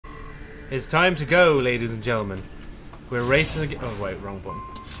It's time to go, ladies and gentlemen. We're racing oh wait, wrong button.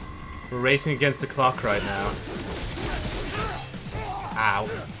 We're racing against the clock right now. Ow.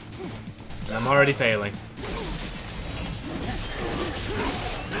 And I'm already failing.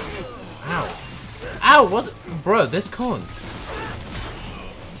 Ow. Ow, what? Bruh, this cunt.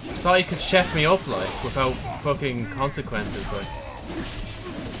 Thought he could chef me up, like, without fucking consequences, like.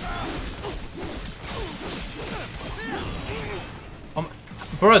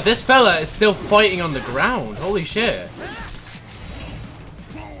 Bruh, this fella is still fighting on the ground. Holy shit.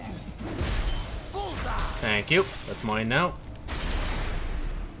 Thank you. That's mine now.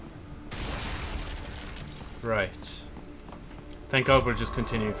 Right. Thank God we're just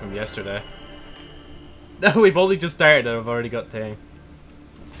continuing from yesterday. No, we've only just started and I've already got thing.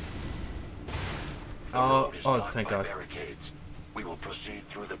 Oh, thank God. We will proceed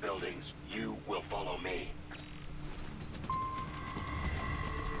through the buildings. You will follow me.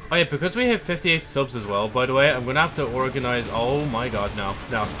 Oh yeah, because we have 58 subs as well, by the way, I'm gonna have to organize. Oh my God, no.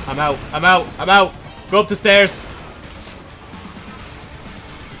 No. I'm out. I'm out. I'm out. Go up the stairs.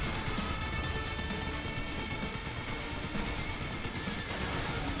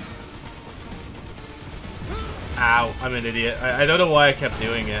 Ow, I'm an idiot. I don't know why I kept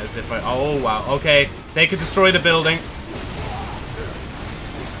doing it, as if I... Oh, wow. Okay, they could destroy the building.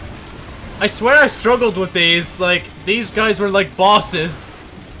 I swear I struggled with these. Like, these guys were like bosses.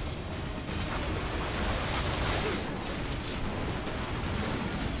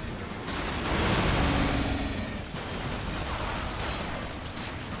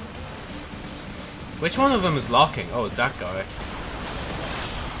 Which one of them is locking? Oh, it's that guy.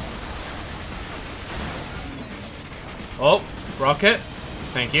 Oh, rocket.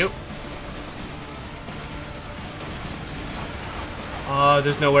 Thank you. Oh,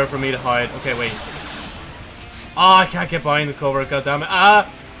 there's nowhere for me to hide. Okay, wait. Oh, I can't get behind the cover. God damn it.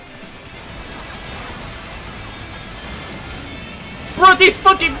 Ah! Bro, these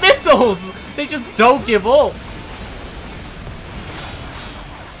fucking missiles! They just don't give up.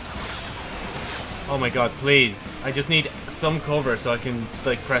 Oh my God, please. I just need some cover so I can,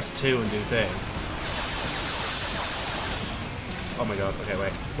 like, press 2 and do thing. Oh my God, okay,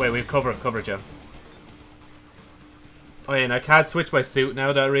 wait. Wait, we've cover, Joe. Oh yeah, and I can't switch my suit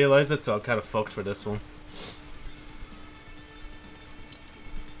now that I realize it, so I'm kind of fucked for this one.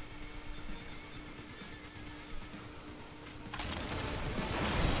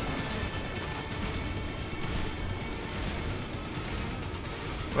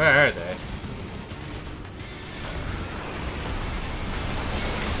 Where are they?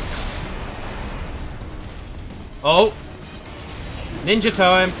 Oh! Ninja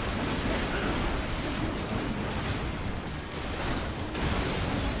time!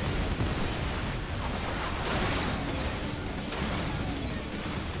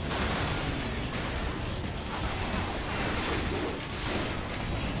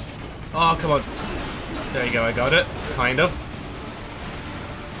 Oh, come on. There you go, I got it. Kind of.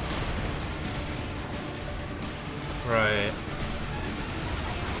 Right.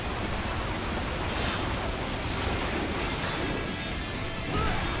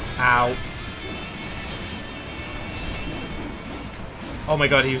 Ow. Oh my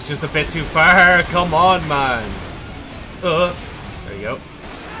God, he was just a bit too far. Come on, man. There you go.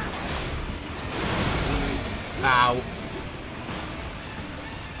 Ow.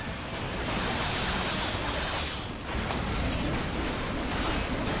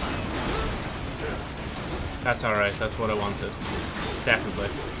 That's alright, that's what I wanted. Definitely.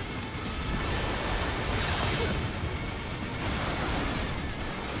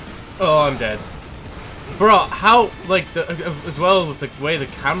 Oh, I'm dead. Bro, how, like, as well with the way the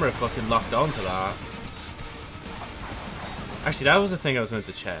camera fucking locked onto that. Actually, that was the thing I was meant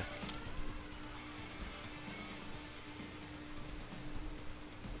to check.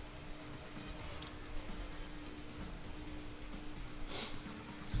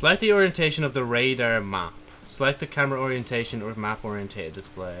 Select the orientation of the radar map. Select the camera orientation or map oriented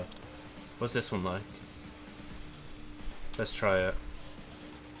display. What's this one like? Let's try it.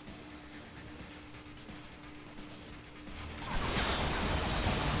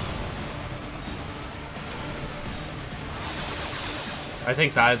 I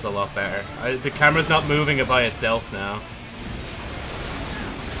think that is a lot better. The camera's not moving it by itself now.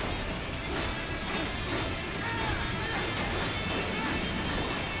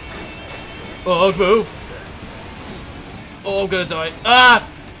 Oh, move! Oh, I'm gonna die. Ah!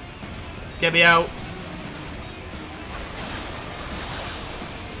 Get me out.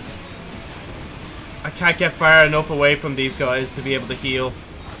 I can't get far enough away from these guys to be able to heal.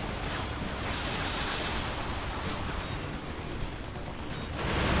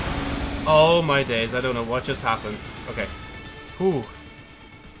 Oh my days, I don't know what just happened. Okay. Whew.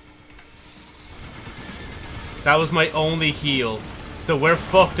 That was my only heal. So we're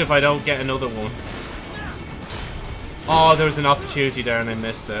fucked if I don't get another one. Oh, there was an opportunity there and I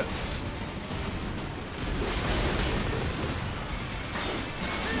missed it.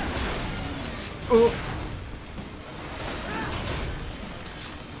 Oh.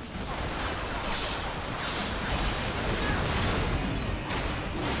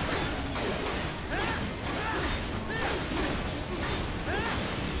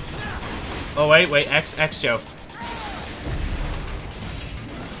 Oh wait, X Joe.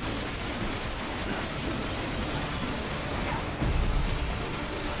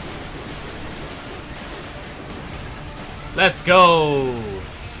 Let's go!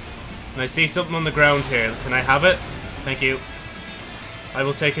 And I see something on the ground here. Can I have it? Thank you. I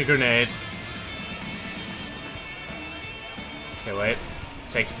will take a grenade. Okay, wait.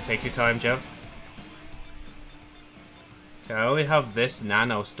 Take your time, Joe. Okay, I only have this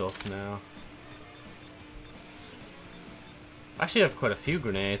nano stuff now. Actually, I have quite a few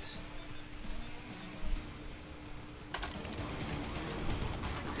grenades.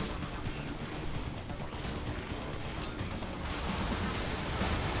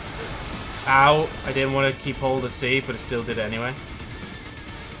 Ow! I didn't want to keep hold of C, but it still did it anyway.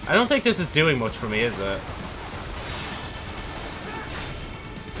 I don't think this is doing much for me, is it?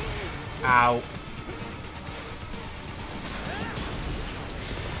 Ow.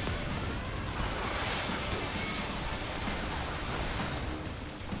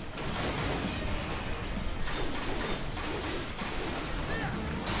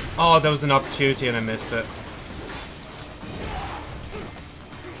 Oh, there was an opportunity and I missed it.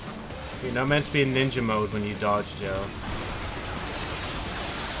 You're not meant to be in ninja mode when you dodge, Joe.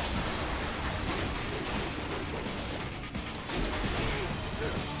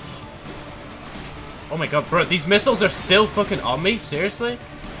 Oh my god, bro, these missiles are still fucking on me? Seriously?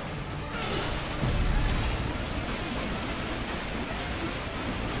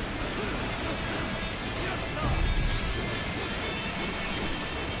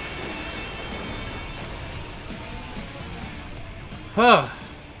 Huh.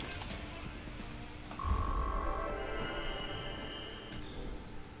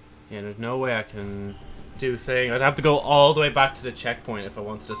 Yeah, there's no way I can do thing. I'd have to go all the way back to the checkpoint if I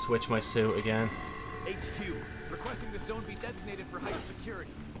wanted to switch my suit again. HQ, requesting the zone be designated for higher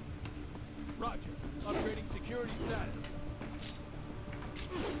security. Roger. Upgrading security status.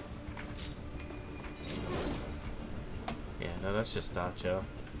 Yeah, no, that's just that, Joe.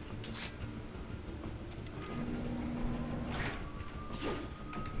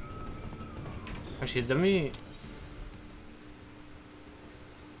 Actually, let me...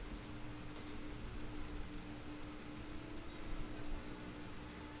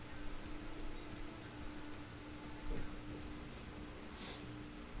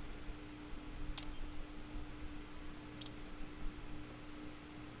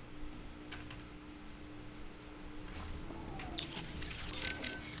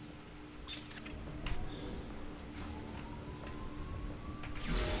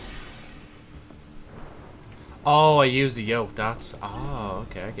 Oh, I used the yoke. That's... Oh,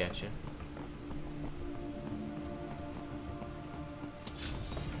 okay, I get you.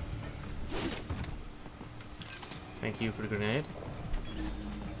 Thank you for the grenade.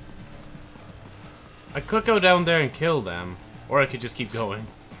 I could go down there and kill them. Or I could just keep going.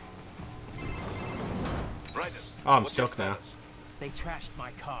 Right. Oh, I'm stuck now. They trashed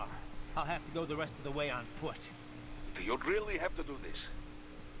my car. I'll have to go the rest of the way on foot. Do you really have to do this?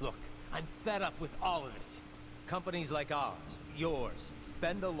 Look, I'm fed up with all of it. Companies like ours, yours,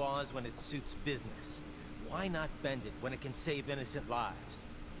 bend the laws when it suits business. Why not bend it when it can save innocent lives?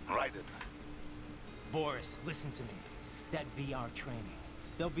 Right. Boris, listen to me. That VR training,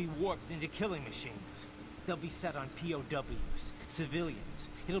 they'll be warped into killing machines. They'll be set on POWs, civilians.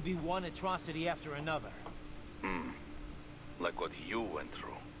 It'll be one atrocity after another. Like what you went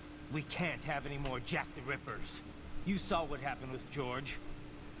through. We can't have any more Jack the Rippers. You saw what happened with George.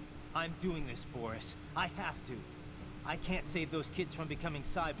 I'm doing this, Boris. I have to. I can't save those kids from becoming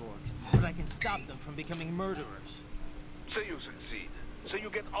cyborgs, but I can stop them from becoming murderers. Say you succeed. Say you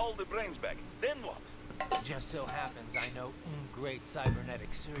get all the brains back. Then what? Just so happens I know a great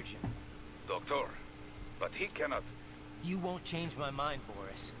cybernetic surgeon. Doctor. But he cannot. You won't change my mind,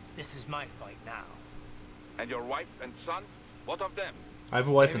 Boris. This is my fight now. And your wife and son? What of them? I have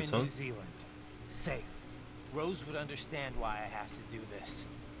a wife They're and in son. New Zealand. Safe. Rose would understand why I have to do this.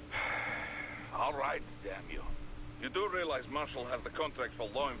 All right, damn you. You do realize Marshall has the contract for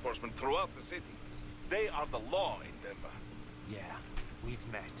law enforcement throughout the city. They are the law in Denver. Yeah,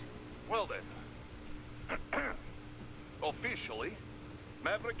 we've met. Well then. Officially,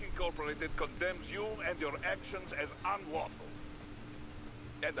 Maverick Incorporated condemns you and your actions as unlawful.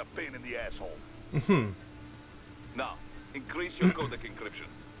 And a pain in the asshole. Now, increase your codec encryption.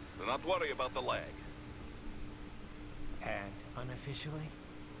 Do not worry about the lag. And unofficially?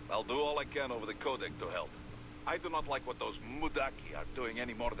 I'll do all I can over the codec to help. I do not like what those Mudaki are doing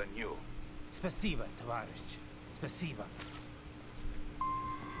any more than you. Spasiba, товарищ. Spasiba.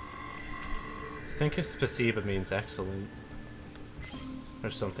 I think spasiba means excellent. Or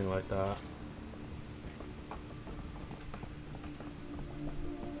something like that.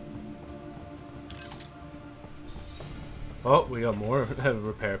 Oh, we got more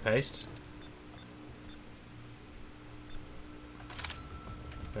repair paste.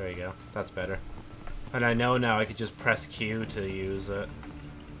 There you go. That's better. And I know now I could just press Q to use it.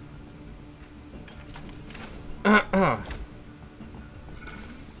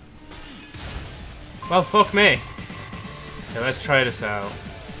 Well, fuck me. Okay, let's try this out.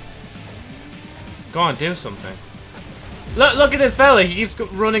 Go on, do something. Look at this fella. He keeps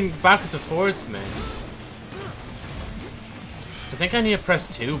running backwards and forwards to me. I think I need to press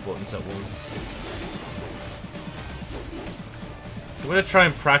 2 buttons at once. I'm gonna try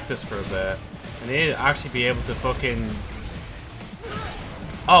and practice for a bit. I need to actually be able to fucking...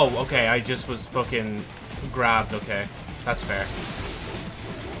 Oh, okay, I just was fucking grabbed, okay. That's fair.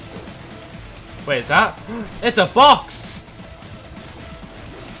 Wait, is that? It's a box!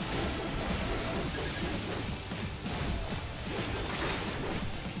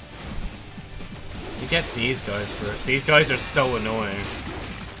 You get these guys first. These guys are so annoying.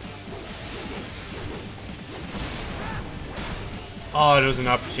 Oh, there was an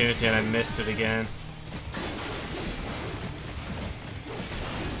opportunity and I missed it again.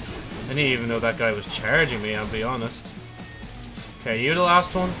 I didn't even know that guy was charging me, I'll be honest. Okay, you the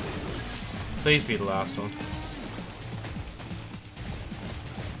last one? Please be the last one.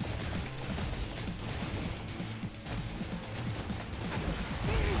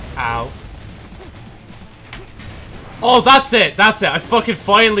 Ow. Oh, that's it! That's it! I fucking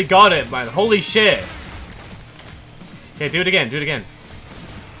finally got it, man. Holy shit. Okay, do it again, do it again.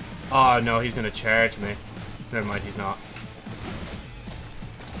 Oh no, he's gonna charge me. Never mind, he's not.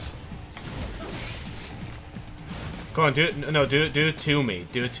 Come on, do it. No, do it to me.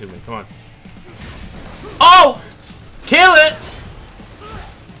 Do it to me. Come on. Oh! Kill it!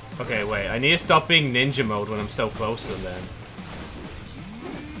 Okay, wait. I need to stop being ninja mode when I'm so close to them then.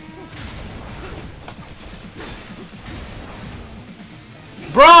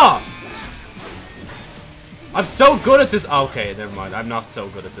 Bruh! I'm so good at this. Okay, never mind. I'm not so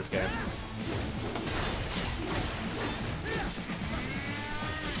good at this game.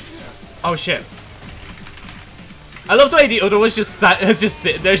 Oh shit! I love the way the other was just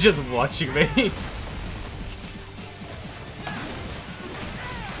sitting there, just watching me.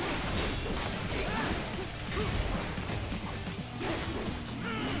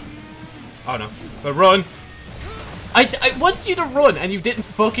 Oh no! But run! I wanted you to run, and you didn't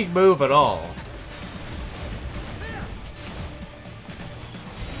fucking move at all.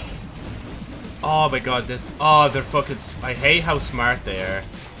 Oh my god, this... Oh, they're fucking... I hate how smart they are.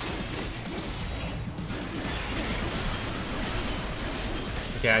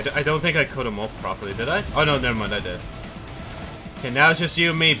 Okay, I don't think I cut him up properly, did I? Oh no, never mind, I did. Okay, now it's just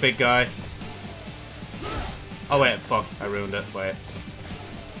you and me, big guy. Oh wait, fuck, I ruined it, wait.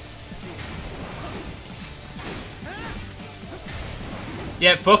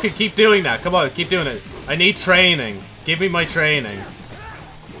 Yeah, fucking keep doing that, come on, keep doing it. I need training. Give me my training.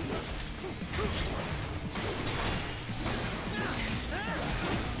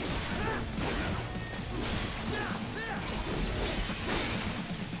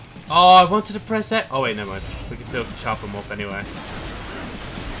 Oh, I wanted to press that. Oh wait, never mind. We can still chop him up anyway.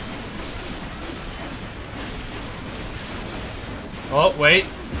 Oh, wait.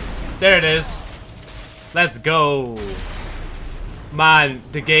 There it is. Let's go. Man,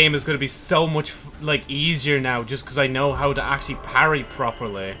 the game is going to be so much, like, easier now just because I know how to actually parry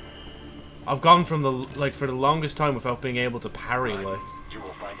properly. I've gone from the, like, for the longest time without being able to parry, like. You will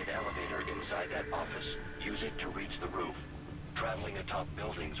find an elevator inside that office. Use it to reach the roof. Traveling atop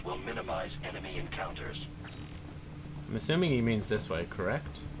buildings will minimize enemy encounters. I'm assuming he means this way,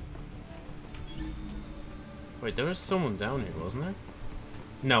 correct? Wait, there was someone down here, wasn't there?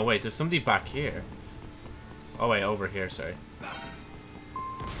 No, wait, there's somebody back here. Oh, wait, over here, sorry.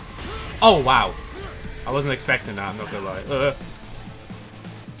 Oh, wow. I wasn't expecting that, I'm not gonna lie.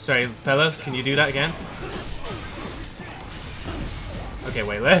 Sorry, fellas, can you do that again? Okay,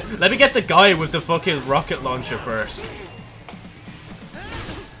 wait, let me get the guy with the fucking rocket launcher first.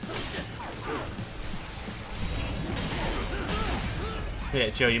 Yeah,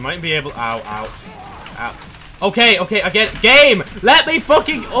 Joe, you might be able... Ow, ow, ow. Okay, okay, I get it. Game! Let me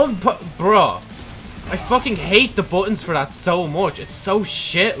fucking Bruh. I fucking hate the buttons for that so much. It's so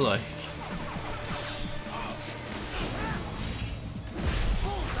shit, like.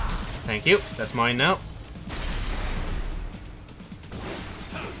 Thank you. That's mine now.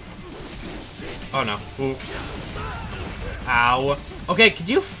 Oh, no. Ooh. Ow. Okay, can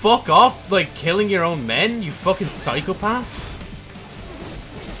you fuck off, like, killing your own men, you fucking psychopath?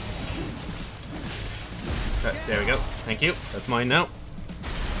 There we go. Thank you. That's mine now.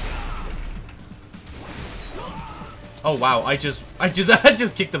 Oh wow, I just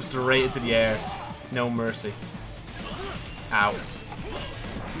kicked him straight into the air. No mercy. Ow.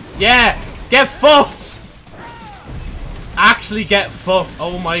 Yeah! Get fucked! Actually get fucked.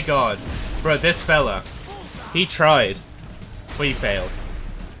 Oh my god. Bro, this fella. He tried. But he failed.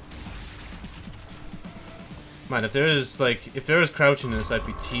 Man, if there was crouching in this, I'd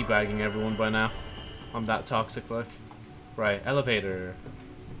be teabagging everyone by now. I'm that toxic, like. Right, elevator.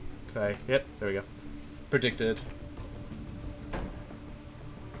 Okay, yep, there we go. Predicted.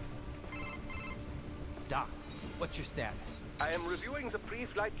 Doc, what's your status? I am reviewing the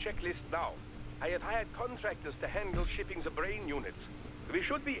pre-flight checklist now. I have hired contractors to handle shipping the brain units. We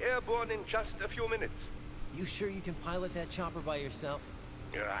should be airborne in just a few minutes. You sure you can pilot that chopper by yourself?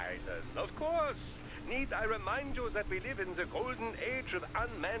 Right, of course. Need I remind you that we live in the golden age of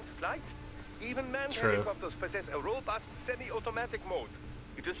unmanned flight? Even manned helicopters possess a robust semi-automatic mode.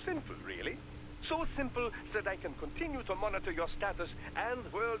 It is simple, really. So simple that I can continue to monitor your status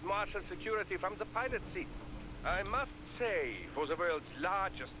and world marshal security from the pilot seat. I must say, for the world's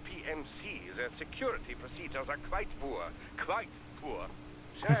largest PMC, their security procedures are quite poor. Quite poor.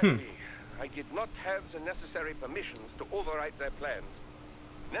 Sadly, I did not have the necessary permissions to override their plans.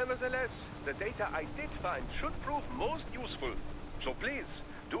 Nevertheless, the data I did find should prove most useful. So please,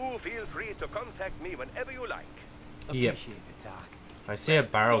 do feel free to contact me whenever you like. Yep. Appreciate it, Doc. I see a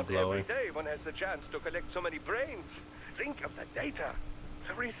barrel Not glowing. every day one has the chance to collect so many brains. Think of the data,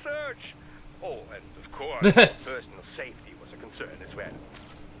 the research. Oh, and of course, personal safety was a concern as well.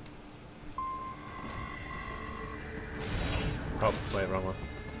 Oh, wait, wrong one.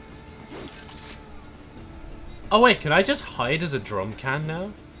 Oh wait, can I just hide as a drum can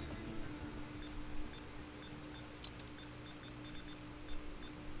now?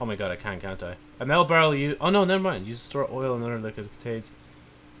 Oh my god, I can, can't I? A metal barrel oh no, never mind. Use to store oil and other liquid contains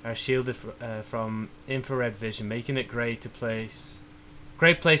are shielded from infrared vision, making it great place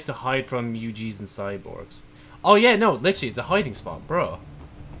to hide from UGs and cyborgs. Oh yeah, no, literally, it's a hiding spot, bro.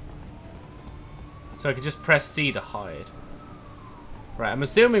 So I could just press C to hide. Right, I'm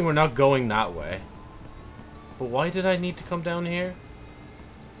assuming we're not going that way. But why did I need to come down here?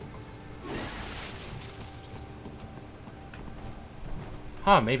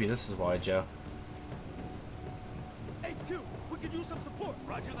 Huh, maybe this is why, Joe. HQ, we could use some support.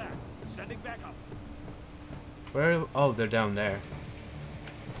 Roger that. Sending back up. Where? Oh, they're down there.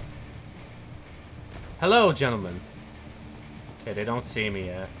 Hello, gentlemen. Okay, they don't see me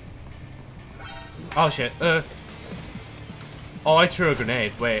yet. Oh, shit. Oh, I threw a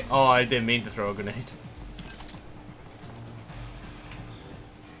grenade. Wait. Oh, I didn't mean to throw a grenade.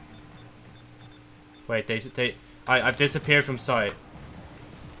 Wait, I've disappeared from sight.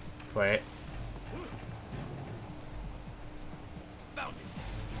 Wait.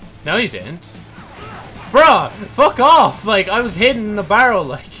 No, you didn't. Bruh! Fuck off! Like, I was hidden in the barrel,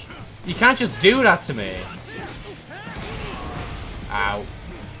 like. You can't just do that to me. Ow.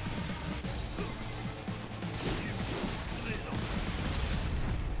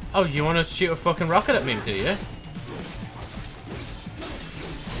 Oh, you want to shoot a fucking rocket at me, do you?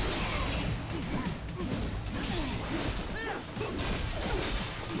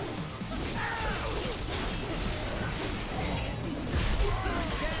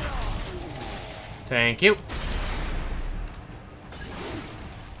 Thank you.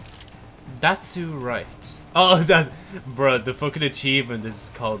 Datsu right. Oh, that, bro, the fucking achievement is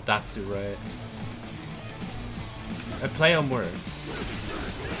called Datsu right. A play on words.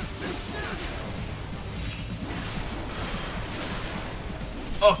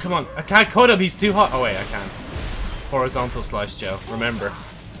 Oh, come on. I can't cut him. He's too hot. Oh, wait, I can. Horizontal slice, Joe. Remember.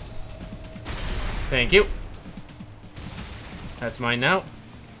 Thank you. That's mine now.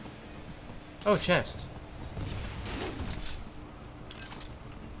 Oh, chest.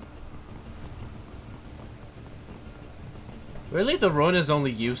 Really, the run is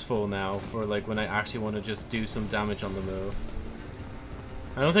only useful now for, like, when I actually want to just do some damage on the move.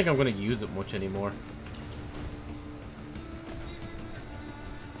 I don't think I'm going to use it much anymore.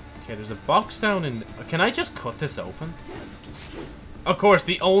 Okay, there's a box down in... Can I just cut this open? Of course,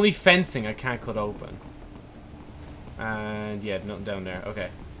 the only fencing I can't cut open. And yeah, nothing down there. Okay.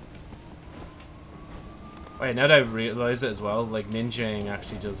 Wait, now that I realize it as well, like ninjaing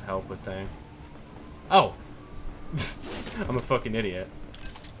actually does help with thing. Oh! I'm a fucking idiot.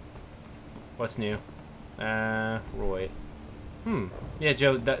 What's new? Right. Yeah,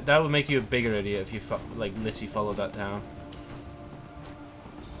 Joe, that would make you a bigger idiot if you like literally followed that down.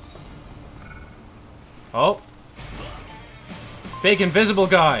 Oh! Big invisible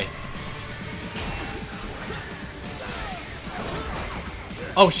guy!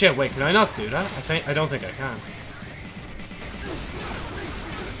 Oh shit, wait, can I not do that? I don't think I can.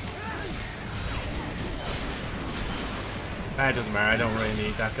 It doesn't matter, I don't really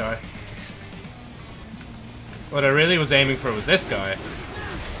need that guy. What I really was aiming for was this guy.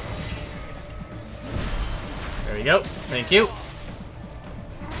 There we go, thank you.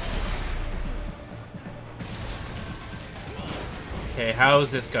 Okay, how's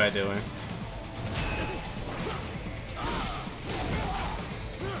this guy doing?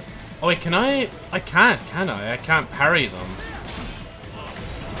 Oh wait, can I? I can't, can I? I can't parry them.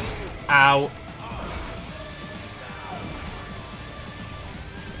 Ow.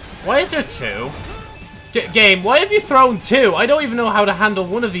 Why is there two? Game, why have you thrown two? I don't even know how to handle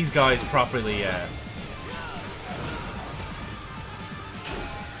one of these guys properly yet.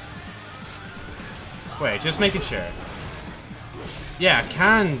 Wait, just making sure. Yeah, I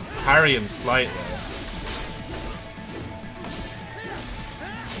can parry him slightly.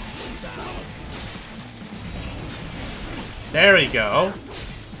 There we go.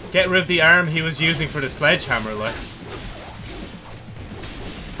 Get rid of the arm he was using for the sledgehammer, like.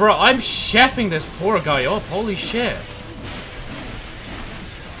 Bro, I'm chefing this poor guy up. Holy shit.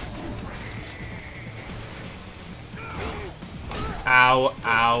 Ow,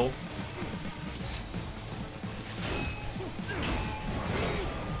 ow.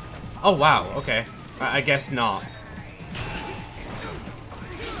 Oh, wow. Okay. I guess not.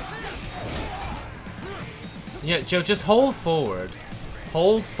 Yeah, Joe, just hold forward.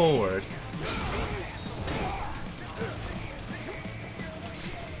 Hold forward.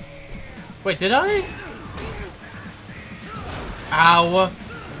 Wait, did I? Ow.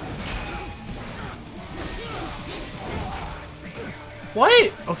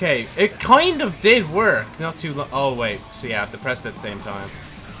 What? Okay, it kind of did work. Not too long. Oh, wait. So, yeah, I have to press it at the same time.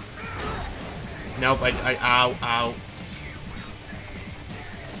 Nope, ow, ow.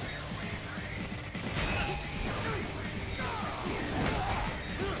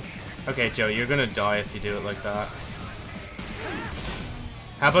 Okay, Joe, you're gonna die if you do it like that.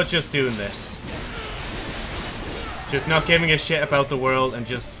 How about just doing this? Just not giving a shit about the world and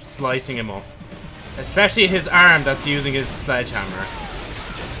just slicing him up. Especially his arm that's using his sledgehammer.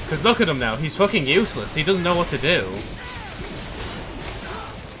 Because look at him now, he's fucking useless. He doesn't know what to do.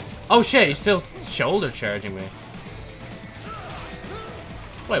 Oh shit, he's still shoulder charging me.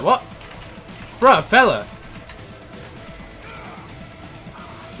 Wait, what? Bruh, fella.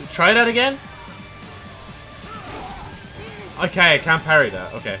 Try that again? Okay, I can't parry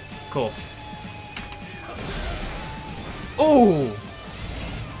that. Okay, cool. Ooh!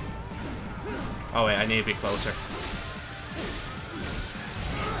 Oh wait, I need to be closer.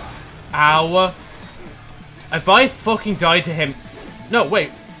 Ow! If I fucking died to him... No, wait.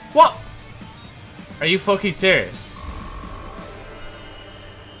 What? Are you fucking serious?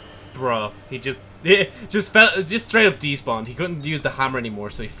 Bro, he just straight up despawned. He couldn't use the hammer anymore,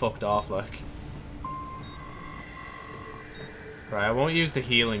 so he fucked off, like. Right, I won't use the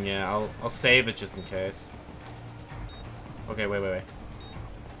healing yet. I'll save it just in case. Okay, wait.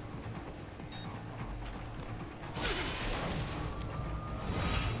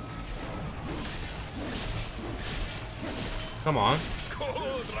 Come on. Good,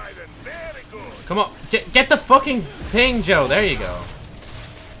 Raiden. Very good. Come on. Get the fucking thing, Joe. There you go.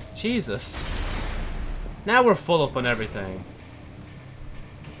 Jesus. Now we're full up on everything.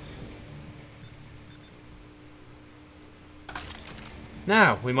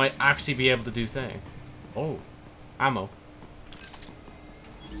 Now, we might actually be able to do thing. Oh. Ammo.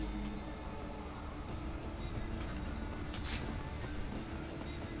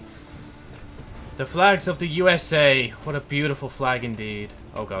 The flags of the USA. What a beautiful flag indeed.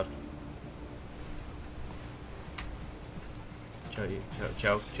 Oh god.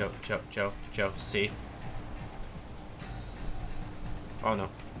 Joe, see. Oh no.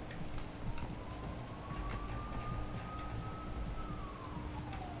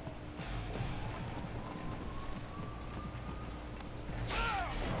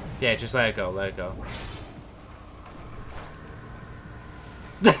 Yeah, just let it go, let it go.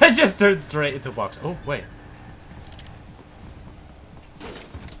 I just turned straight into a box. Oh, wait.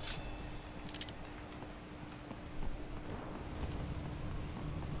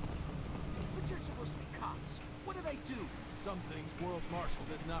 Field Marshal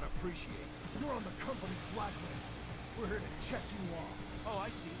does not appreciate. You're on the company blacklist. We're here to check you off. Oh, I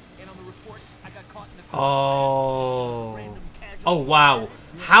see. And on the report, I got caught in the... Oh. Oh, wow.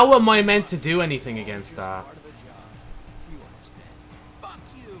 How am I meant to do anything against that? You understand? Fuck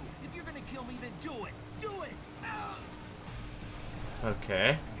you! If you're gonna kill me, then do it! Do it!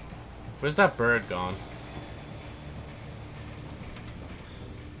 Okay. Where's that bird gone?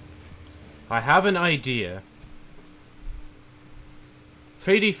 I have an idea.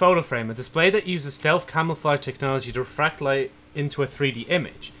 3D photo frame, a display that uses stealth camouflage technology to refract light into a 3D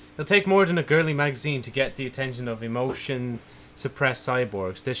image. It'll take more than a girly magazine to get the attention of emotion suppressed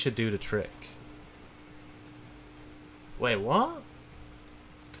cyborgs. This should do the trick. Wait, what?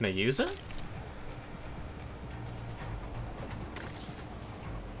 Can I use it?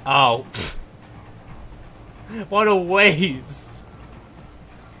 Oh. What a waste.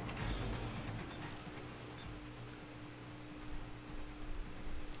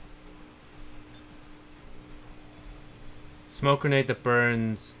 Smoke grenade that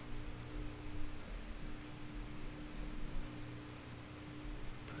burns.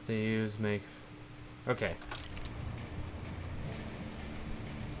 They use make. Okay.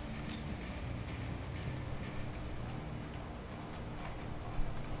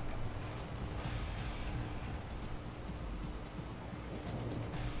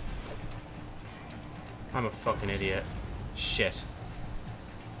 I'm a fucking idiot. Shit.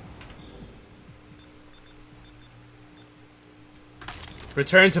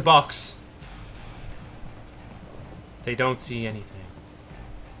 Return to box. They don't see anything.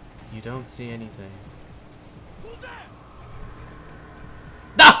 You don't see anything.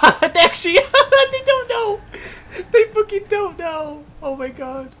 No, they actually, they don't know. They fucking don't know. Oh my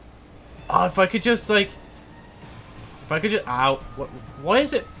god. Oh, if I could just like, if I could just, ow. What? Why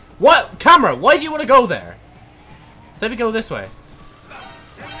is it? What camera? Why do you want to go there? Let me go this way.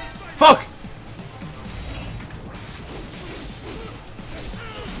 Fuck.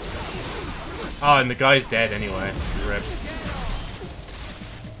 Oh, and the guy's dead anyway. Rip.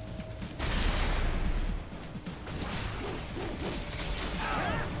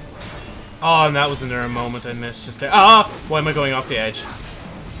 Oh, and that was another moment I missed just there. Ah! Why am I going off the edge?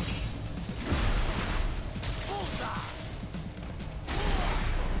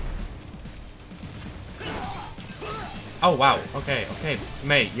 Oh wow. Okay, okay,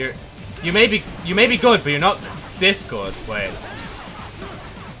 mate, you may be good, but you're not this good. Wait.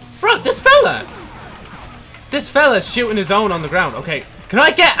 Bro, this fella's shooting his own on the ground. Okay, can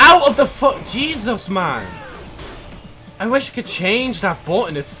I get out of the Jesus, man. I wish I could change that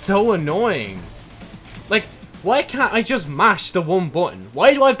button. It's so annoying. Like, why can't I just mash the one button?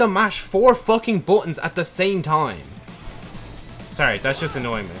 Why do I have to mash 4 fucking buttons at the same time? Sorry, that's just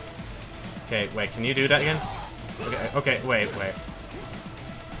annoying me. Okay, wait, can you do that again? Okay, okay, wait.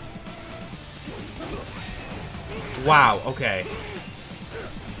 Wow, okay.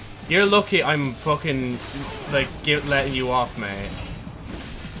 You're lucky I'm fucking, like, letting you off, mate.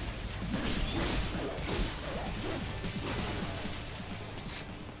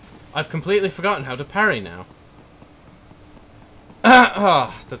 I've completely forgotten how to parry now.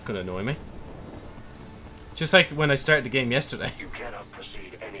 That's gonna annoy me. Just like when I started the game yesterday. You cannot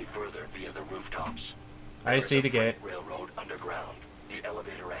proceed any further via the rooftops. I see the gate. Railroad underground. The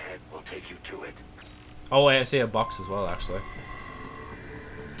elevator ahead will take you to it. Oh, wait, I see a box as well, actually.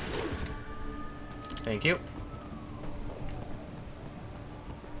 Thank you.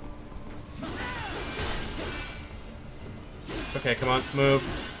 Okay, come on, move.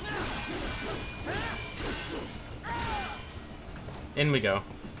 In we go.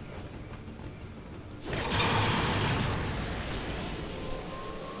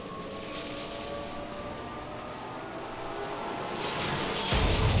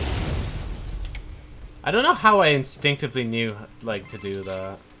 I don't know how I instinctively knew, like, to do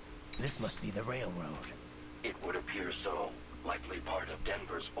that. This must be the railroad. It would appear so. Likely part of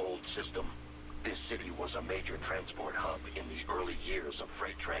Denver's old system. This city was a major transport hub in the early years of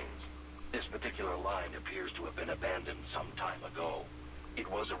freight trains. This particular line appears to have been abandoned some time ago. It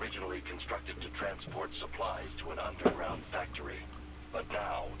was originally constructed to transport supplies to an underground factory. But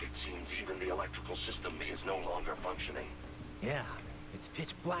now, it seems even the electrical system is no longer functioning. Yeah, it's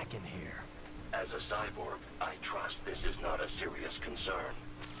pitch black in here. As a cyborg, I trust this is not a serious concern.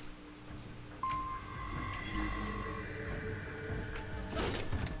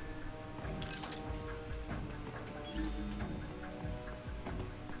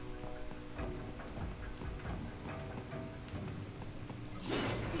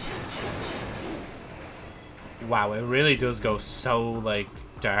 Wow, it really does go so, like,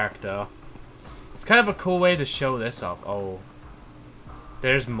 dark, though. It's kind of a cool way to show this off. Oh.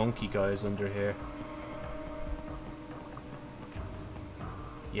 There's monkey guys under here.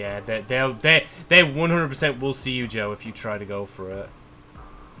 Yeah, they 100% will see you, Joe, if you try to go for it.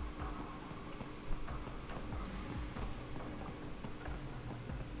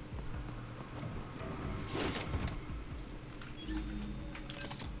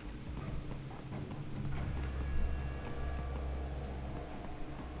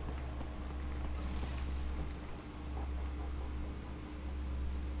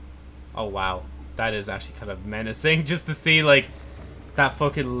 Oh wow, that is actually kind of menacing just to see like that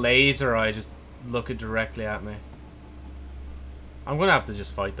fucking laser eye just looking directly at me. I'm gonna have to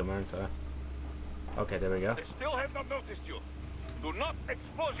just fight them, aren't I? Okay, there we go. They still have not noticed you. Do not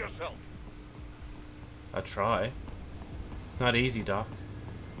expose yourself. I'll try. It's not easy, Doc.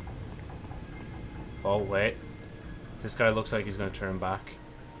 Oh wait, this guy looks like he's gonna turn back.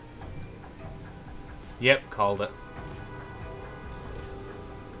 Yep, called it.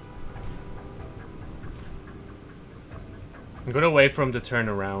 I'm gonna wait for him to turn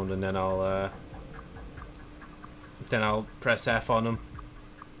around and then I'll press F on him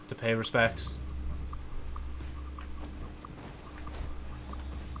to pay respects.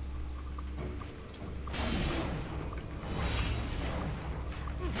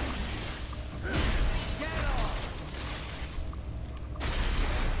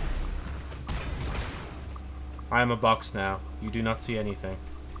 I am a box now. You do not see anything.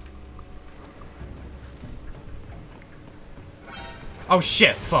 Oh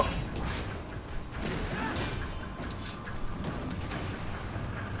shit, fuck.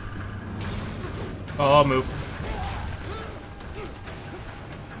 Oh, move.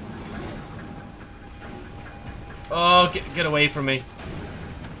 Oh, get away from me.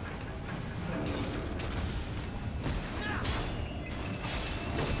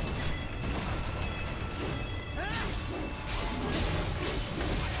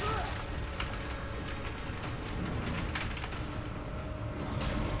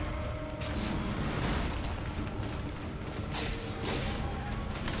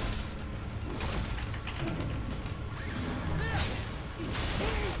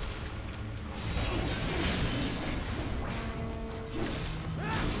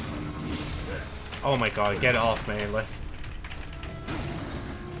 Oh my god, get it off me, like.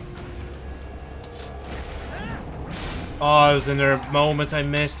 Oh, I was in there moments I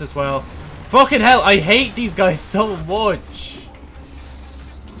missed as well. Fucking hell, I hate these guys so much.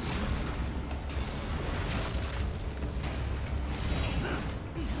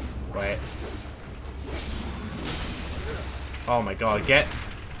 Wait. Oh my god, get...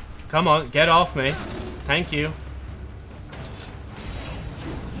 Come on, get off me. Thank you.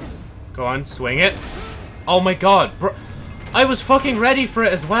 Go on, swing it. Oh my god, bro. I was fucking ready for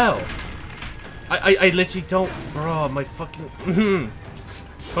it as well. I literally don't... Bro, my fucking...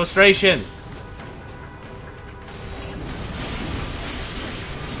 Frustration.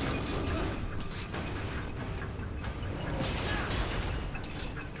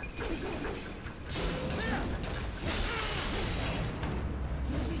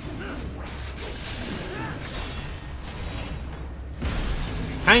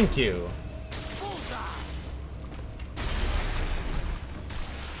 Thank you.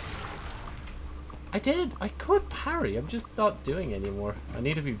 I did. I could parry. I'm just not doing anymore. I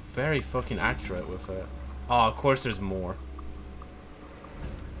need to be very fucking accurate with it. Oh, of course there's more.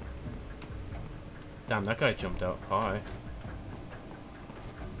 Damn, that guy jumped out high.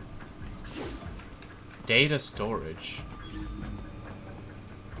 Data storage.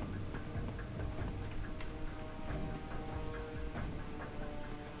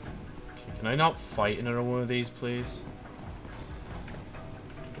 Can I not fight another one of these, please?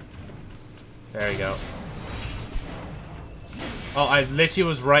 There we go. Oh, I literally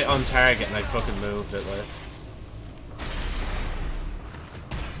was right on target and I fucking moved it, like.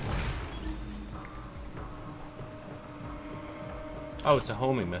 Oh, it's a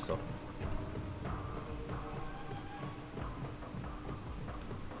homing missile.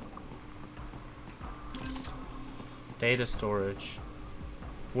 Data storage.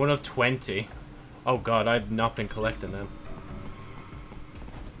 1 of 20. Oh god, I've not been collecting them.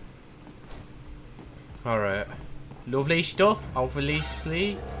 Alright. Lovely stuff,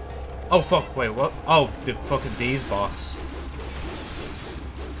 obviously. Oh fuck, wait, what? Oh, the fucking these bots.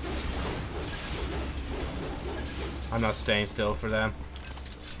 I'm not staying still for them.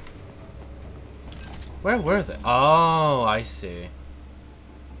 Where were they? Oh, I see.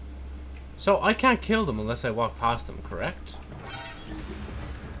 So I can't kill them unless I walk past them, correct?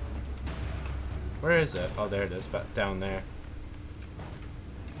 Where is it? Oh, there it is, back down there.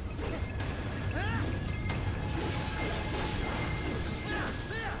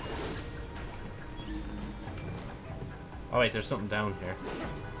 Oh wait, there's something down here.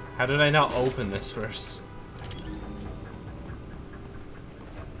 How did I not open this first?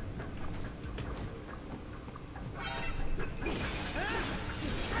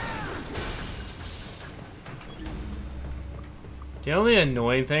 The only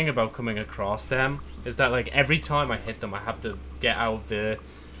annoying thing about coming across them is that, like, every time I hit them, I have to get out of the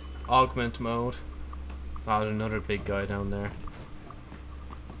augment mode. Oh, there's another big guy down there.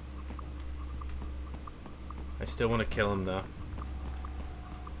 I still want to kill him, though.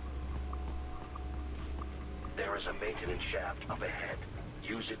 There is a maintenance shaft up ahead.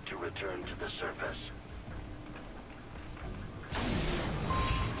 Use it to return to the surface.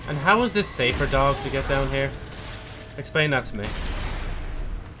 And how is this safer, dog, to get down here? Explain that to me.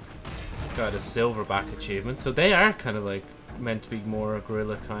 Got a silverback achievement, so they are kind of like meant to be more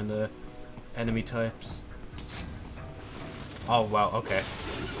gorilla kind of enemy types. Oh wow, okay,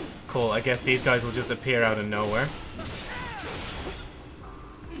 cool. I guess these guys will just appear out of nowhere.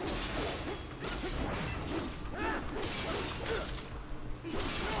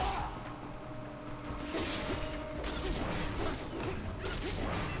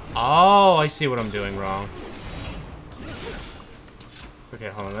 Oh, I see what I'm doing wrong. Okay,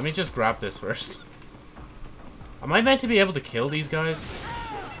 hold on. Let me just grab this first. Am I meant to be able to kill these guys?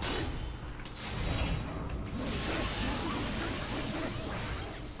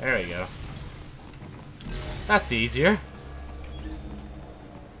 There we go. That's easier.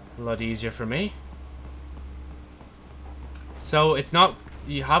 A lot easier for me. So it's not...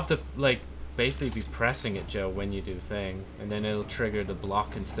 You have to, like, basically be pressing it, Joe, when you do thing. And then it'll trigger the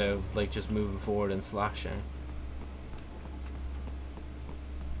block instead of, like, just moving forward and slashing.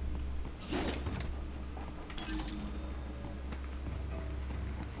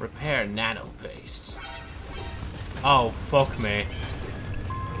 Repair nano paste. Oh, fuck me.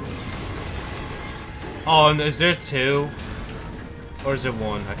 Oh, and is there two? Or is it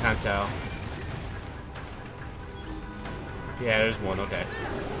one? I can't tell. Yeah, there's one, okay.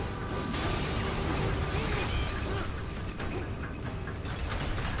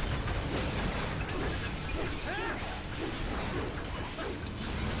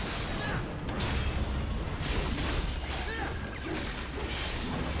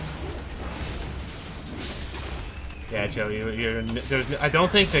 Yeah, Joe, I don't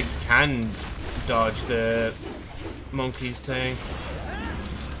think they can dodge the monkeys thing.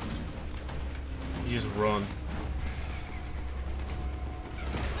 You just run.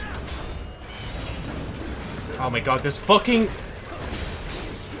 Oh my god, this fucking...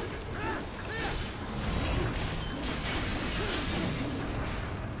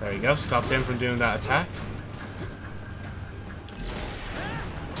 There you go, stop them from doing that attack.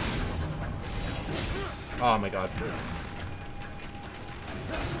 Oh my god.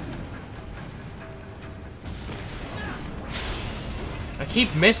 I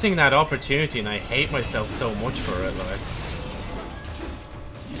keep missing that opportunity and I hate myself so much for it, like.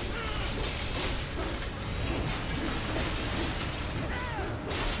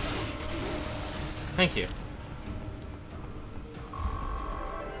 Thank you.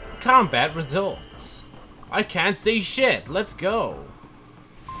 Combat results. I can't see shit. Let's go.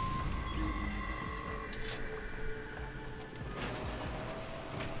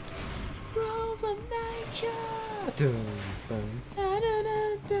 Rolls of nature.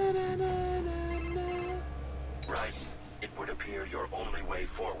 Right. It would appear your only way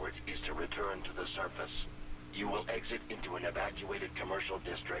forward is to return to the surface. You will exit into an evacuated commercial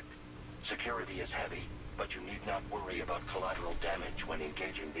district. Security is heavy, but you need not worry about collateral damage when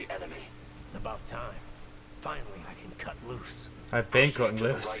engaging the enemy. About time. Finally, I can cut loose. I've been cutting To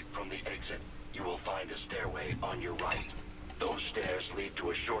the loose. right from the exit, you will find a stairway on your right. Those stairs lead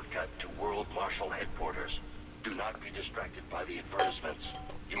to a shortcut to World Marshal Headquarters. Do not be distracted by the advertisements.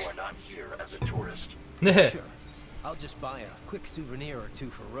 You are not here as a tourist. Sure. I'll just buy a quick souvenir or two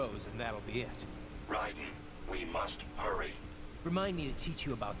for Rose, and that'll be it. Raiden, we must hurry. Remind me to teach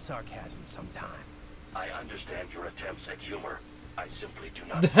you about sarcasm sometime. I understand your attempts at humor. I simply do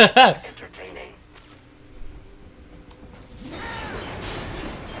not find it entertaining.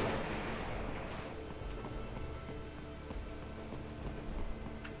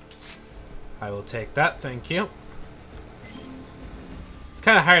 I will take that, thank you. It's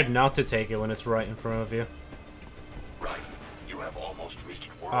kind of hard not to take it when it's right in front of you. Right, you have almost reached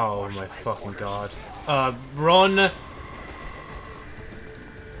World Oh Marshal my fucking Headquarters. god. Run!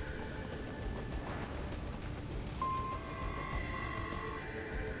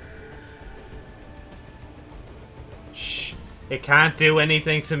 Shh. It can't do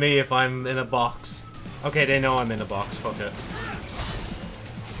anything to me if I'm in a box. Okay, they know I'm in a box, fuck it.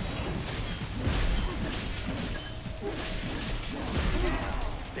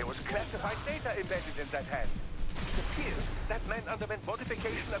 embedded in that hand. It appears that man underwent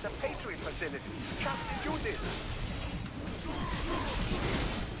modification at the Patriot facility. Chuck, did you this?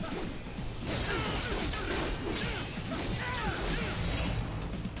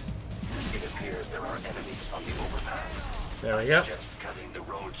 It appears there are enemies on the overpass. There we go. Just cutting the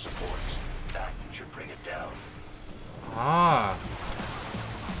road supports. That should bring it down. Ah.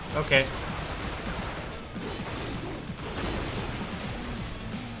 Okay.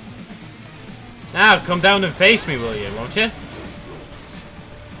 Now, come down and face me, will you, won't you?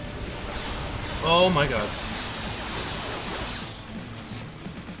 Oh my god.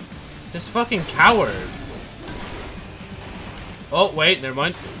 This fucking coward. Oh, wait, never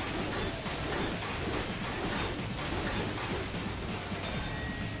mind.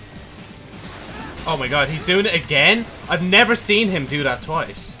 Oh my god, he's doing it again? I've never seen him do that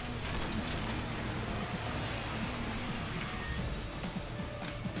twice.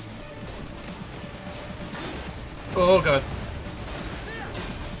 Oh god.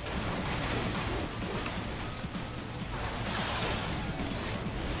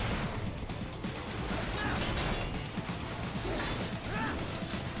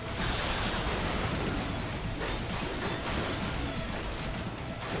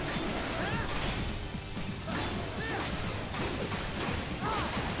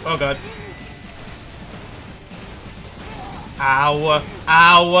 Oh god. Ow.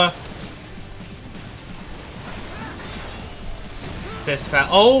 Ow. This fella.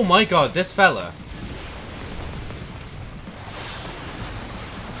 Oh my god, this fella.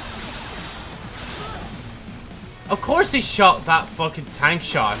 Of course he shot that fucking tank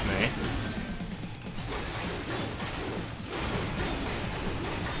shot at me.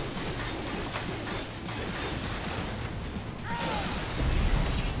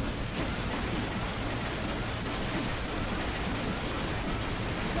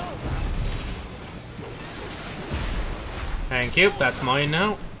 Thank you, that's mine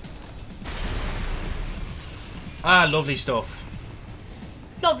now. Ah, lovely stuff.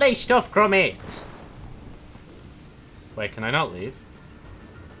 Lovely stuff, Gromit! Wait, can I not leave?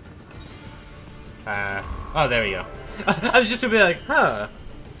 Oh, there we go. I was just gonna be like, huh,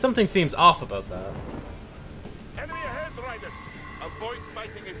 something seems off about that. Enemy ahead, Ryder. Avoid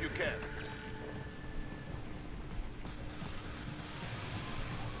fighting if you can.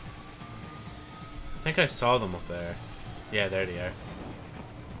 I think I saw them up there. Yeah, there they are.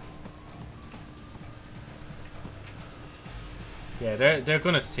 Yeah, they're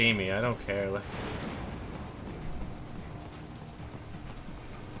gonna see me. I don't care. Like.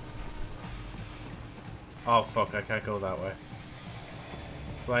 Oh fuck! I can't go that way.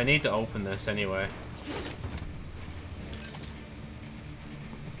 Well, I need to open this anyway.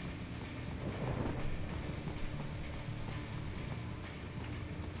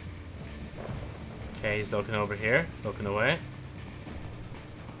 Okay, he's looking over here, looking away.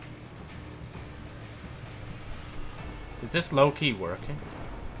 Is this low-key working?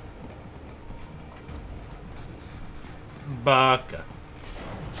 Baka.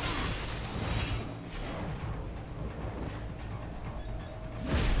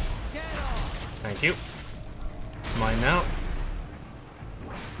 Thank you. Mine now.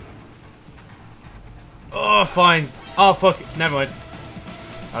 Oh, fine. Oh, fuck. Never mind.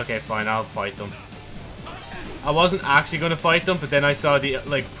 Okay, fine. I'll fight them. I wasn't actually gonna fight them, but then I saw the,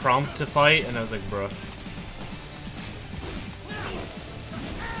 like, prompt to fight, and I was like, bro.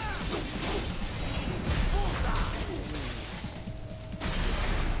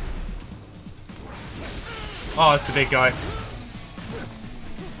 Oh, it's the big guy.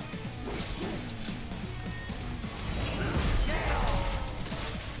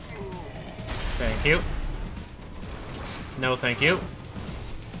 Thank you. No, thank you.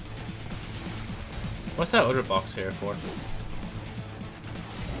 What's that other box here for?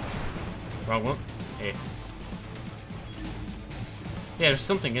 Wrong one. Hey. Yeah, there's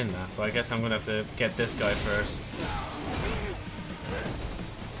something in that, but I guess I'm gonna have to get this guy first.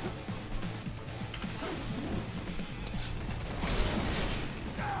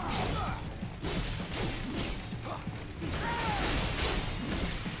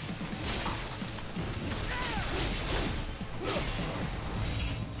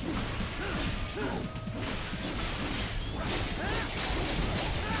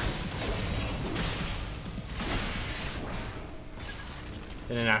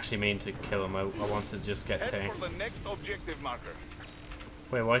 I didn't actually mean to kill him. I want to just get Head tank. for the next objective marker.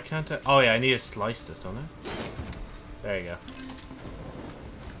 Wait, why can't I? Oh yeah, I need to slice this, don't I? There you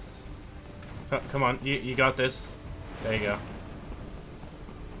go. Come on, you got this. There you go.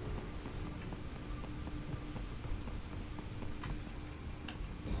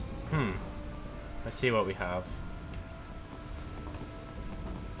 see what we have.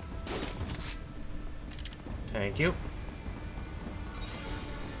 Thank you.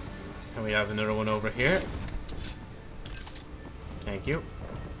 And we have another one over here. Thank you.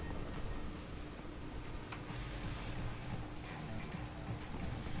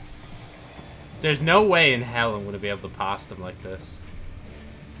 There's no way in hell I'm going to be able to pass them like this.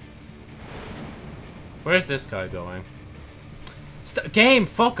 Where's this guy going? Game,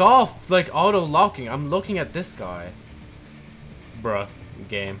 fuck off! Like, auto-locking. I'm looking at this guy. Bruh.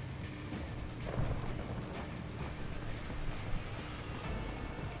 Game.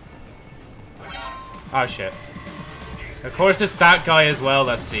 Oh, shit. Of course it's that guy as well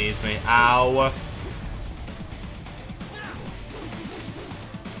that sees me. Ow.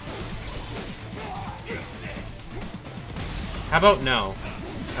 How about no?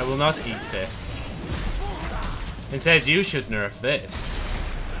 I will not eat this. Instead, you should nerf this.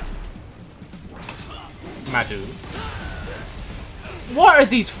 My dude. What are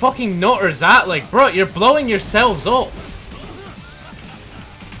these fucking nutters at? Like, bro, you're blowing yourselves up.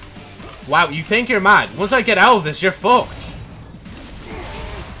 Wow, you think you're mad. Once I get out of this, you're fucked.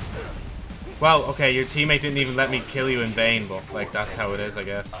 Well, okay, your teammate didn't even let me kill you in vain, but, like, that's how it is, I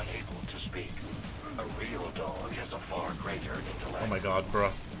guess. Unable to speak. A real dog has a far greater intellect. Oh my god,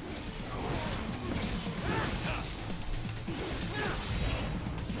 bro.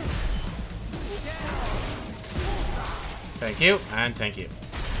 Thank you, and thank you.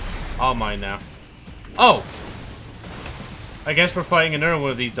 All mine now. Oh! I guess we're fighting another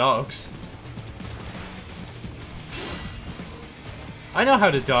one of these dogs. I know how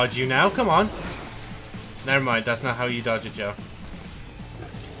to dodge you now, come on. Never mind, that's not how you dodge it, Joe.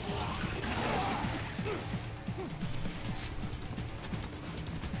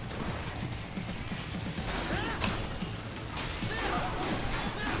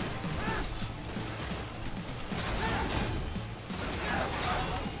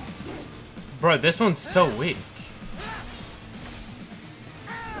 Bro, this one's so weak.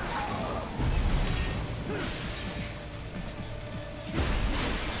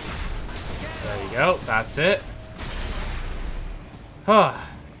 There you go, that's it.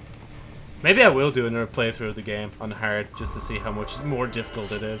 Maybe I will do another playthrough of the game on hard just to see how much more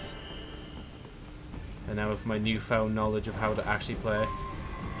difficult it is. And now with my newfound knowledge of how to actually play.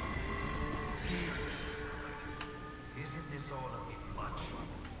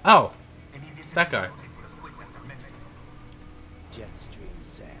 Oh! That guy. Jetstream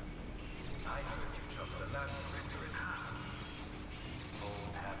Sam.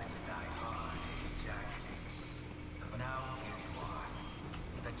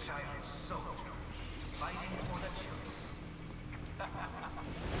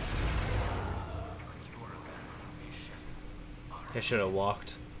 I should have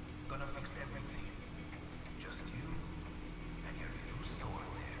walked.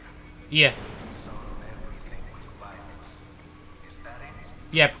 Yeah.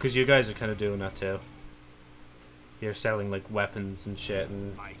 Yeah, because you guys are kind of doing that too. You're selling like weapons and shit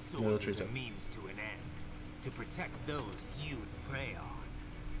and My sword military is a stuff. means to an end, to protect those you'd prey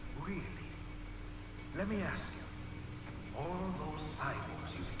on. Really? Let me ask you. All those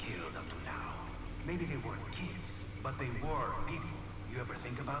cyborgs you've killed up to now, maybe they weren't kids, but they were people. You ever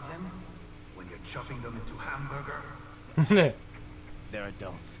think about them? When you're chopping them into hamburger? They're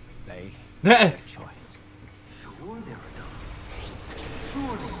adults. They Their their choice. Sure they're adults.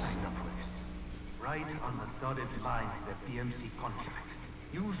 Sure they signed up for this. Right on the dotted line of their PMC contract.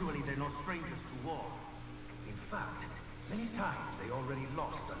 Usually they're no strangers to war. In fact, many times they already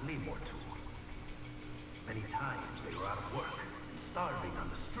lost a limb or two. Many times they were out of work and starving on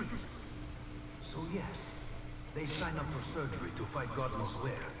the street. So yes, they signed up for surgery to fight God knows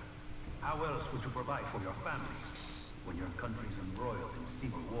where. How else would you provide for your family when your country's embroiled in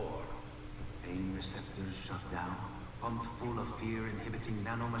civil war? Pain receptors shut down, pumped full of fear-inhibiting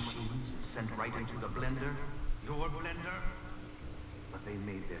nanomachines and sent right into the blender? Your blender? But they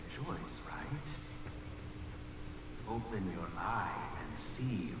made their choice, right? Open your eye and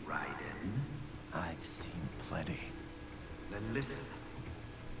see, Raiden. I've seen plenty. Then listen.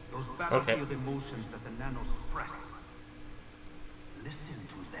 Those battlefield emotions that the nanos suppress. Listen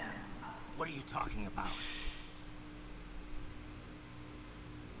to them. What are you talking about?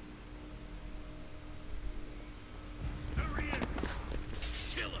 There he is!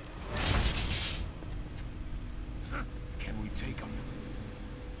 Kill him! Can we take him?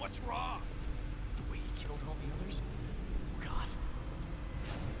 What's wrong? The way he killed all the others? Oh God.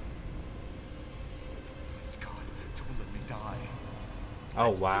 Please God, don't let me die.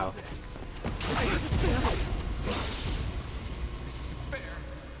 Oh wow. This isn't fair.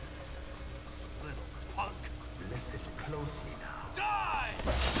 Little closely now. Die!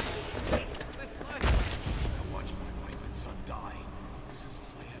 This life. I watched my wife and son die. This is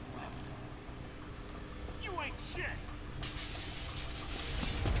all I had left. You ain't shit!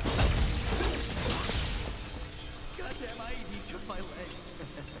 Goddamn, I even took my leg.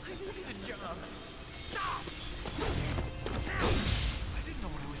 I needed a job. Stop! I didn't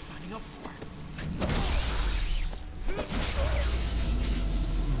know what I was signing up for.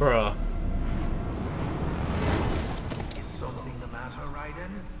 Bruh. Is something the matter,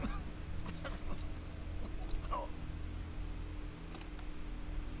 Raiden?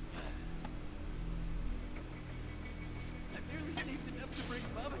 I barely saved enough to bring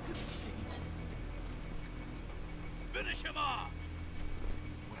Mama to the stage. Finish him off!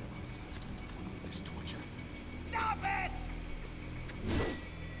 Whatever it takes to be free of this torture. Stop it!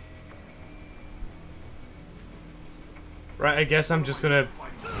 Right, I guess I'm just gonna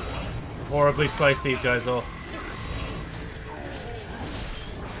horribly slice these guys off.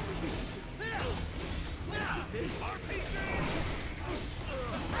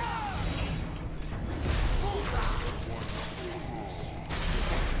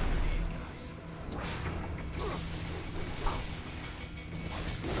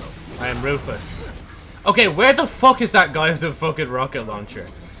 I am ruthless. Okay, where the fuck is that guy with the fucking rocket launcher?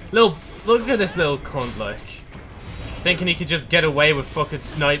 Look at this little cunt, like. Thinking he could just get away with fucking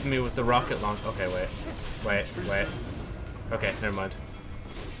sniping me with the rocket launcher. Okay, wait. Okay, never mind.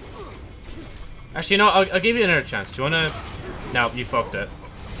 Actually, no, I'll give you another chance. Do you wanna... No, you fucked it.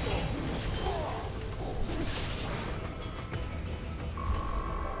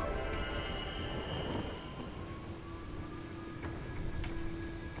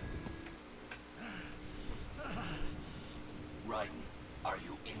 Raiden, are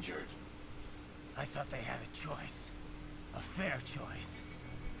you injured? I thought they had a choice. A fair choice.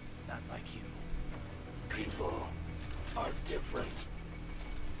 Not like you. People are different.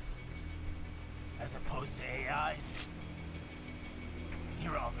 As opposed to AIs?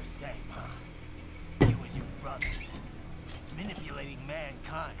 You're all the same, huh? You and your brothers. Manipulating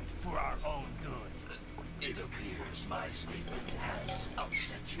mankind for our own good. It appears my statement has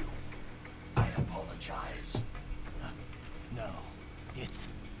upset you. I apologize. No, it's...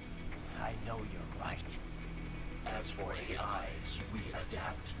 I know you're right. As for AIs, we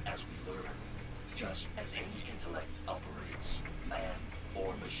adapt as we learn. Just as any intellect operates, man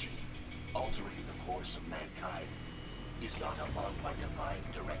or machine, altering the course of mankind is not among my defined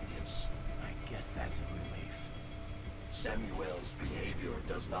directives. I guess that's a relief. Samuel's behavior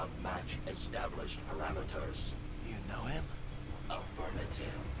does not match established parameters. You know him? Affirmative.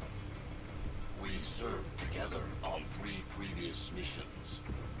 We served together on 3 previous missions.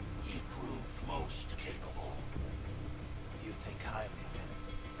 He proved most capable. You think highly of him?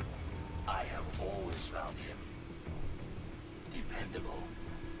 I have always found him dependable.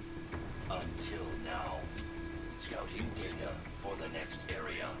 Until now. Scouting data for the next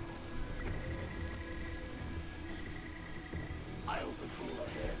area. I'll patrol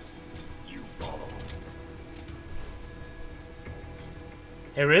ahead. You follow.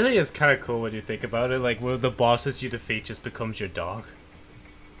 It really is kind of cool when you think about it. Like, one of the bosses you defeat just becomes your dog.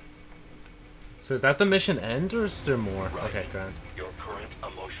 So is that the mission end, or is there more? Right. Okay, grand. Your current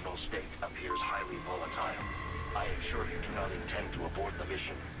emotional state appears highly volatile. I am sure you do not intend to abort the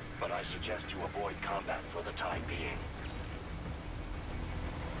mission, but I suggest you avoid combat for the time being.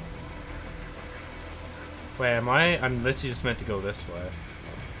 Wait, am I? I'm literally just meant to go this way.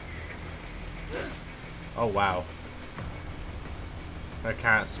 Oh, wow. I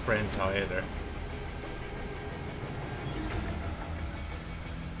can't sprint either.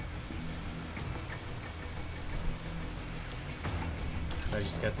 Did I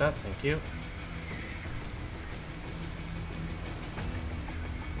just get that? Thank you.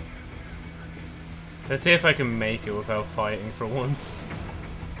 Let's see if I can make it without fighting for once.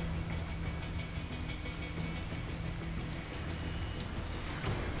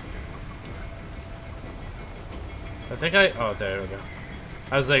 I think oh, there we go.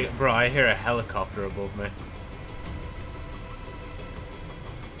 I was like, bro, I hear a helicopter above me.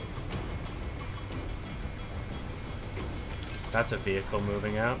 That's a vehicle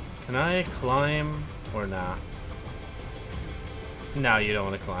moving out. Can I climb or nah? No, you don't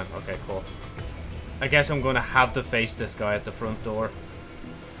want to climb. Okay, cool. I guess I'm going to have to face this guy at the front door.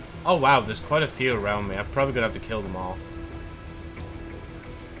 Oh wow, there's quite a few around me. I'm probably going to have to kill them all.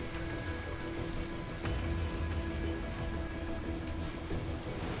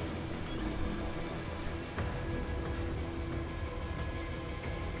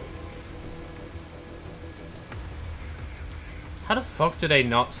 How the fuck do they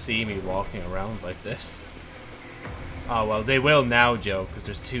not see me walking around like this? Oh, well, they will now, Joe, because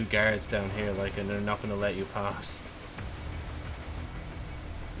there's 2 guards down here, like, and they're not going to let you pass.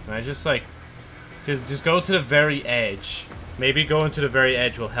 And I just, like, just go to the very edge. Maybe going to the very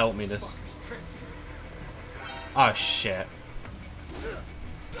edge will help me this. Oh, shit.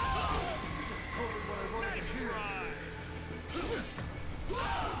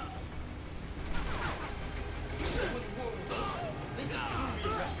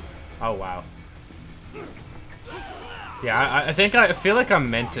 Oh, wow. Yeah, I think I feel like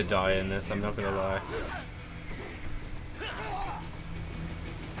I'm meant to die in this, I'm not gonna lie.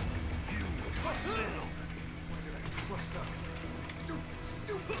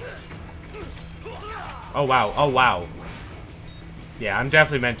 Oh wow, oh wow. Yeah, I'm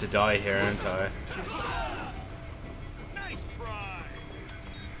definitely meant to die here, aren't I? Nice try.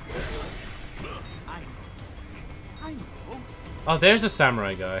 I know. Oh, there's a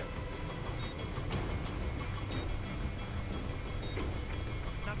samurai guy.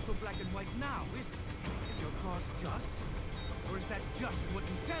 Not so black and white now, is it? Is your cause just? Or is that just what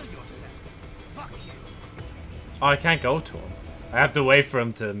you tell yourself? Fuck you. Oh, I can't go to him. I have to wait for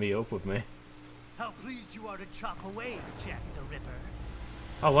him to meet up with me. How pleased you are to chop away, Jack the Ripper.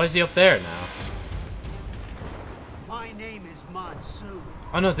 Oh, why is he up there now? My name is Monsoon.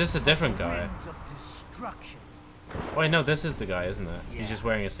 Oh no, this is a different guy. Winds of destruction. Wait, no, this is the guy, isn't it? Yeah. He's just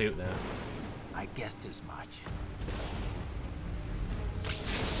wearing a suit now. I guessed as much.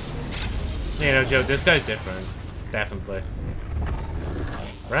 You know, Joe, this guy's different. Definitely.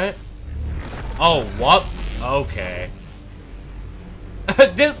 Right? Oh, what? Okay.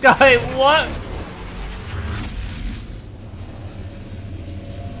 This guy, what?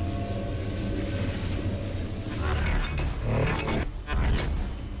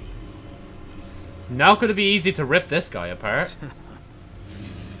 Now could it be easy to rip this guy apart?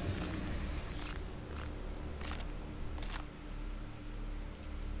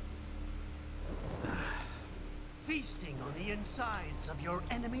 Feasting on the insides of your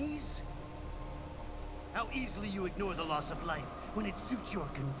enemies? How easily you ignore the loss of life when it suits your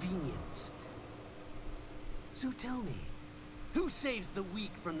convenience. So tell me, who saves the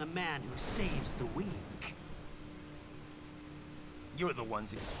weak from the man who saves the weak? You're the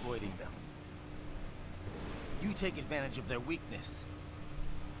ones exploiting them. You take advantage of their weakness.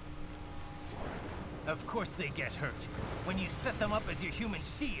 Of course they get hurt when you set them up as your human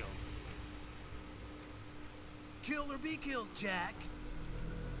shield. Kill or be killed, Jack.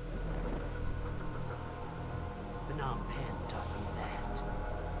 Phnom Penh taught me that.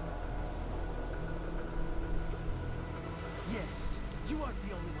 Yes, you aren't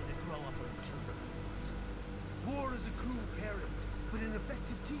the only one to grow up on the killing fields. War is a cruel parent, but an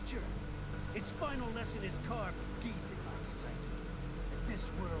effective teacher. Its final lesson is carved deep in my psyche. That this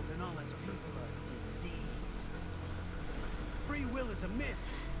world and all its people are diseased. Free will is a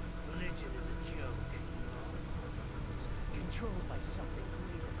myth. Religion is a joke. It's controlled by something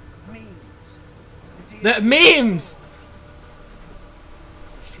greater. Memes. The memes!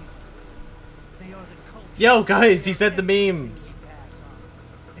 They are the culture. Yo, guys, he said the memes.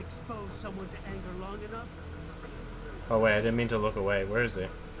 Expose someone to anger long enough. Oh, wait, I didn't mean to look away. Where is he?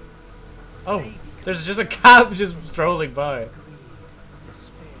 Oh, there's just a cat just strolling by.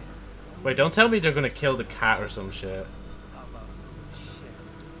 Wait, don't tell me they're gonna kill the cat or some shit.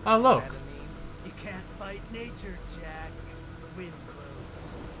 Oh, look. You can't fight nature, Jack. Wind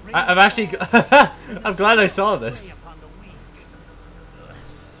blows. I'm actually... I'm glad I saw this.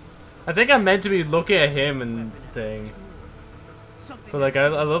 I think I'm meant to be looking at him and thing. But, like, I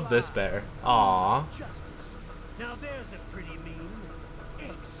love this better. Aww. Now there's a pretty meme.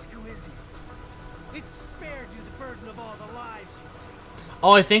 Exquisite. It spared you the burden of all the lives you take.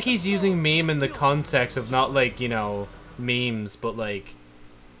 Oh, I think he's using meme in the context of not, like, you know, memes, but, like,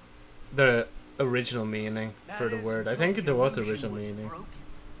 the original meaning for the word. I think there was original meaning.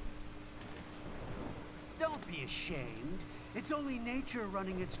 Don't be ashamed. It's only nature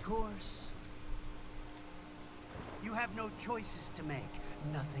running its course. You have no choices to make,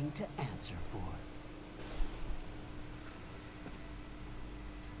 nothing to answer for.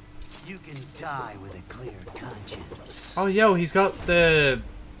 You can die with a clear conscience. Oh, yo, he's got the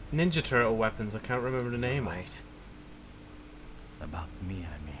Ninja Turtle weapons. I can't remember the name. Right. About me,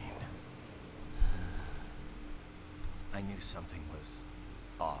 I mean. I knew something was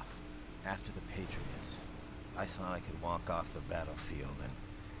off. After the Patriots, I thought I could walk off the battlefield and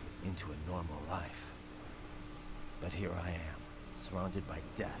into a normal life. But here I am, surrounded by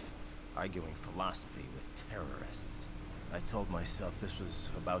death, arguing philosophy with terrorists. I told myself this was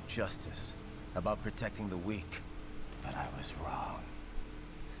about justice, about protecting the weak, but I was wrong.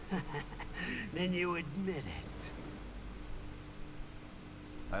 Then you admit it.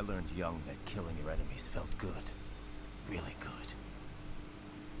 I learned young that killing your enemies felt good. Really good.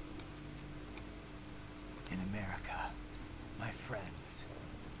 In America, my friends,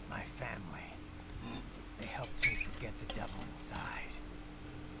 my family, they helped me forget the devil inside.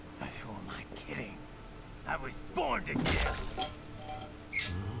 But who am I kidding? I was born to kill!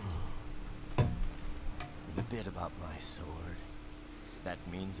 The bit about my sword, that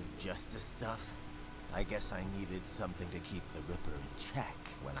means of justice stuff, I guess I needed something to keep the Ripper in check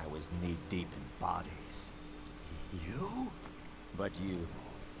when I was knee-deep in bodies. You? But you,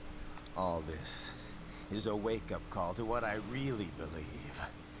 all this, is a wake-up call to what I really believe.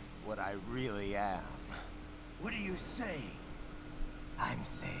 What I really am. What are you saying? I'm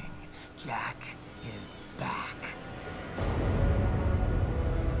saying Jack is back.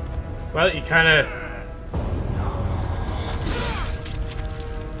 Well, you kinda...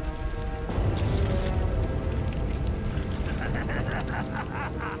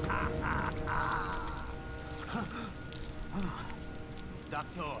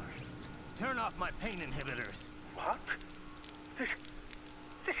 Doctor, turn off my pain inhibitors. What? This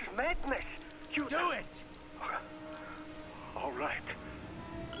is madness. You Do it! All right.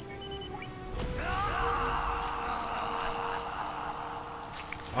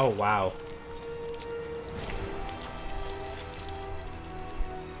 Oh, wow.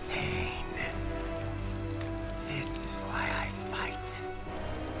 Pain. This is why I fight.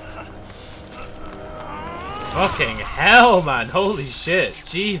 Fucking hell, man. Holy shit.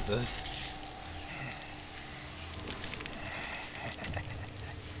 Jesus.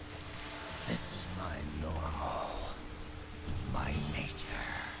 This is my normal. My nature.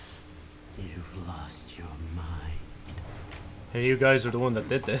 You've lost your mind. And you guys are the one that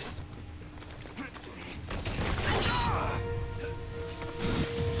did this.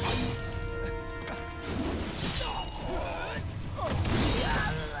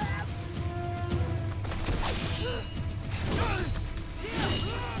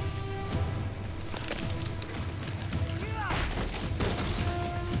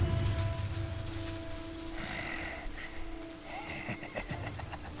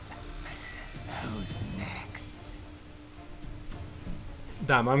 Who's next?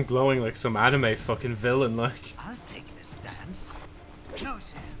 Damn, I'm glowing like some anime fucking villain, like. I'll take this dance. No,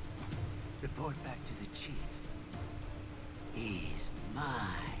 Sam. Report back to the chief. He's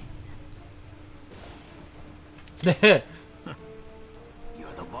mine.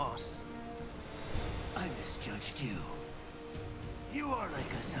 You're the boss. I misjudged you. You are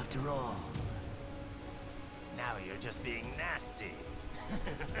like us after all. Now you're just being nasty.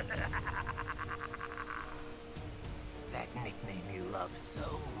 That nickname you love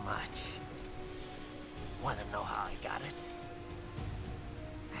so much. Want to know how I got it?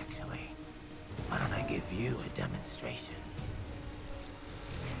 Actually, why don't I give you a demonstration?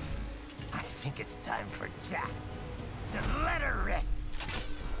 I think it's time for Jack to let her rip.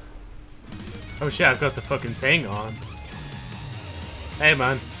 Oh shit, I've got the fucking thing on. Hey,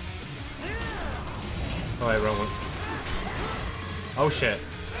 man. Oh, wait, wrong one. Oh shit.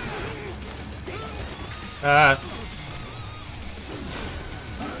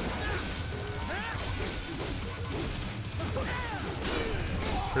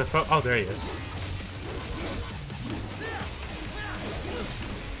 Where the fuck? Oh, there he is.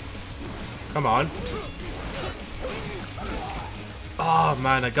 Come on. Oh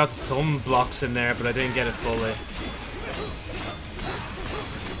man, I got some blocks in there, but I didn't get it fully.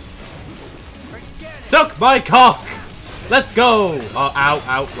 Suck my cock! Let's go! Oh, ow,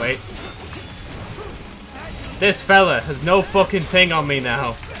 ow, wait. This fella has no fucking thing on me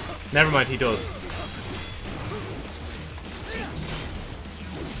now. Never mind, he does.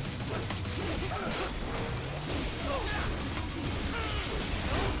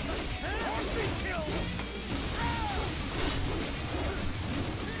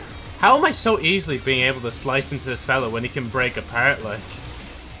 How am I so easily being able to slice into this fella when he can break apart, like?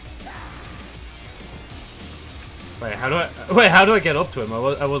 Wait, how do I get up to him? I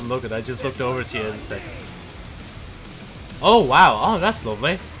wasn't looking, I just looked over to you and said... Oh, wow. Oh, that's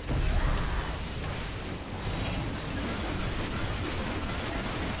lovely.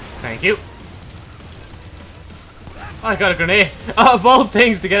 Thank you. Oh, I got a grenade. Oh, of all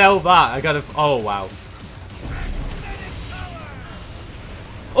things to get out of that, I got a... Oh, wow.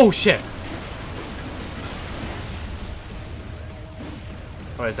 Oh, shit.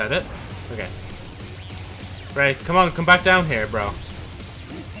 Oh, is that it? Okay. Right, come on, come back down here, bro.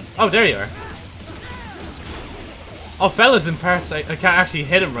 Oh, there you are. Oh, fella's in parts. I can't actually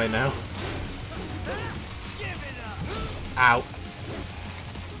hit him right now. Ow.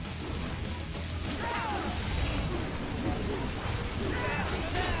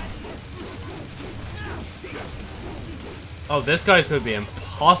 Oh, this guy's gonna be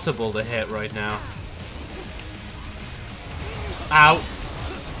impossible to hit right now. Ow.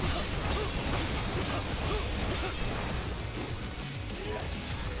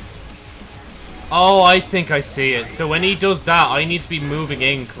 Oh, I think I see it. So when he does that, I need to be moving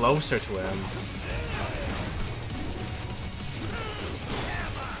in closer to him.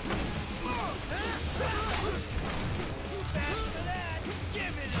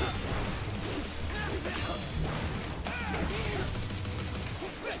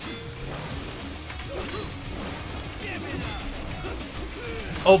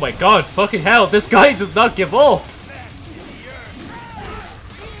 Oh my god, fucking hell, this guy does not give up!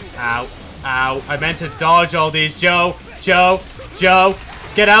 Ow, ow, I meant to dodge all these, Joe, Joe, Joe,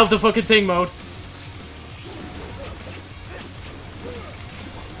 get out of the fucking thing mode.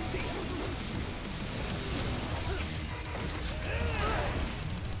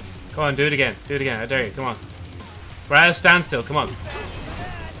 Come on, do it again, I dare you, come on. We're at a standstill, come on.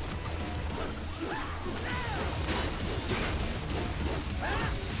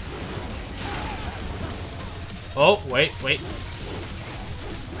 Oh, wait, wait.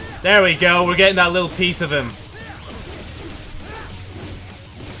 There we go, we're getting that little piece of him.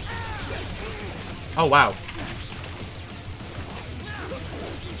 Oh, wow.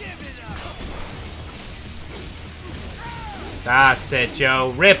 That's it,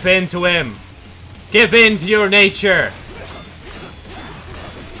 Joe. Rip into him. Give in to your nature.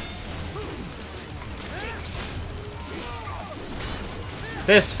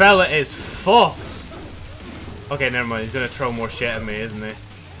 This fella is fucked. Okay, never mind. He's gonna throw more shit at me, isn't he?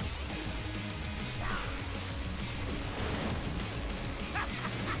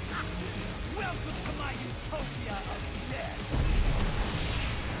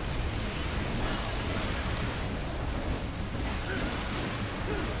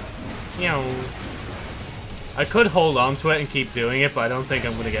 I could hold on to it and keep doing it, but I don't think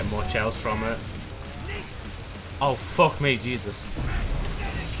I'm gonna get much else from it. Oh, fuck me, Jesus.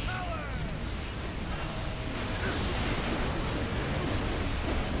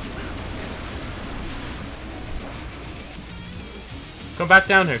 Come back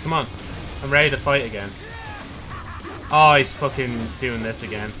down here, come on. I'm ready to fight again. Oh, he's fucking doing this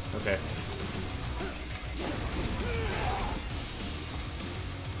again. Okay.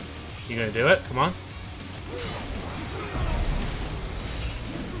 You gonna do it? Come on.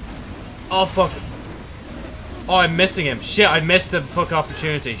 Oh, fuck. Oh, I'm missing him. Shit, I missed the fuck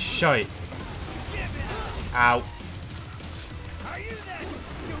opportunity. Shite. Ow.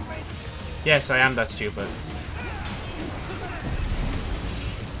 Yes, I am that stupid.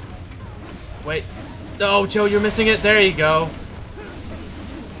 Wait. No, Joe, you're missing it. There you go.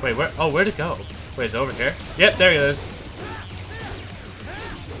 Wait, where? Oh, where'd it go? Wait, it's over here? Yep, there it is.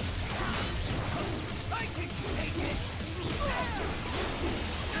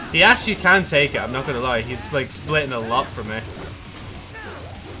 He actually can take it, I'm not gonna lie. He's like splitting a lot from me.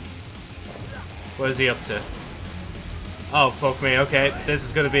 What is he up to? Oh, fuck me. Okay, this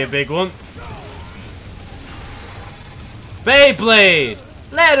is gonna be a big one. Beyblade!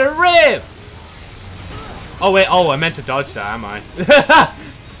 Let her rip! Oh, wait. Oh, I meant to dodge that, am I?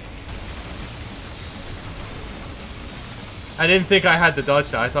 I didn't think I had to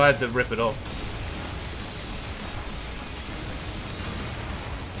dodge that. I thought I had to rip it up.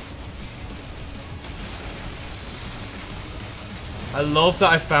 I love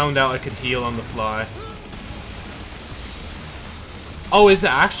that I found out I could heal on the fly. Oh, is it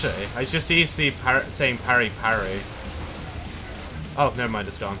actually? I just see saying parry, parry. Oh, never mind,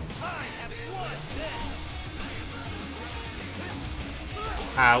 it's gone.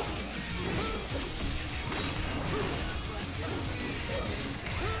 Ow.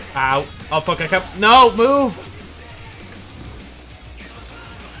 Ow. Oh, fuck, I can't. No, move!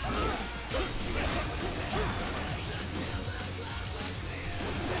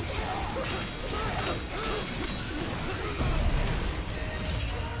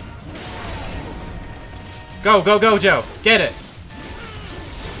 Go, go, go, Joe. Get it.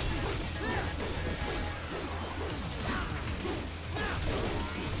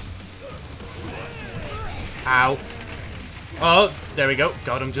 Ow. Oh, there we go.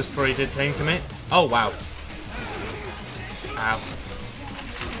 Got him just before he did thing to me. Oh, wow. Ow.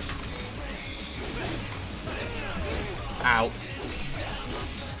 Ow.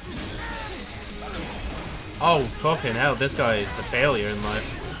 Oh, fucking hell. This guy is a failure in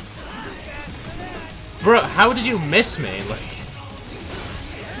life. Bro, how did you miss me? Like...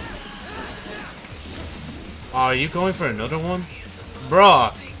 Oh, are you going for another one?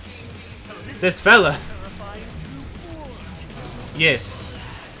 Bruh. This fella. Yes.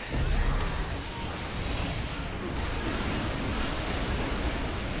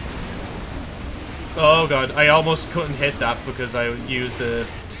 Oh god, I almost couldn't hit that because I used the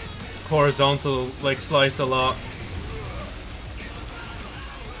horizontal, like, slice a lot.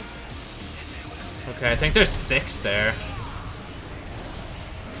 Okay, I think there's 6 there.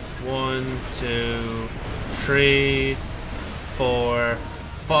 1, 2, 3, 4,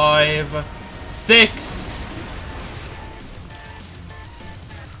 5, 6!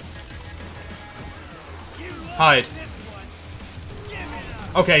 Hide.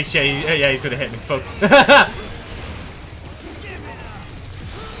 Okay, yeah, he's gonna hit me. Fuck.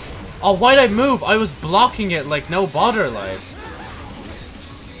 Oh, why'd I move? I was blocking it like no bother, like.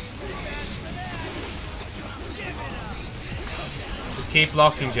 Just keep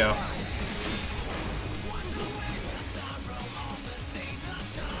blocking, Joe.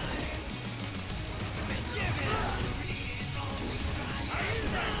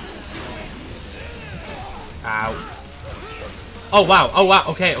 Ow. Oh wow,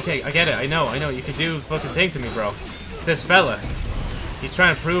 okay, I get it, I know, you can do the fucking thing to me, bro. This fella, he's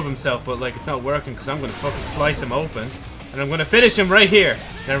trying to prove himself, but like, it's not working, because I'm gonna fucking slice him open, and I'm gonna finish him right here.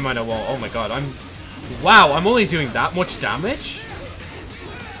 Never mind, I won't. Oh my god, wow, I'm only doing that much damage?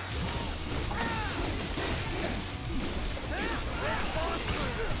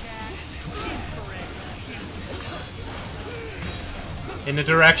 In the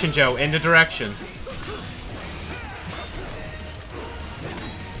direction, Joe, in the direction.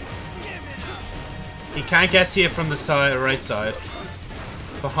 He can't get to you from the side, right side.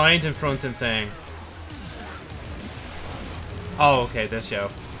 Behind, in front, and thing. Oh, okay, this yo.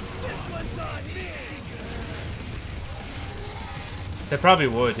 They probably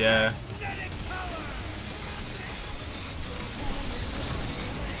would, yeah.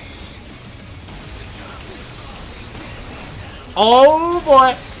 Oh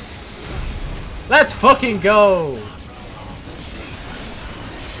boy! Let's fucking go!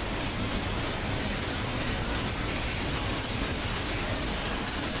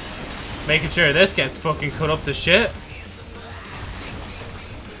 Making sure this gets fucking cut up to shit.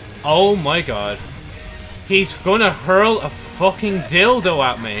 Oh my god. He's gonna hurl a fucking dildo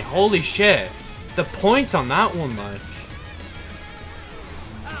at me. Holy shit. The point on that one, like.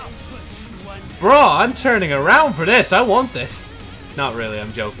 Bro, I'm turning around for this. I want this. Not really,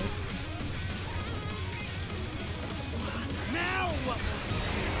 I'm joking.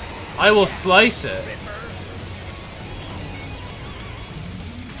 I will slice it.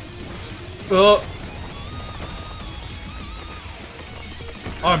 Oh,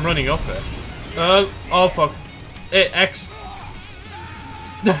 I'm running up it. Oh fuck. X.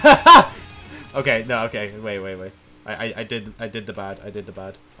 Okay, no, okay, wait. I did the bad.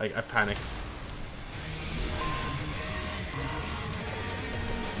 I panicked.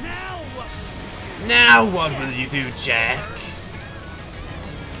 Now what will you do, Jack?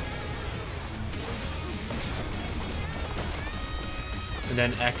 And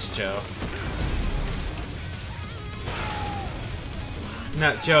then X, Joe.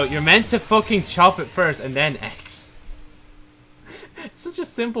 No, Joe, you're meant to fucking chop it first and then X. It's such a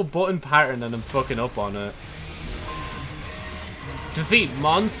simple button pattern and I'm fucking up on it. Defeat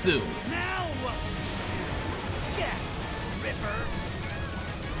Monsoon.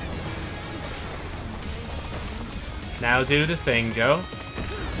 Now do the thing, Joe.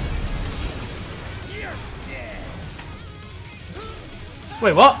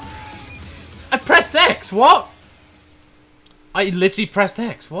 Wait, what? I pressed X, what? I literally pressed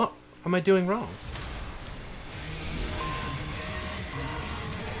X, what am I doing wrong?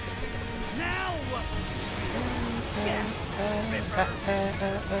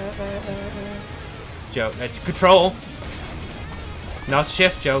 Joe, it's control. Not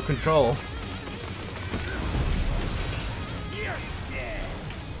shift, Joe, control.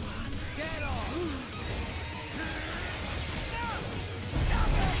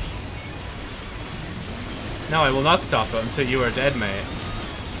 No, I will not stop it until you are dead, mate.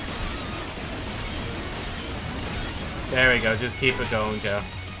 There we go, just keep it going, Joe.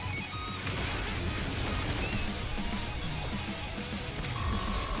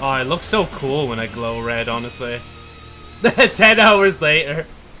 Oh, it looks so cool when I glow red, honestly. 10 hours later.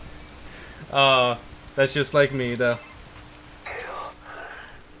 Oh, that's just like me, though. Kill.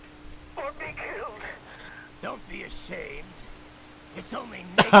 Or be killed. Don't be ashamed. It's only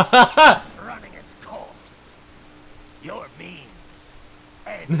nature running its course. Your memes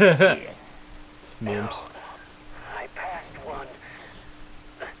end here. Memes. I passed one.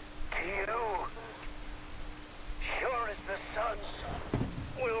 To you. Sure as the sun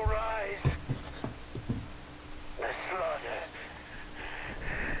will rise. The slaughter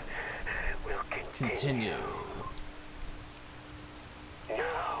will continue.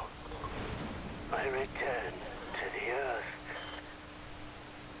 Now, I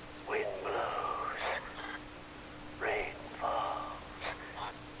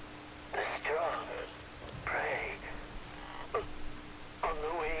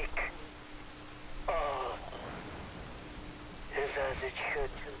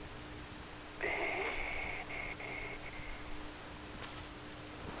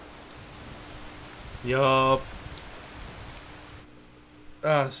Yup.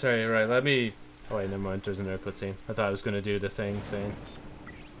 Oh, sorry, right, let me... Oh wait, never mind, there's another cutscene. I thought I was gonna do the thing saying...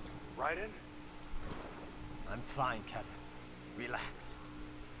 Right in? I'm fine, Kevin. Relax.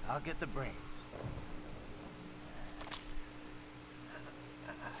 I'll get the brains.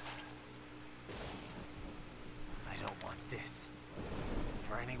 I don't want this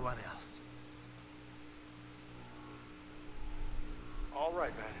for anyone else. All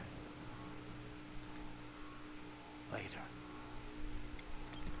right, man. Later.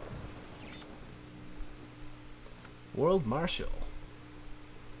 World Marshal.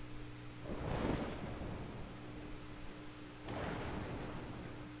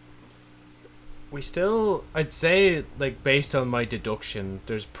 We still, I'd say, like, based on my deduction,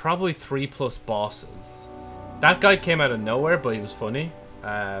 there's probably 3+ bosses. That guy came out of nowhere, but he was funny.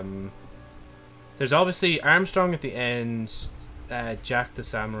 There's obviously Armstrong at the end, Jack the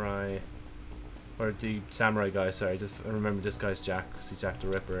Samurai, or the Samurai guy, sorry, just remember this guy's Jack, because he's Jack the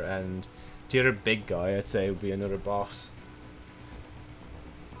Ripper, and the other big guy, I'd say, would be another boss.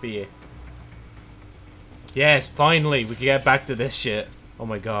 But yeah. Yes, finally, we can get back to this shit. Oh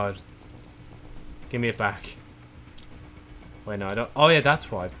my god. Give me it back. Wait, no, I don't. Oh, yeah,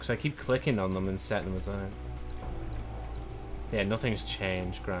 that's why. Because I keep clicking on them and setting them aside. Yeah, nothing's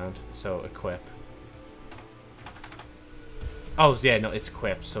changed, ground. So, equip. Oh, yeah, no, it's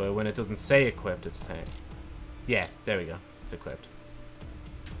equipped. So, when it doesn't say equipped, it's tank. Yeah, there we go. It's equipped.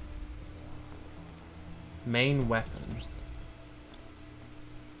 Main weapon.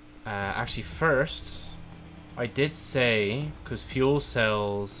 Actually, first, I did say, because fuel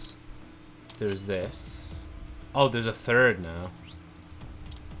cells... There's this. Oh, there's a third now.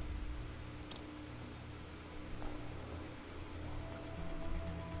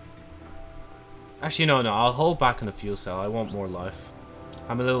 Actually, no, I'll hold back on the fuel cell. I want more life.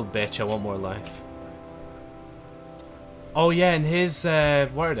 I'm a little bitch. I want more life. Oh, yeah, and his,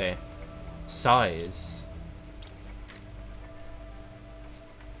 what are they? Size.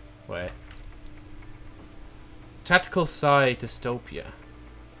 Wait. Tactical Psi Dystopia.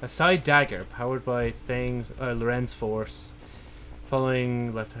 A Psi dagger powered by Lorenz force.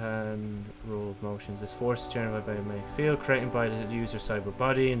 Following left-hand rule of motions. This force is generated by a magnetic field created by the user's cyber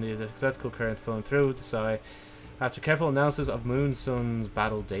body and the electrical current flowing through the Psi after careful analysis of Moon Sun's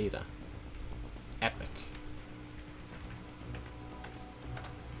battle data. Epic.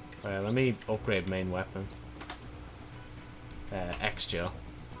 Alright, let me upgrade main weapon. X-Gel.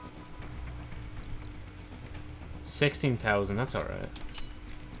 16,000, that's alright.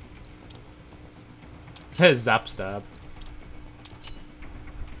 Zap stab.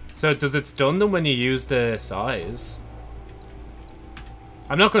 So does it stun them when you use the size?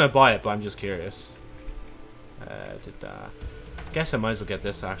 I'm not gonna buy it, but I'm just curious. Guess I might as well get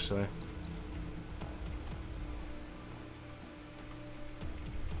this actually.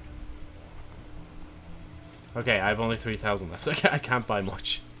 Okay, I have only 3,000 left. Okay, I can't buy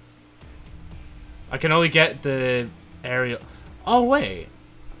much. I can only get the aerial. Oh wait.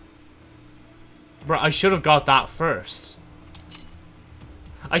 Bro, I should have got that first.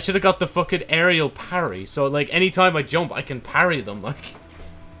 I should have got the fucking aerial parry. So, like, anytime I jump, I can parry them. Like,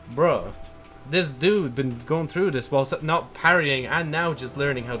 bro. This dude been going through this while not parrying and now just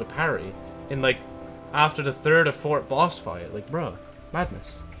learning how to parry. In, like, after the 3rd or 4th boss fight. Like, bro.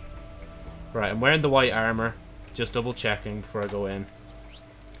 Madness. Right, I'm wearing the white armor. Just double checking before I go in.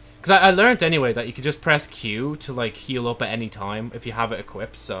 Because I learned anyway that you can just press Q to, like, heal up at any time if you have it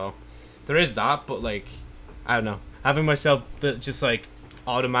equipped, so... There is that, but, like, I don't know. Having myself just, like,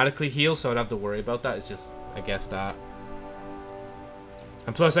 automatically heal so I don't have to worry about that is just, I guess, that.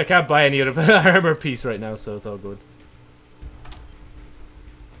 And plus, I can't buy any other armor piece right now, so it's all good.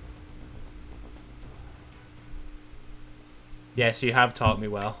 Yes, you have taught me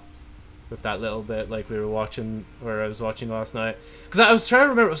well. With that little bit, like, we were watching, or I was watching last night. Because I was trying to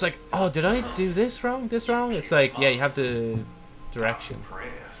remember, it was like, oh, did I do this wrong? This wrong? It's like, yeah, you have the direction.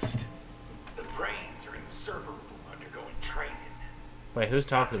 The brains are in the server room undergoing training. Wait, who's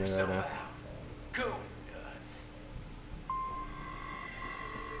talking to me right now? Go,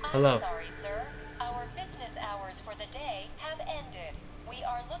 Hello. Sorry, sir. Our business hours for the day have ended. We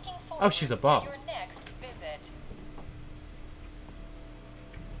are looking forward Oh, she's a bot. to your next visit.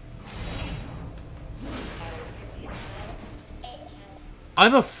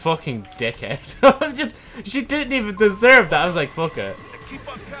 I'm a fucking dickhead. She didn't even deserve that. I was like, fuck it. Keep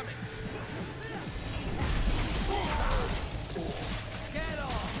on coming.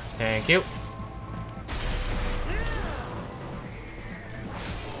 Thank you.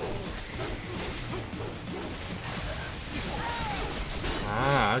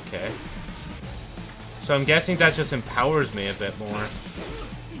 Ah, okay. So I'm guessing that just empowers me a bit more.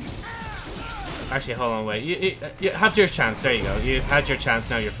 Actually, hold on, wait. You have your chance. There you go. You had your chance,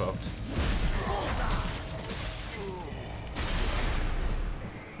 now you're fucked.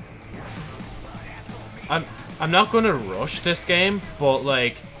 I'm not gonna rush this game, but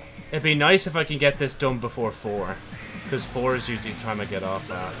like, it'd be nice if I can get this done before 4. Because 4 is usually the time I get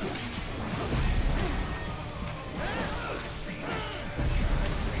off at.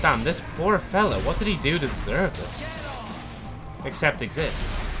 Damn, this poor fella. What did he do to deserve this? Except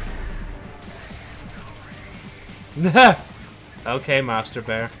exist. Okay, Master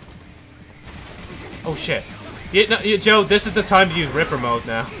Bear. Oh shit. Joe, this is the time to use Ripper mode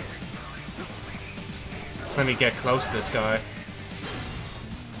now. Just let me get close to this guy.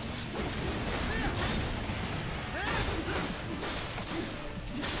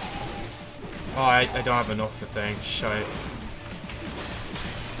 Oh, I don't have enough for things. Shite.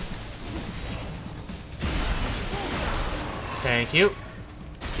 Thank you.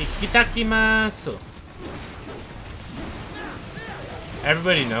 Ikitakimasu.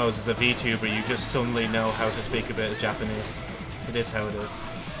 Everybody knows as a VTuber you just suddenly know how to speak a bit of Japanese. It is how it is.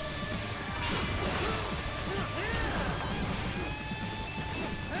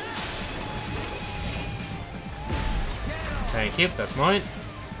 Thank you, that's mine.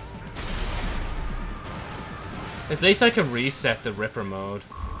 At least I can reset the Ripper mode.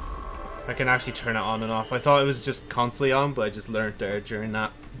 I can actually turn it on and off. I thought it was just constantly on, but I just learned there during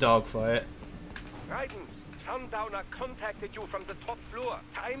that dogfight. Raiden, Sundowner contacted you from the top floor.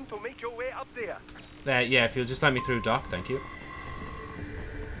 Time to make your way up there. Yeah, if you'll just let me through, Doc, thank you.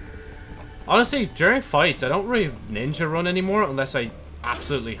 Honestly, during fights, I don't really ninja run anymore unless I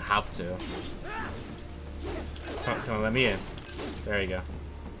absolutely have to. Come on, let me in. There you go.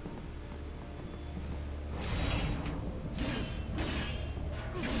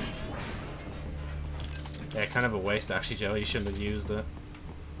 Yeah, kind of a waste actually, Joe. You shouldn't have used it.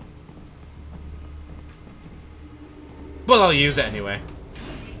 But I'll use it anyway.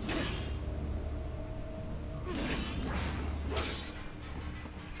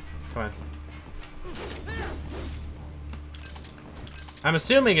 Come on. I'm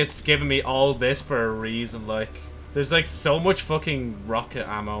assuming it's giving me all this for a reason, like... There's like so much fucking rocket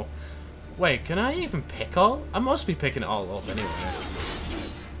ammo. Wait, can I even pick all? I must be picking it all up anyway.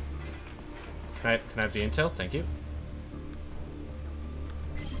 Can I have the intel? Thank you.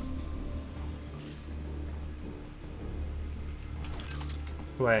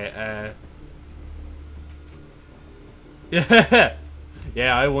 Wait, Yeah!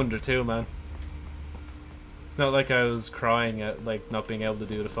 Yeah, I wonder too, man. It's not like I was crying at, like, not being able to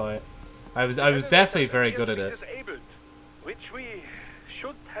do the fight. I was definitely very good at it. Disabled, which we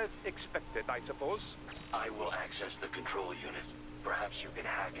should have expected, I suppose. I will access the control unit. Perhaps you can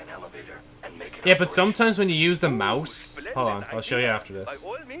hack an elevator and make it. Yeah, but sometimes when you use the mouse... Hold on, I'll show you after this. By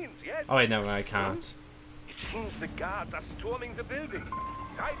all means, yes. Oh wait, no, I can't. It seems the guards are storming the building.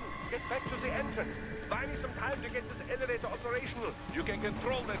 Raiden, get back to the entrance. Buy me some time to get this elevator operational. You can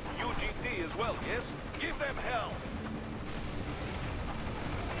control that UGT as well, yes? Give them hell.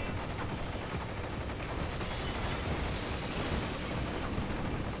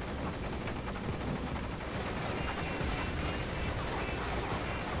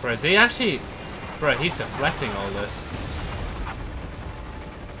 Bro, is he actually... Bro, he's deflecting all this.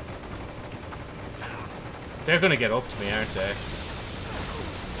 They're gonna get up to me, aren't they?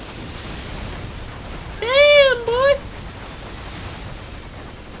 Damn, boy!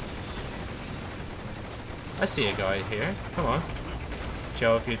 I see a guy here. Come on.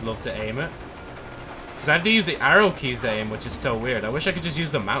 Joe, if you'd love to aim it. Because I have to use the arrow keys to aim, which is so weird. I wish I could just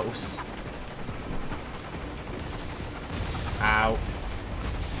use the mouse. Ow.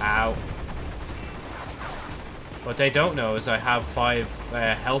 Ow. What they don't know is I have 5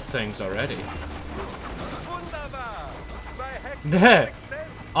 health things already.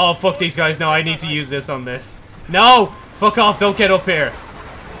 Oh, fuck these guys. No, I need to use this on this. No! Fuck off. Don't get up here.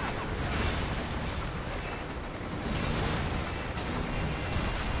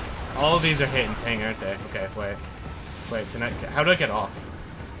 All of these are hitting ping, aren't they? Okay, wait. Wait, can I... How do I get off?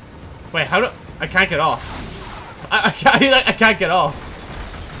 Wait, how do... I can't get off. I can't get off.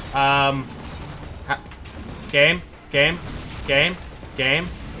 Game.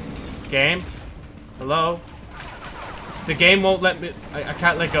 Hello? The game won't let me... I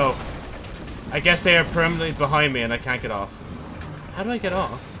can't let go. I guess they are permanently behind me and I can't get off. How do I get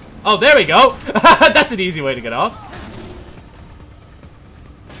off? Oh, there we go! That's an easy way to get off.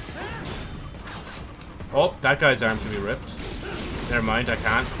 Oh, that guy's arm can be ripped. Never mind, I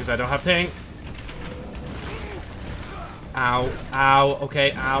can't because I don't have thing. Ow. Ow.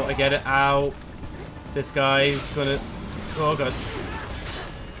 Okay, ow. I get it. Ow. This guy's gonna... Oh god.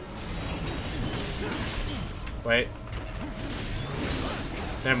 Wait.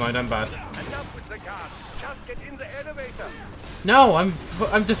 Never mind, I'm bad. Enough with the cars. Just get in the elevator. No,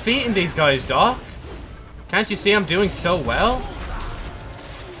 I'm defeating these guys, Doc. Can't you see I'm doing so well?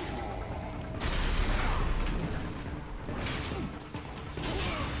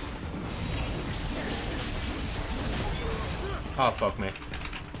 Oh, fuck me.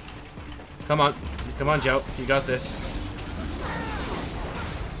 Come on. Come on, Joe. You got this.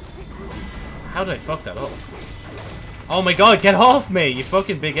 How did I fuck that up? Oh my god, get off me, you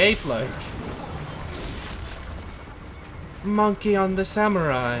fucking big ape, like. Monkey on the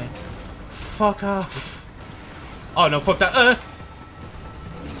samurai. Fuck off. Oh no, fuck that.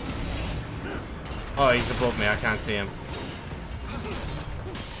 Oh, he's above me, I can't see him.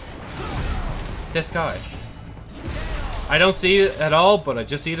 This guy. I don't see it at all, but I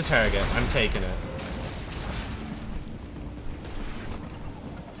just see the target. I'm taking it.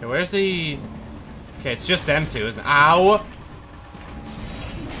 Okay, where's the... Okay, it's just them two, isn't it? Ow!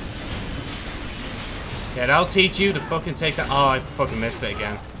 Yeah, that'll teach you to fucking take that... Oh, I fucking missed it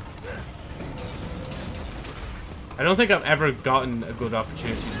again. I don't think I've ever gotten a good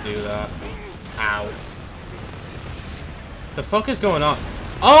opportunity to do that. Ow. The fuck is going on?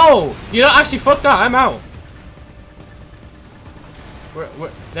 Oh! You know, actually, fuck that. I'm out.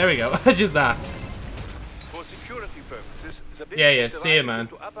 There we go. Just that. For security purposes, the Yeah, see you, man.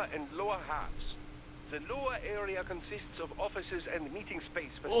 into upper and lower halves. The lower area consists of offices and meeting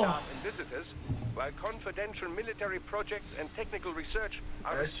space for staff and visitors, while confidential military projects and technical research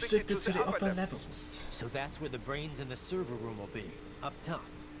are restricted to the upper levels. So that's where the brains in the server room will be, up top.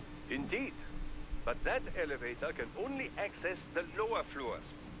 Indeed. But that elevator can only access the lower floors.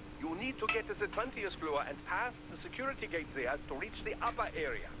 You need to get to the 20th floor and pass the security gate there to reach the upper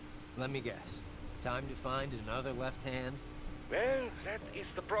area. Let me guess. Time to find another left hand? Well, that is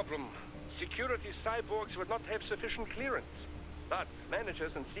the problem. Security cyborgs would not have sufficient clearance. But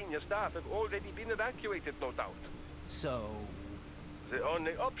managers and senior staff have already been evacuated, no doubt. So... The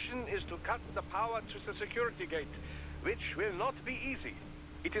only option is to cut the power to the security gate, which will not be easy.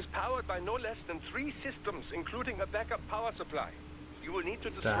 It is powered by no less than 3 systems, including a backup power supply. You will need to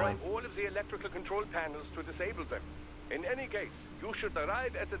destroy all of the electrical control panels to disable them. In any case, you should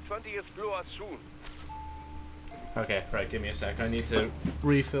arrive at the 20th floor soon. Okay, right, give me a sec. I need to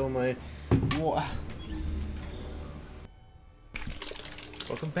refill my water.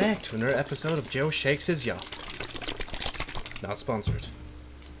 Welcome back to another episode of Joe Shakes His Yacht. Not sponsored.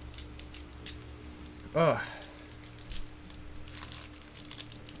 Ugh.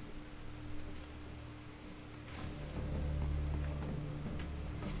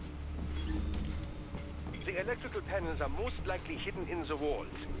 The electrical panels are most likely hidden in the walls.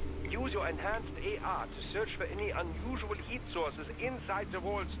 Use your enhanced AR to search for any unusual heat sources inside the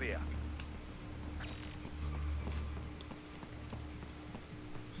walls there.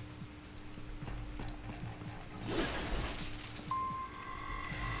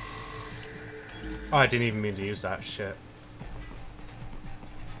 Oh, I didn't even mean to use that shit.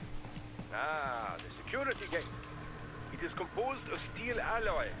 Ah, the security gate. It is composed of steel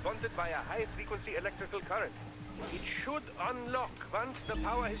alloy bonded by a high-frequency electrical current. It should unlock once the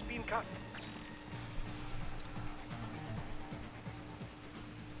power has been cut.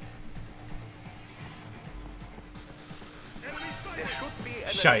 There should be an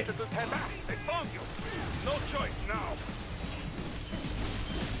Shite. electrical panel. I found you. No choice now.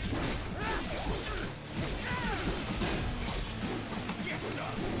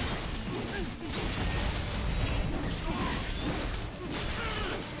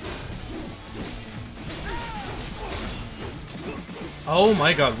 Oh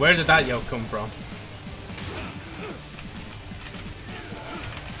my god, where did that yoke come from?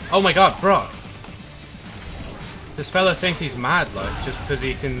 Oh my god, bro. This fella thinks he's mad, like, just because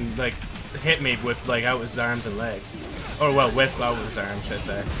he can, like, hit me with, like, out his arms and legs. Or, well, with out his arms, should I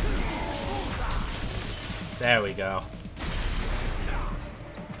say. There we go.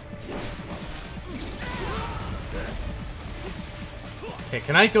 Okay,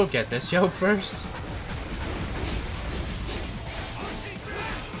 can I go get this yoke first?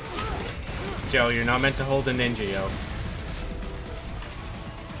 Joe, you're not meant to hold a ninja yoke.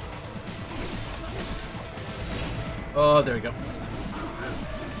 Oh, there we go.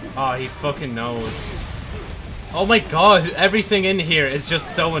 Oh, he fucking knows. Oh my god, everything in here is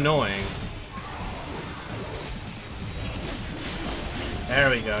just so annoying. There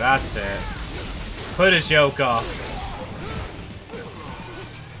we go, that's it. Put his yoke off.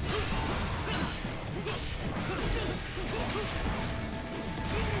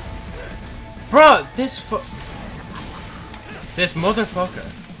 Bruh, this motherfucker.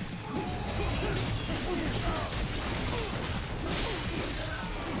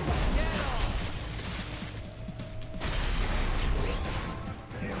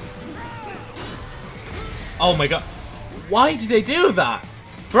 Oh my god. Why did they do that?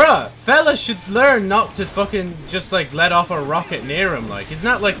 Bruh, fellas should learn not to fucking just like let off a rocket near him. Like, it's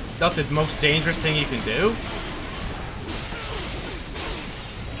not like not the most dangerous thing you can do.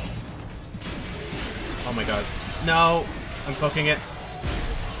 Oh my god. No, I'm fucking it.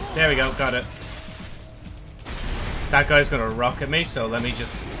 There we go, got it. That guy's gonna rocket me, so let me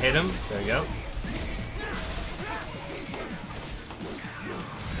just hit him. There we go.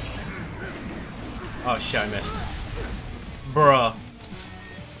 Oh shit, I missed. Bruh.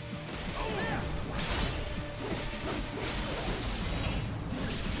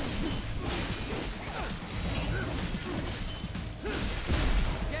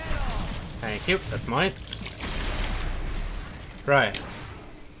 Thank you, that's mine. Right.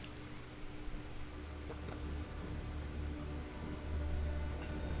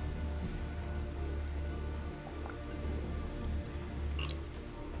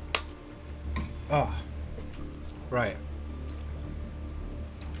 Oh. Right.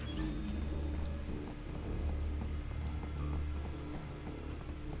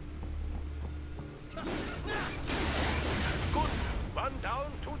 Good. One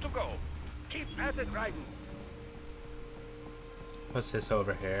down, two to go. Keep at it, riding. What's this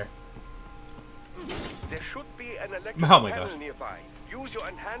over here? There should be an Oh electrical my panel God. nearby. Use your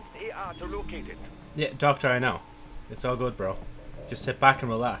enhanced AR to locate it. Yeah, Doctor, I know. It's all good, bro. Just sit back and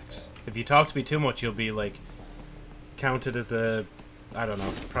relax. If you talk to me too much, you'll be, like, counted as a, I don't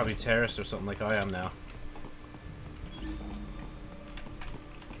know, probably terrorist or something like I am now.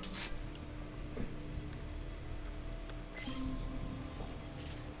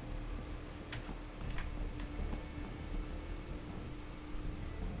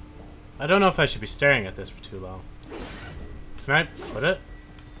 I don't know if I should be staring at this for too long. Can I put it?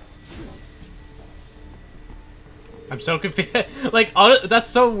 I'm so confused. Like, that's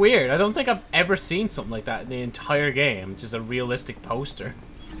so weird. I don't think I've ever seen something like that in the entire game. Just a realistic poster.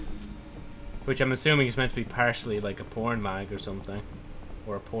 Which I'm assuming is meant to be partially like a porn mag or something.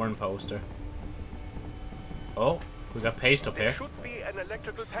 Or a porn poster. Oh, we got paste up here. Should be an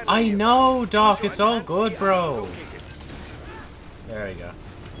electrical panel I nearby. know, Doc. Use your It's all enhanced good, AR bro. to locate it. There we go.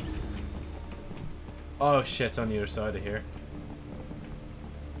 Oh shit, it's on the other side of here.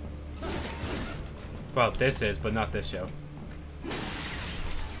 Well, this is, but not this show.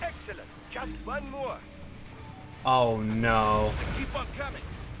 Excellent. Just one more. Oh no. Keep on coming.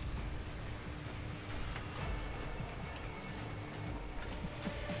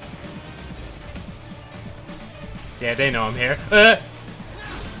 Yeah, they know I'm here.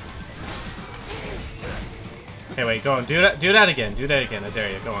 Hey, wait, go on. Do that again. Do that again. I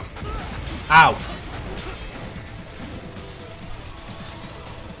dare you. Go on. Ow.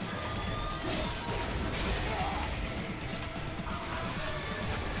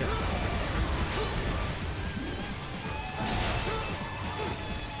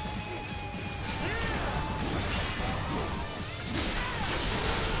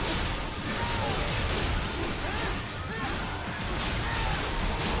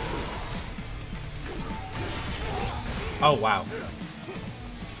 Oh, wow.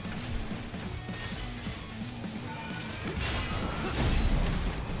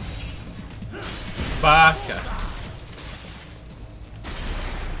 Baka.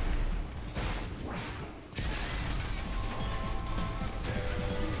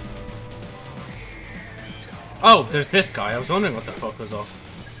 Oh, there's this guy. I was wondering what the fuck was up.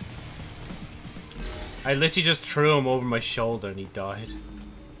 I literally just threw him over my shoulder and he died.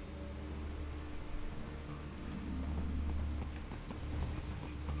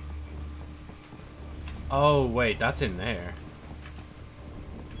 Oh, wait, that's in there.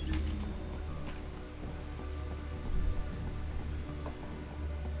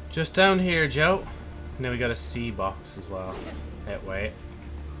 Just down here, Joe. And then we got a C box as well. Wait.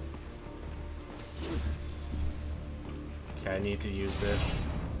 Okay, I need to use this.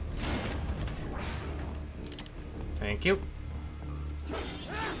 Thank you.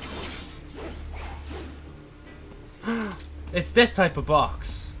 It's this type of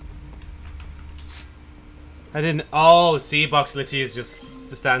box. I didn't. Oh, C box literally is just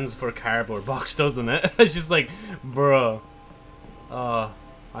stands for a cardboard box, doesn't it? It's just like, bro. Oh,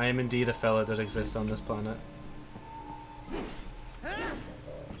 I am indeed a fella that exists on this planet.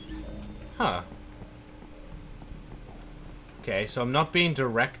 Huh. Okay, so I'm not being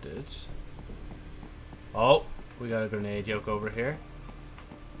directed. Oh, we got a grenade yoke over here.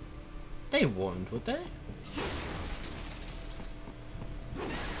 They wouldn't, would they?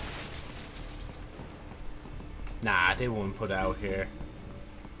 Nah, they wouldn't put it out here.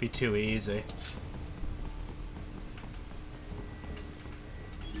 Be too easy.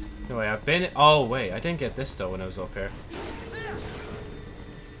 No way, I've been. Oh wait, I didn't get this though when I was up here.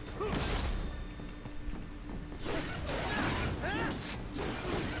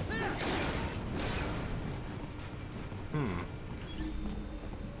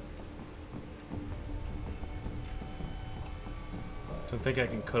 Don't think I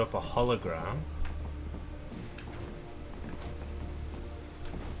can cut up a hologram.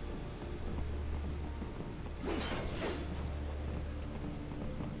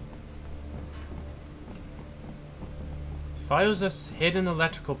 If I was a hidden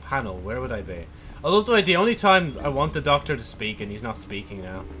electrical panel, where would I be? I love the way the only time I want the doctor to speak and he's not speaking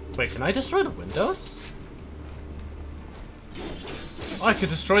now. Wait, can I destroy the windows? Oh, I could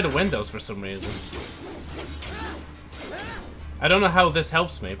destroy the windows for some reason. I don't know how this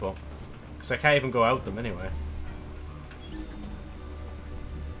helps me, but... because I can't even go out them anyway.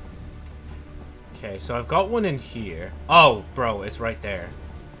 Okay, so I've got one in here. Oh, bro, it's right there.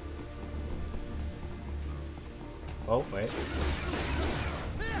 Oh, wait.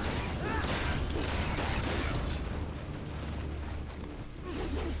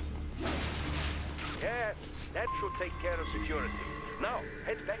 Yes, that should take care of security. Now,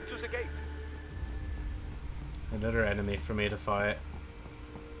 head back to the gate. Another enemy for me to fight.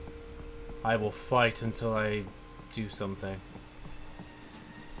 I will fight until I do something.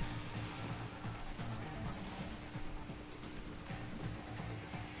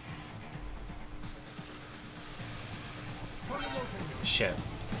 Shit.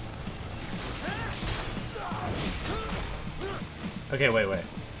 Okay, wait.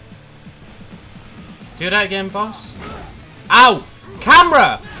 Do that again, boss. Ow!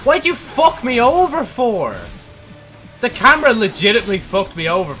 Camera! Why'd you fuck me over for? The camera legitimately fucked me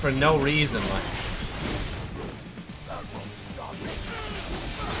over for no reason, like.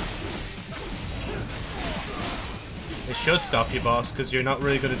 It should stop you, boss, because you're not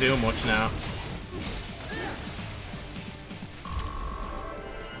really going to do much now.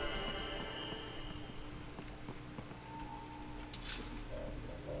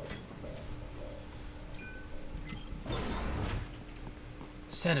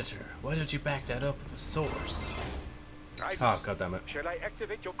 Senator, why don't you back that up with a source? Oh, goddammit. Shall I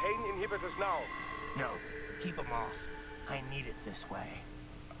activate your pain inhibitors now? No, keep them off. I need it this way.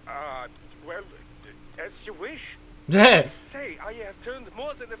 Well, as you wish. Yeah. Say, I have turned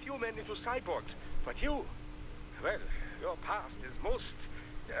more than a few men into cyborgs, but you, well, your past is most,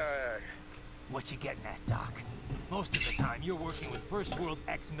 What you getting at, Doc? Most of the time, you're working with first world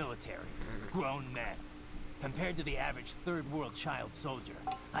ex-military, grown men. Compared to the average third world child soldier,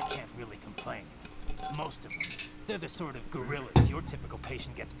 I can't really complain. Most of them, they're the sort of guerrillas your typical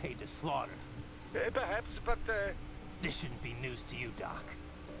patient gets paid to slaughter. Perhaps, but, This shouldn't be news to you, Doc.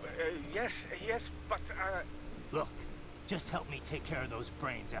 yes, but, Look, just help me take care of those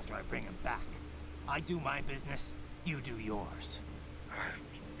brains after I bring them back. I do my business, you do yours.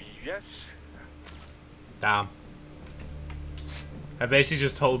 Yes. Damn. I basically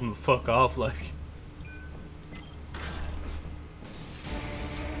just told him to fuck off, like.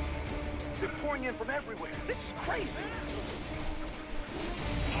 They're pouring in from everywhere. This is crazy.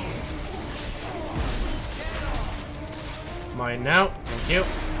 Mine now. Thank you.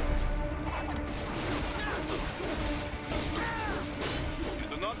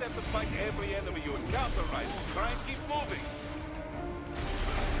 You do not have to fight every enemy you encounter, right? Try and keep moving.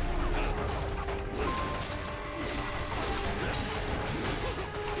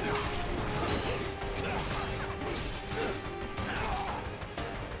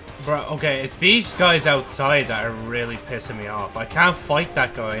 Bro, okay, it's these guys outside that are really pissing me off. I can't fight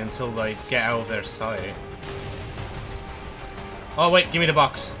that guy until I get out of their sight. Oh wait, give me the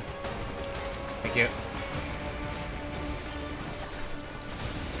box. Thank you.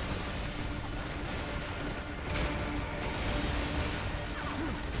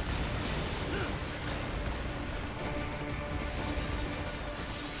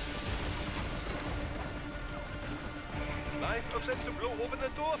 Nice of them to blow open the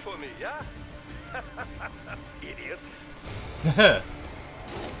door for me, yeah? Idiots.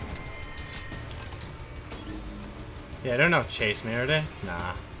 Yeah, they're not chasing me, are they?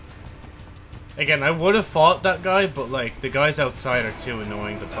 Nah. Again, I would have fought that guy, but like, the guys outside are too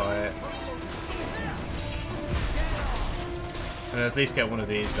annoying to fight. And at least get one of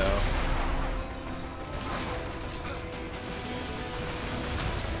these, though.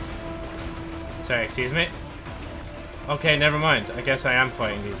 Sorry, excuse me. Okay, never mind. I guess I am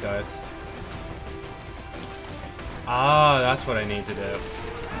fighting these guys. Ah, that's what I need to do.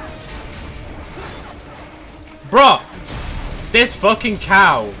 Bro! This fucking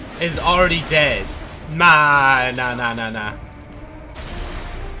cow is already dead. Nah.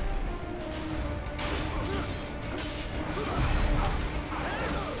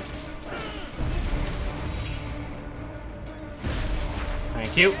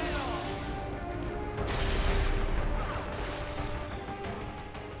 Thank you.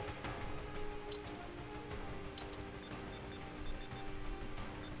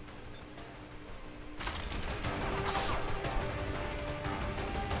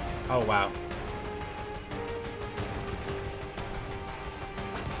 Oh, wow.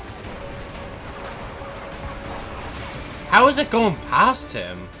 How is it going past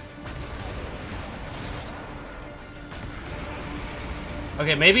him?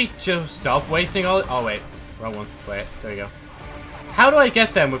 Okay, maybe just stop wasting all... Oh, wait. Wrong one. Wait, there you go. How do I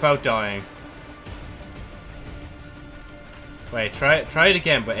get them without dying? Wait, try it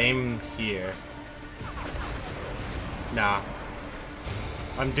again, but aim here. Nah.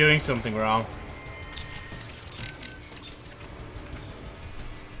 I'm doing something wrong.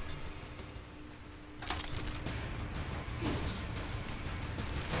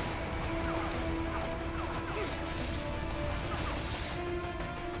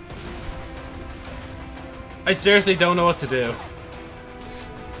 I seriously don't know what to do.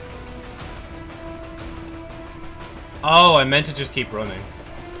 Oh, I meant to just keep running.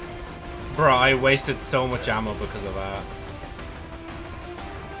 Bro, I wasted so much ammo because of that.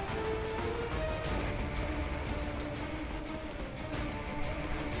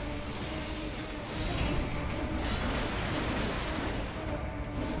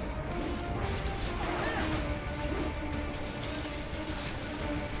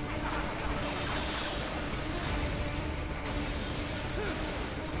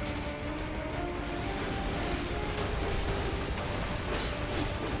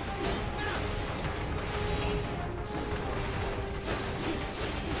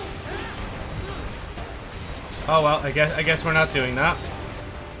 Oh well, I guess we're not doing that.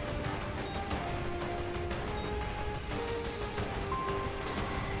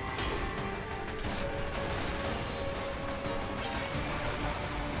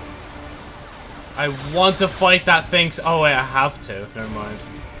 I want to fight that thing. Oh wait, I have to. Never mind.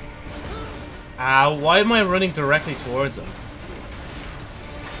 Why am I running directly towards him?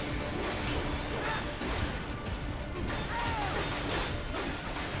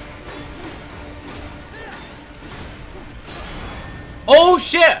 Oh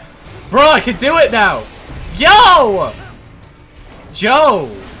shit! Bro, I can do it now! Yo! Joe!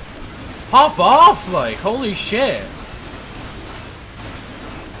 Pop off, like, holy shit.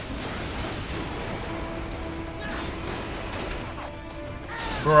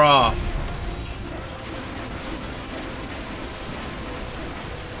 Bruh.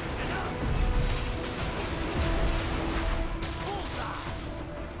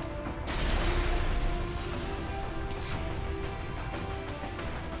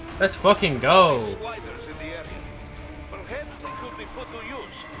 Let's fucking go.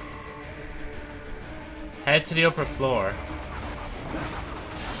 Head to the upper floor.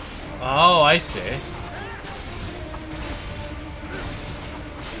 Oh, I see.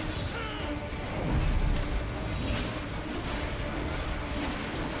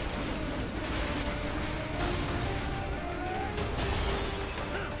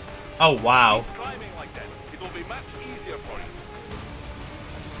 Oh, wow. Climbing like that, it will be much easier for you.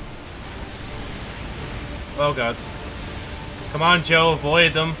 Oh, God. Come on, Joe,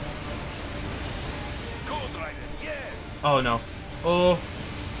 avoid them. Good, Ryder, yes. Oh, no. Oh.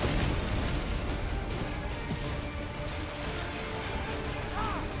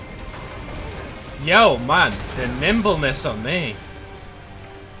 Yo, man, the nimbleness on me.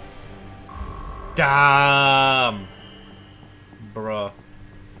 Damn. Bruh.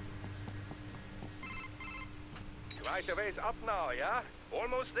 Right away's up now, yeah?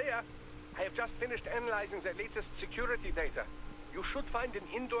 Almost there. I have just finished analyzing the latest security data. You should find an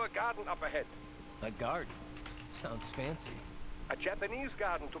indoor garden up ahead. A garden? Sounds fancy. A Japanese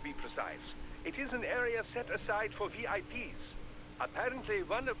garden, to be precise. It is an area set aside for VIPs. Apparently,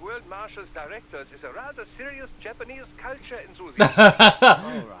 one of World Marshal's directors is a rather serious Japanese culture enthusiast.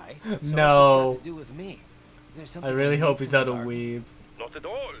 All right. So No. what's this got to do with me? Is there I something really need hope he's from not a the garden? weeb. Not at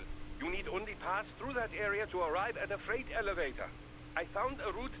all. You need only pass through that area to arrive at a freight elevator. I found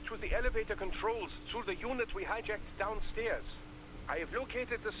a route to the elevator controls through the unit we hijacked downstairs. I have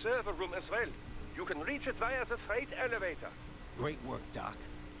located the server room as well. You can reach it via the freight elevator. Great work, Doc.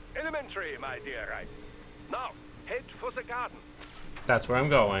 Elementary, my dear, right? Now, head for the garden. That's where I'm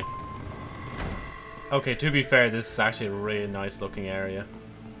going. Okay, to be fair, this is actually a really nice looking area.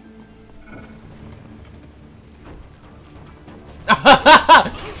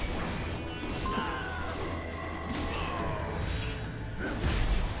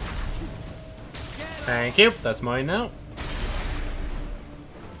 Thank you. That's mine now.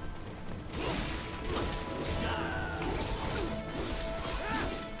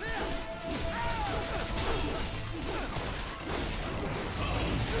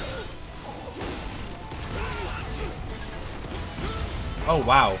 Oh,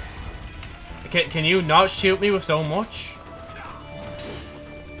 wow. Can you not shoot me with so much?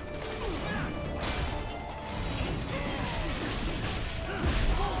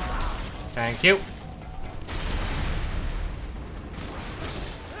 Thank you.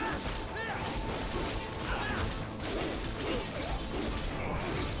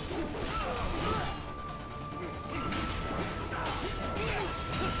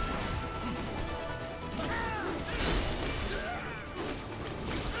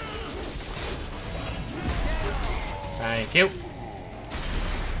 Thank you.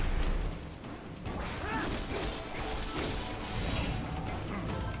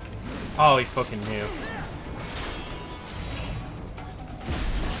 Oh, he fucking knew.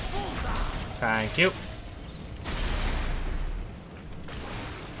 Thank you.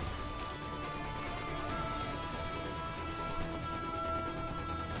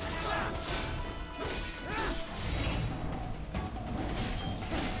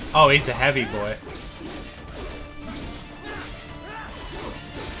 Oh, he's a heavy boy.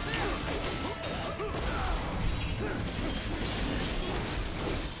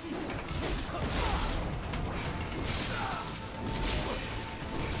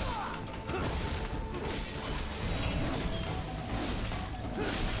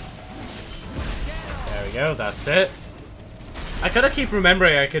 There we go, that's it. I gotta keep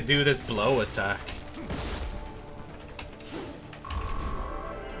remembering I could do this blow attack.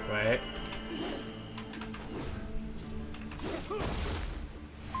 Wait.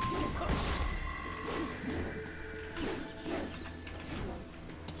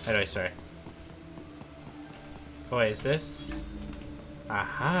 Anyway, sorry. Oh, wait, is this?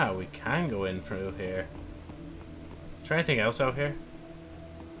 Aha, we can go in through here. Is there anything else out here?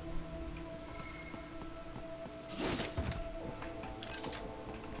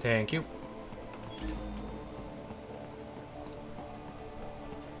 Thank you.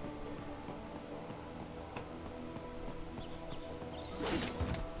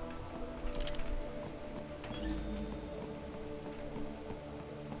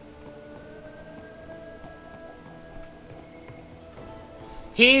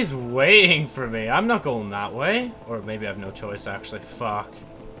 He's waiting for me. I'm not going that way. Or maybe I have no choice, actually. Fuck.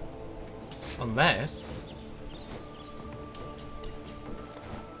 Unless...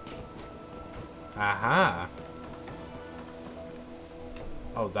 Aha.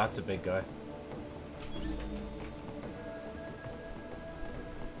 Oh, that's a big guy.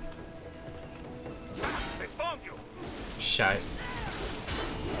 They found you. Shite.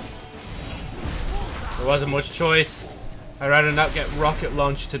 There wasn't much choice. I'd rather not get rocket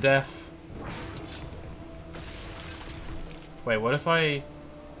launched to death. Wait, what if I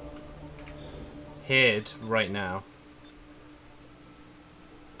hid right now?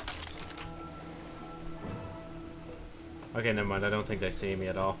 Okay, never mind. I don't think they see me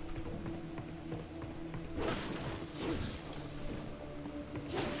at all.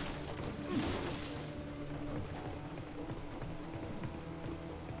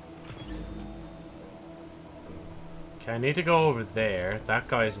 Okay, I need to go over there. That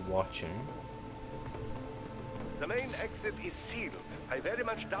guy's watching. The main exit is sealed. I very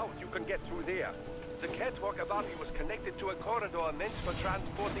much doubt you can get through there. The catwalk above you was connected to a corridor meant for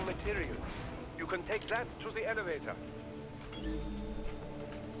transporting materials. You can take that to the elevator.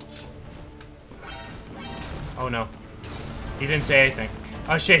 Oh no. He didn't say anything.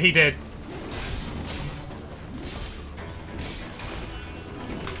 Oh shit, he did.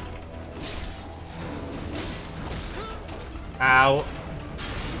 Ow.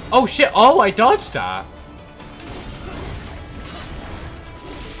 Oh shit, oh, I dodged that.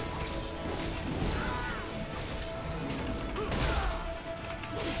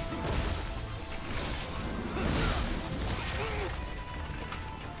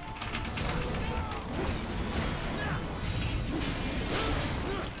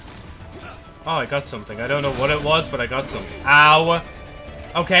 Oh, I got something. I don't know what it was, but I got something. Ow.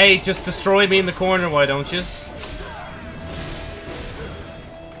 Okay, just destroy me in the corner, why don't you?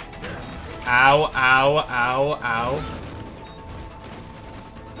 Ow, ow, ow, ow.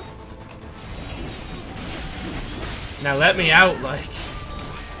 Now let me out, like.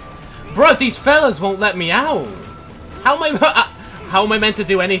 Bro, these fellas won't let me out. How am I meant to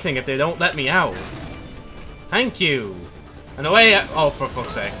do anything if they don't let me out? Thank you. And away. Oh, for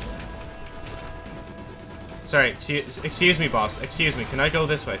fuck's sake. Sorry. Excuse me, boss. Excuse me. Can I go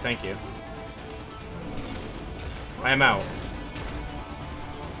this way? Thank you. I am out.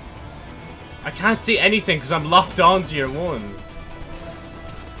 I can't see anything because I'm locked on to your one.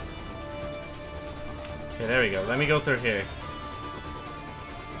 Okay, there we go. Let me go through here.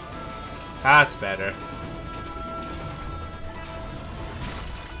 That's better.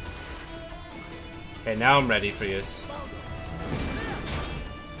 Okay, now I'm ready for you.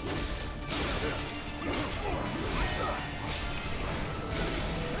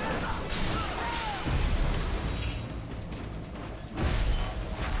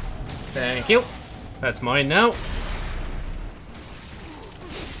 Thank you. That's mine now.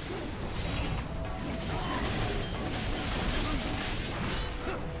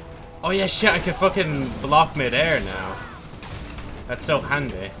 Oh yeah, shit, I can fucking block mid-air now. That's so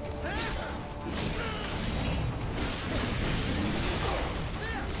handy.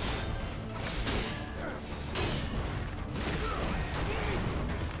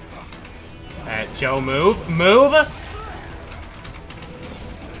 Joe, move. Move!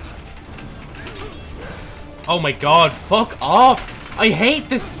 Oh my god, fuck off! I hate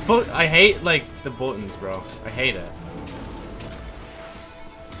this I hate, like, the buttons, bro. I hate it.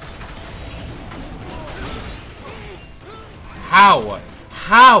 How?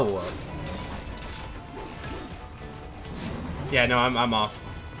 How? Yeah, no, I'm off.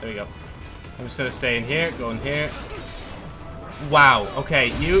 There we go. I'm just gonna stay in here, go in here. Wow, okay,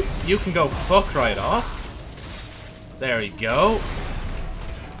 you can go fuck right off. There we go.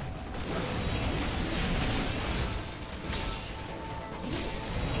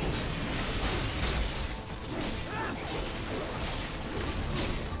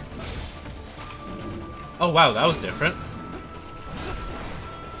 Oh wow, that was different.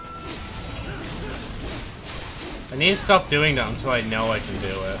 I need to stop doing that until I know I can do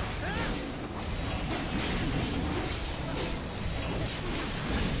it.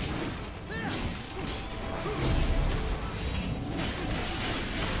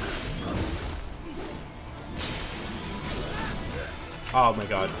 Oh my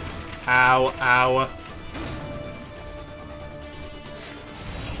god. Ow, ow.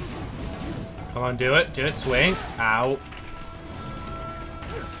 Come on, do it. Do it, swing. Ow.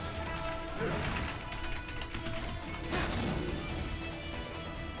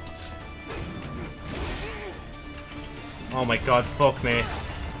 Oh my god, fuck me.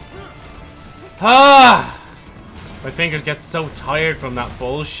 Ah! My fingers get so tired from that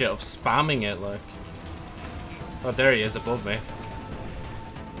bullshit of spamming it, like. Oh, there he is above me.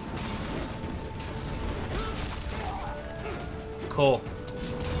 Cool.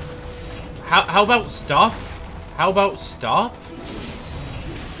 How about stop? How about stop?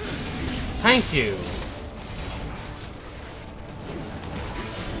 Thank you.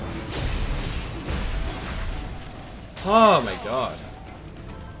 Oh my god.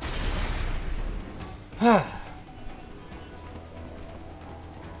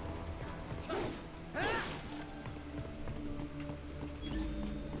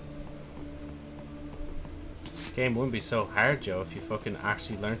 Game wouldn't be so hard, Joe, if you fucking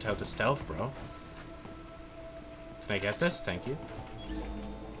actually learned how to stealth, bro. Can I get this? Thank you.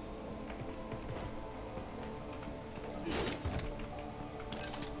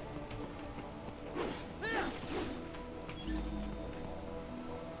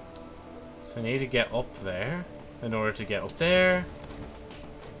 So I need to get up there in order to get up there.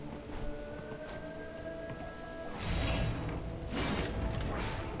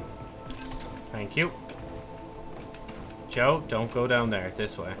 Thank you. Joe, don't go down there.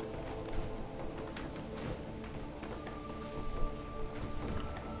 This way.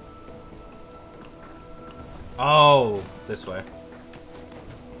 Oh, this way.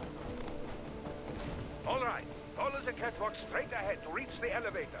 All right. Follow the catwalk straight ahead to reach the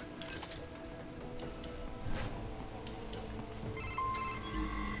elevator.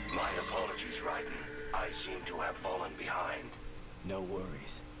 My apologies, Raiden. I seem to have fallen behind. No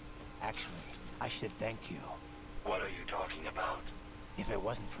worries. Actually, I should thank you. What are you talking about? If it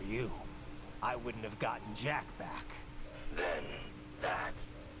wasn't for you, I wouldn't have gotten Jack back. Then, that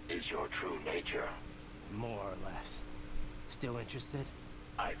is your true nature. More or less. Still interested?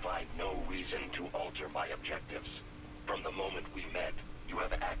 I find no reason to alter my objectives. From the moment we met, you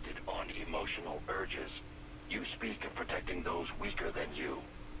have acted on emotional urges. You speak of protecting those weaker than you.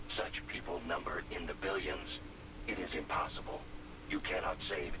 Such people number in the billions. It is impossible. You cannot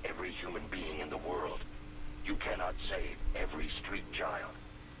save every human being in the world. You cannot save every street child.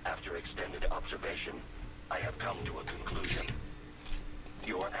 After extended observation, I have come to a conclusion.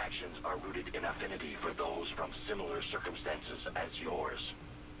 Your actions are rooted in affinity for those from similar circumstances as yours.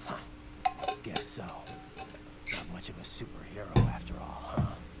 Guess so. Not much of a superhero after all,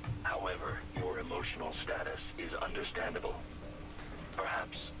 huh? However, your emotional status is understandable.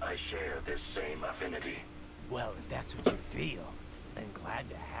 Perhaps I share this same affinity. Well, if that's what you feel, then glad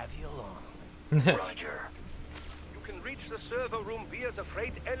to have you along. Roger. You can reach the server room via the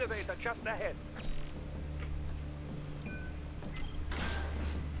freight elevator just ahead.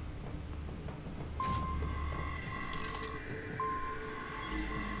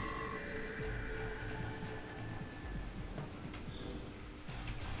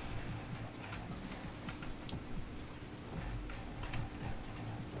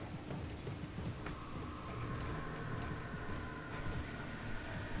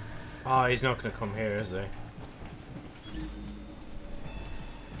 Oh, he's not gonna come here, is he?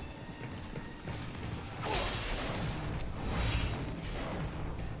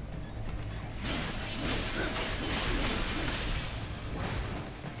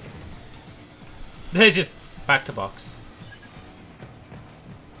 They just back to box.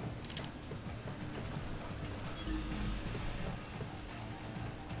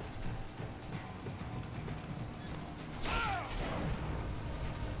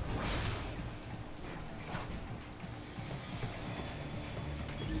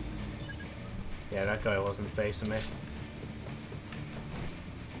 Yeah, that guy wasn't facing me.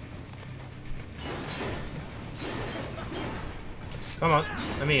 Come on,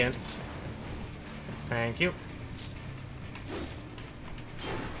 let me in. Thank you.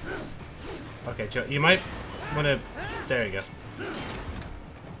 Okay, Joe, you might want to... There you go.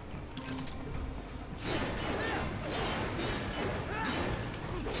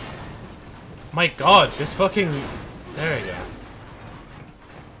 My god, this fucking... There you go.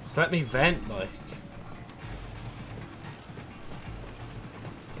 Just let me vent, like.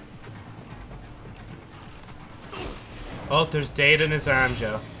 Oh, there's data in his arm,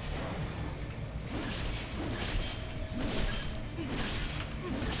 Joe.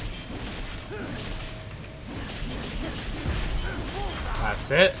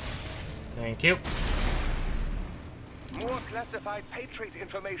 That's it. Thank you. More classified Patriot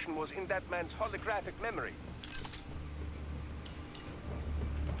information was in that man's holographic memory.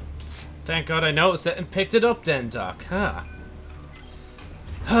 Thank God I noticed it and picked it up then, Doc. Huh.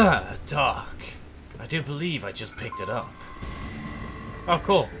 Huh, Doc. I do believe I just picked it up. Oh,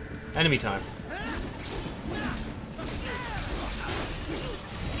 cool. Enemy time.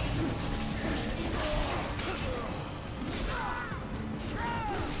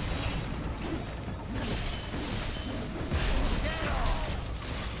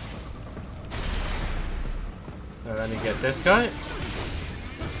 Now let me get this guy.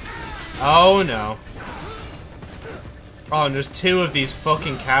 Oh no. Oh, and there's two of these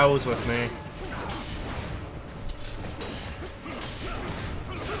fucking cows with me.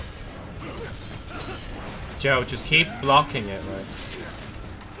 Joe, just keep blocking it, right?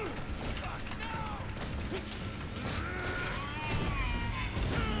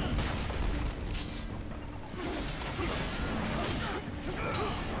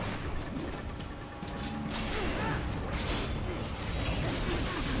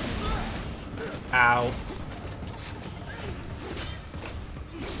 Ow.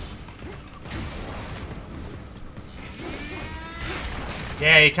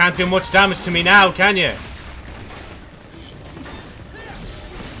 Yeah, you can't do much damage to me now, can you?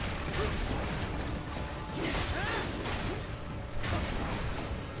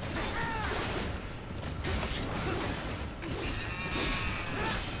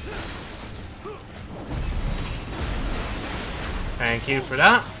 Thank you for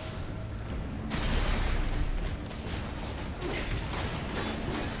that.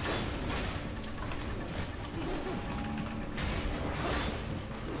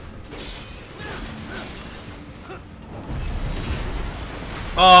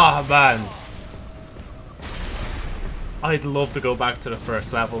 Oh, man. I'd love to go back to the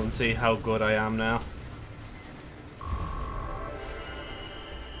first level and see how good I am now.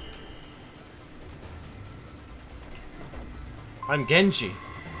 I'm Genji.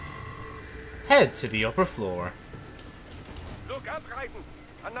 Head to the upper floor. Look up, Raiden.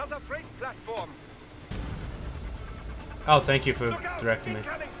 Another freight platform. Oh, thank you for Look out, directing me.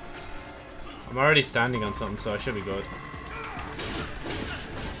 incoming. I'm already standing on something, so I should be good.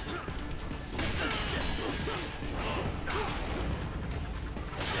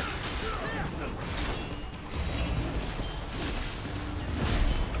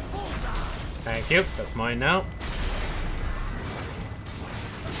 Thank you. That's mine now.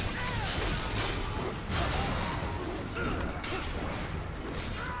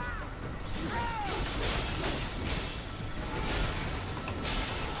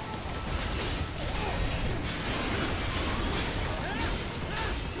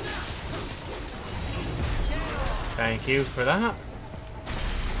 Thank you for that.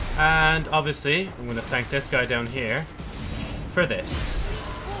 And obviously, I'm going to thank this guy down here for this.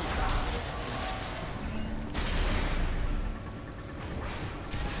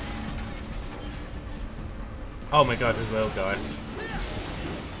 Oh my god, there's a little guy.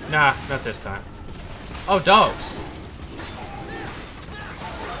 Nah, not this time. Oh, dogs.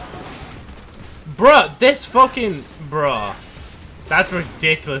 Bruh, this fucking... Bruh. That's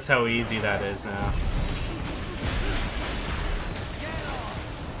ridiculous how easy that is now.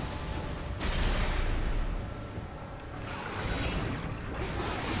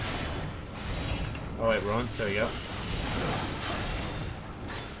 Oh wait, run. There we go.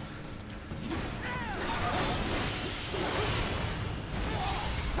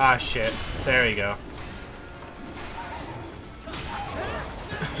 Ah shit. There you go.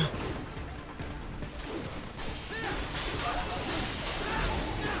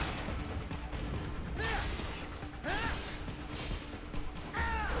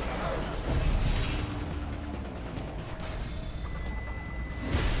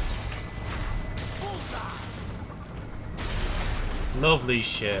 Lovely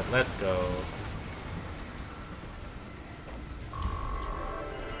shit. Let's go.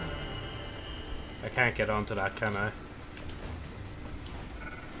 I can't get onto that, can I?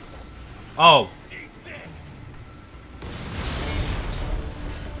 Oh.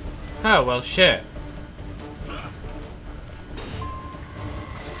 Oh, well, shit.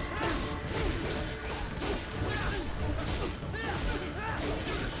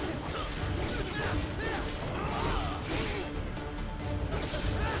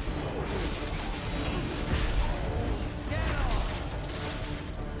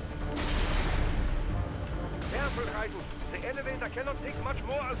 The elevator cannot take much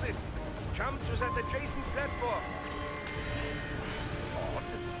more of this. Jump to that adjacent platform. Oh,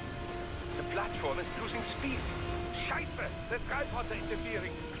 the platform is losing speed. Scheiße, the tripods are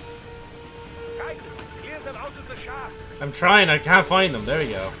interfering. Guys, clear them out of the shaft. I'm trying, I can't find them. There we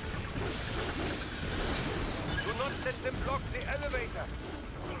go. Do not let them block the elevator.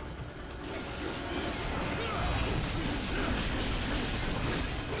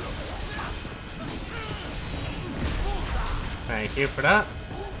 Thank you for that.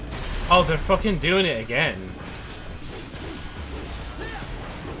 Oh, they're fucking doing it again.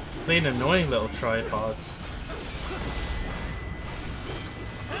 Being annoying little tripods.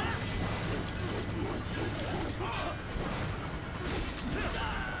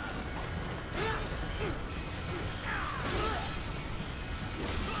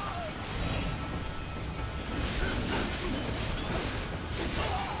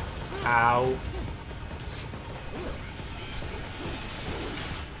 Ow.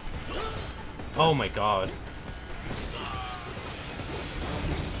 Oh my god.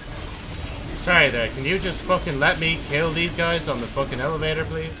 Sorry there, can you just fucking let me kill these guys on the fucking elevator,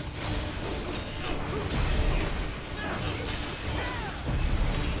 please?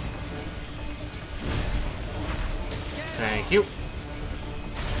 Thank you.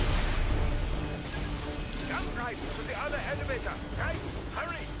 Jump right to the other elevator. Guys,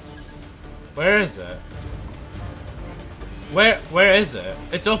 hurry. Where is it? Where is it?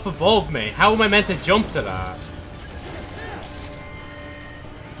 It's up above me. How am I meant to jump to that?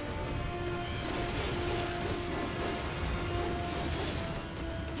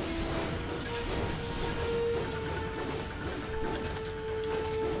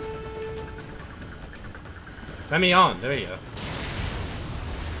 Let me on. There you go.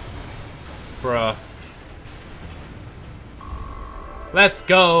 Bruh. Let's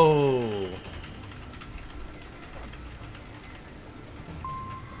go!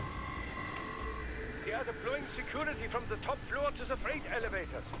 They are deploying security from the top floor to the freight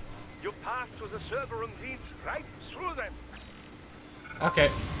elevators. You pass to the server room leads right through them. Okay.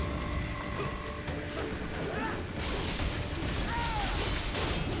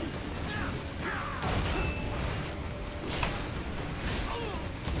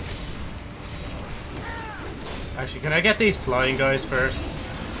 Actually, can I get these flying guys first?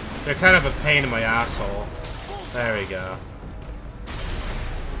 They're kind of a pain in my asshole. There we go.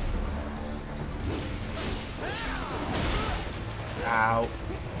 Ow.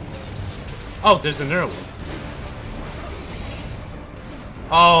 Oh, there's another one.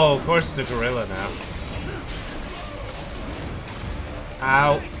 Oh, of course it's a gorilla now.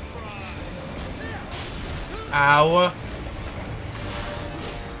 Ow. Ow.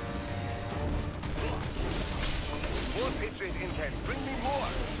 More Patriot intel. Bring me more.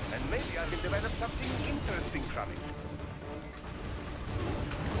 And maybe I can develop something interesting from it.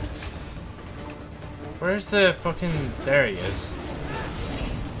 Where's the fucking... There he is.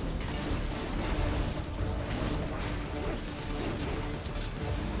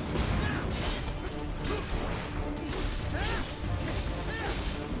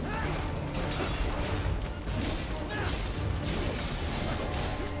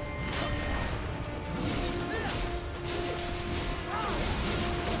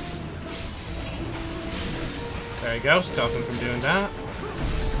 There you go, stop him from doing that.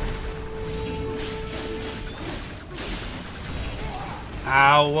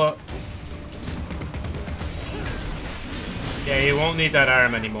 Ow. Yeah, you won't need that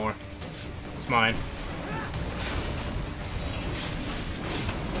arm anymore. It's mine.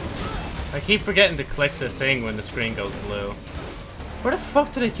 I keep forgetting to click the thing when the screen goes blue. Where the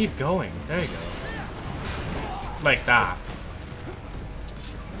fuck did I keep going? There you go. Like that.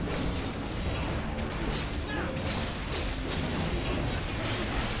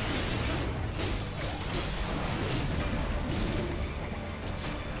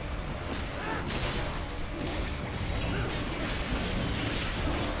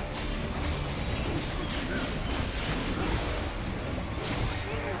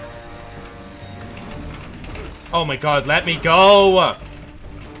 Oh my god, let me go!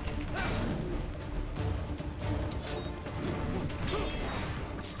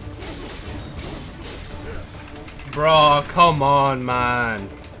 Bro, come on, man.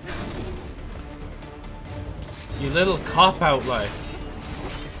 You little cop-out, like.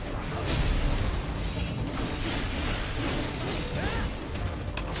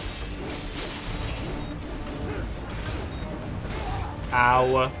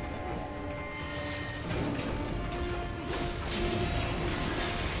 Ow.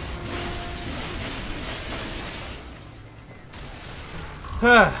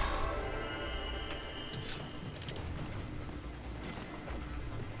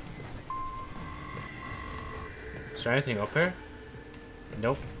 Is there anything up here?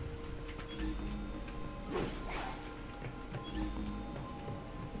 Nope.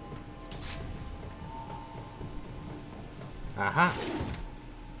 Aha.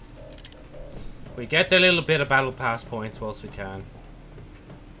 We get the little bit of battle pass points whilst we can.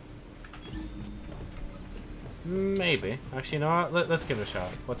 Maybe. Actually, you know what? Let's give it a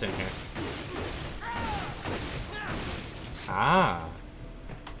shot. What's in here? Ah.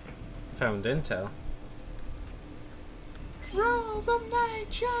 Found intel. Rules of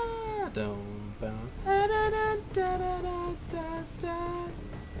nature. Don't bound.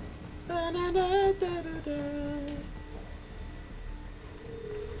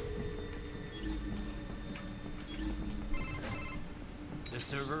 The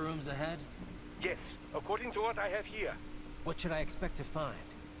server room's ahead? Yes, according to what I have here. What should I expect to find?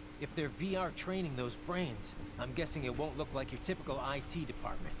 If they're VR training those brains, I'm guessing it won't look like your typical IT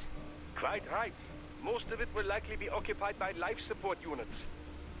department. Quite right. Most of it will likely be occupied by life support units.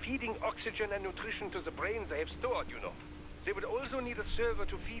 Feeding oxygen and nutrition to the brains they have stored, you know. They would also need a server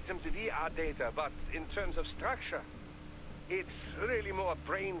to feed them the VR data, but in terms of structure, it's really more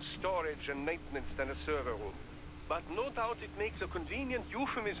brain storage and maintenance than a server room. But no doubt it makes a convenient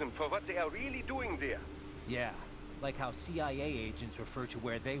euphemism for what they are really doing there. Yeah, like how CIA agents refer to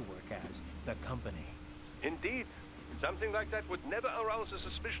where they work as the company. Indeed. Something like that would never arouse the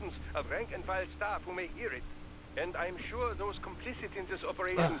suspicions of rank-and-file staff who may hear it. And I'm sure those complicit in this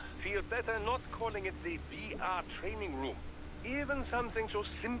operation feel better not calling it the VR training room. Even something so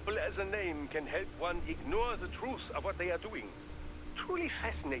simple as a name can help one ignore the truth of what they are doing. Truly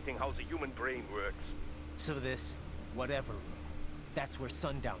fascinating how the human brain works. So this, whatever room, that's where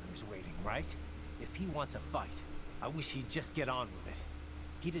Sundowner's waiting, right? If he wants a fight, I wish he'd just get on with it.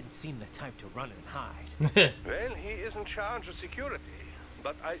 He didn't seem the type to run and hide. Well, he is in charge of security,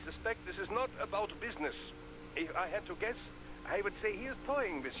 but I suspect this is not about business. If I had to guess, I would say he is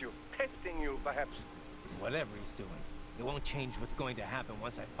toying with you, testing you, perhaps. Whatever he's doing, it won't change what's going to happen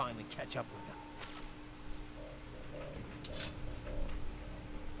once I finally catch up with him.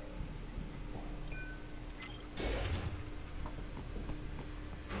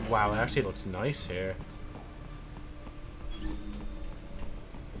 Wow, it actually looks nice here.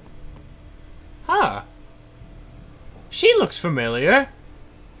 Huh. She looks familiar.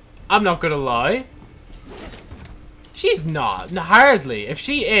 I'm not gonna lie. She's not. Hardly. If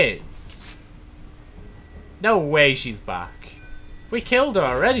she is. No way she's back. We killed her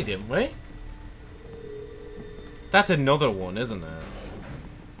already, didn't we? That's another one, isn't it?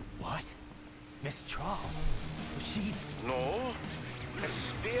 What? Miss Troll? She's... No. A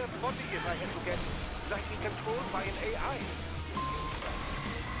spare body, if I had to guess, likely controlled by an AI.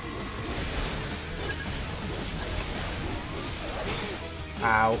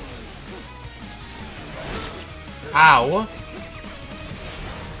 Ow. Ow.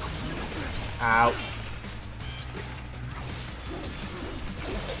 Ow.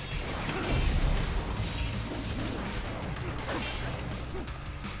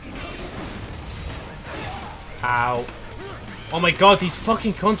 Ow. Oh my god, these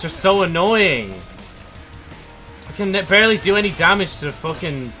fucking cunts are so annoying. I can barely do any damage to the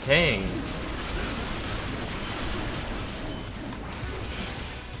fucking thing.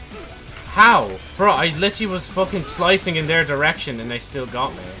 How? Bro, I literally was fucking slicing in their direction and they still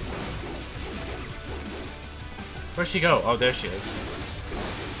got me. Where'd she go? Oh, there she is.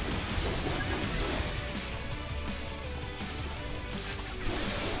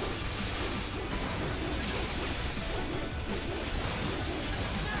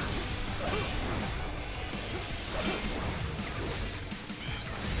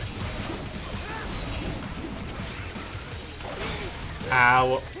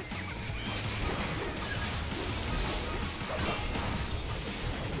 Ow.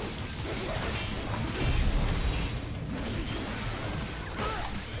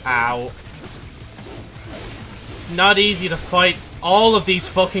 Ow. Not easy to fight all of these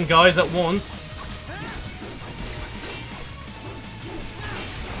fucking guys at once.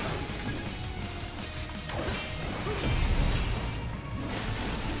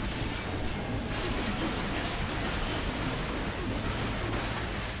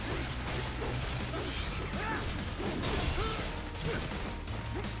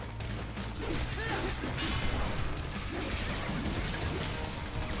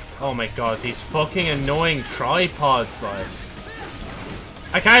 Oh my god, these fucking annoying tripods, like.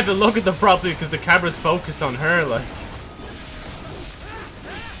 I can't even look at them properly because the camera's focused on her, like.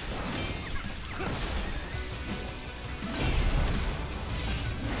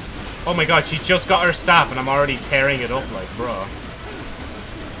 Oh my god, she just got her staff and I'm already tearing it up, like, bro.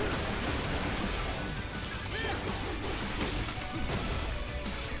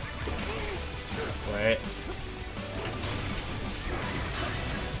 Wait.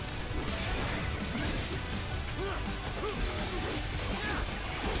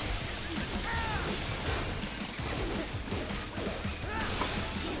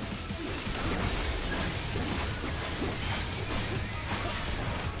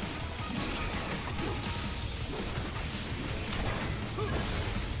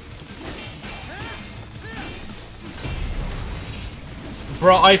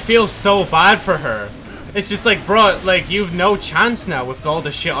 Bro, I feel so bad for her. It's just like, bro, like, you've no chance now with all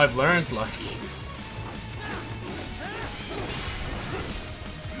the shit I've learned, like.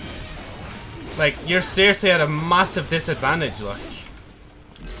 Like, you're seriously at a massive disadvantage, like.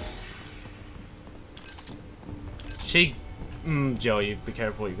 She... Joe, you be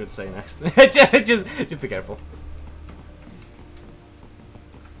careful what you're going to say next. just be careful.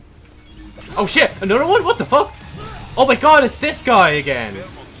 Oh shit, another one? What the fuck? Oh my god, it's this guy again.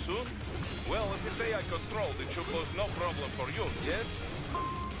 Well, if you say I control, it should pose no problem for you, yes?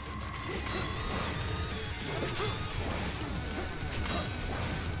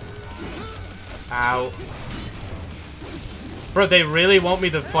 Ow. Bro, they really want me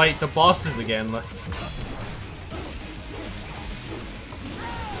to fight the bosses again, like.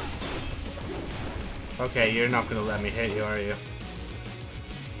 Okay, you're not gonna let me hit you, are you?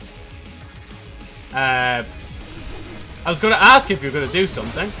 I was gonna ask if you're gonna do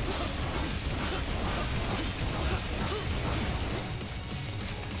something.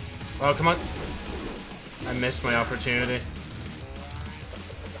 Oh, come on. I missed my opportunity.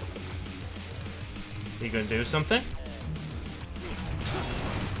 You gonna do something?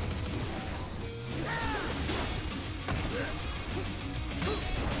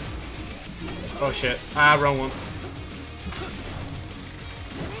 Oh shit. Ah, wrong one.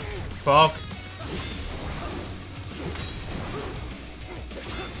 Fuck.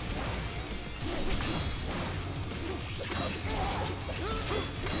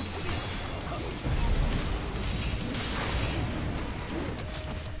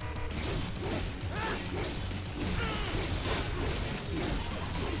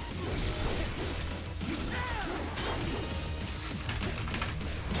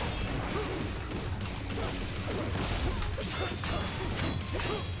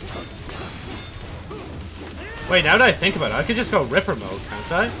 Wait, now that I think about it, I could just go Ripper mode,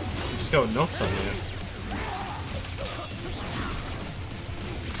 can't I? Just go nuts on you.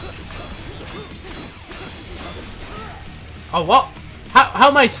 Oh, what? How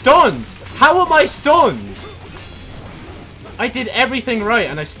am I stunned? How am I stunned? I did everything right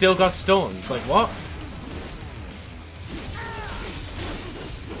and I still got stunned. Like, what?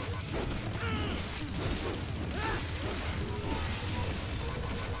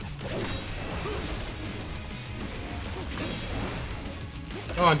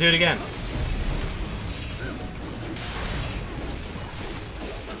 Come on, do it again.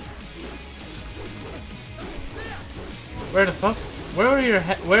 Where the fuck? Where were your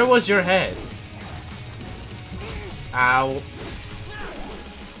head? Where was your head? Ow.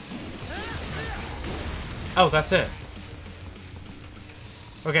 Oh, that's it.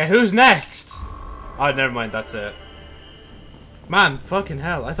 Okay, who's next? Oh, never mind, that's it. Man, fucking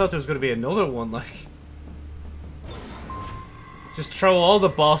hell. I thought there was going to be another one, like. Just throw all the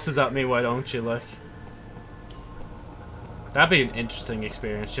bosses at me, why don't you, like. That'd be an interesting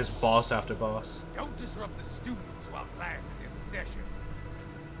experience, just boss after boss. Don't disrupt the students while class is in session.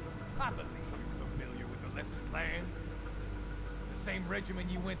 I believe you're familiar with the lesson plan. The same regimen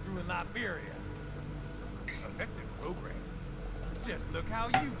you went through in Liberia. Effective program. Just look how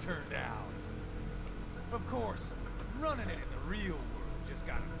you turned out. Of course, running it in the real world just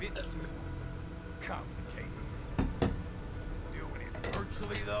got a bit too complicated. Doing it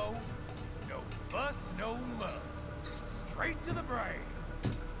virtually, though, no fuss, no muss. Straight to the brain.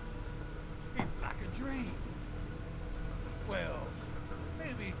 It's like a dream. Well,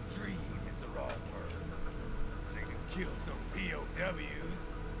 maybe dream is the wrong word. They can kill some POWs,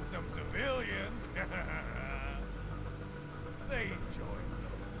 some civilians. They enjoy it,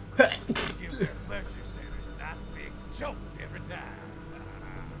 though. Give their pleasure centers a nice big joke every time.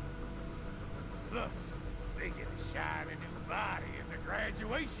 Plus, they get a shiny new body as a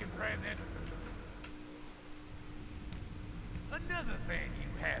graduation present. Another thing you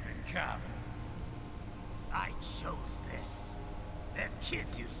have in common. I chose this. They're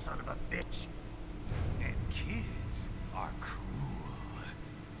kids, you son of a bitch. And kids are cruel.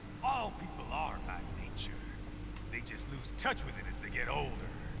 All people are by nature. They just lose touch with it as they get older.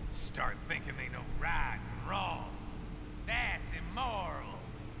 Start thinking they know right and wrong. That's immoral.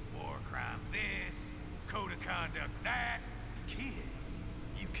 War crime this, code of conduct that. Kids,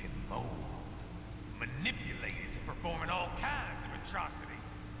 you can mold. Manipulated to performing all kinds of atrocities.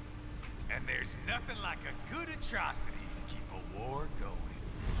 And there's nothing like a good atrocity to keep a war going.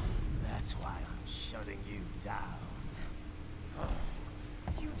 That's why I'm shutting you down.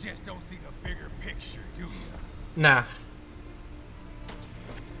 You just don't see the bigger picture, do you? Nah.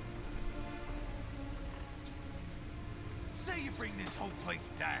 Say you bring this whole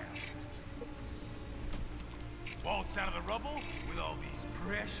place down. Waltz out of the rubble with all these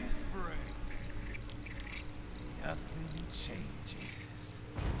precious brains. Nothing changes.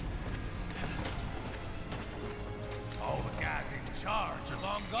 All the guys in charge are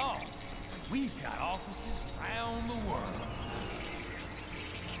long gone. We've got offices around the world.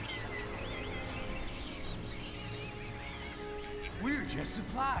 We're just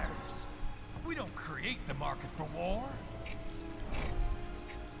suppliers. We don't create the market for war.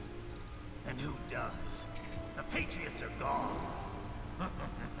 And who does? The Patriots are gone.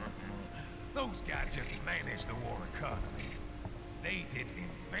 Those guys just manage the war economy. They didn't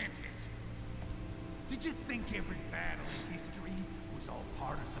invent it. Did you think every battle in history was all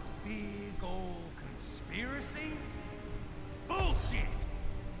part of some big old conspiracy? Bullshit!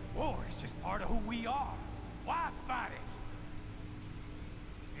 War is just part of who we are. Why fight it?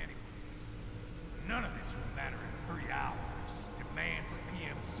 Anyway, none of this will matter in 3 hours. Demand for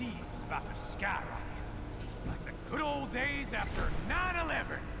PMCs is about to skyrocket. Like the good old days after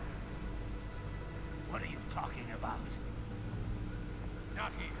 9/11. What are you talking about?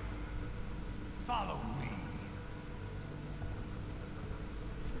 Not here. Follow me.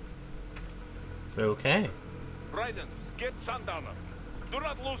 Okay. Raiden, get Sundowner. Do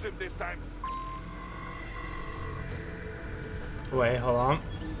not lose him this time. Wait, hold on.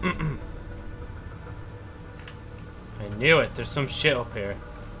 I knew it. There's some shit up here.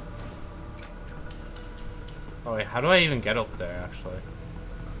 Oh wait, how do I even get up there, actually?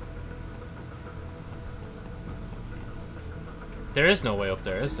 There is no way up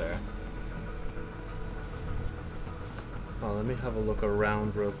there, is there? Oh, let me have a look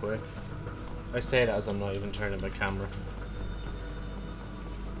around real quick. I say that as I'm not even turning my camera.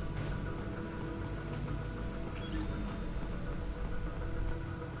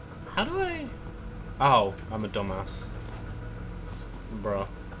 How do I... Oh, I'm a dumbass. Bro.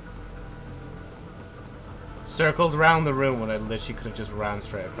 Circled around the room when I literally could have just ran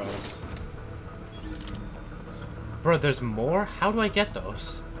straight across. Bro, there's more? How do I get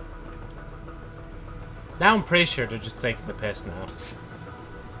those? Now I'm pretty sure they're just taking the piss now.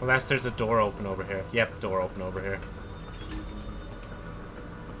 Unless there's a door open over here. Yep, door open over here.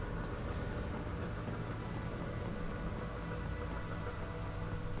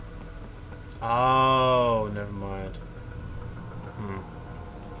 Oh, never mind.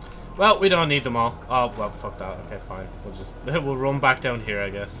 Well, we don't need them all. Oh, well, fuck that. Okay, fine. We'll just... we'll run back down here, I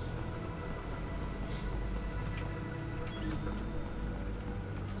guess.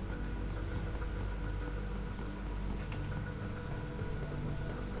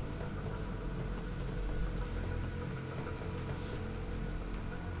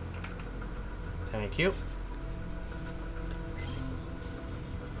 Thank you.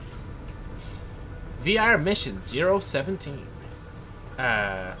 VR mission 017.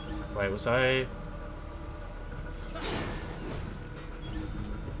 Wait, was I?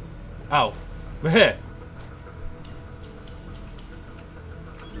 Oh.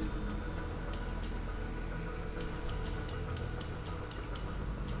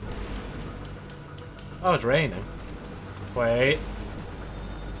 Oh, it's raining. Wait.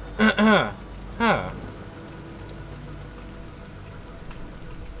 Huh. Oh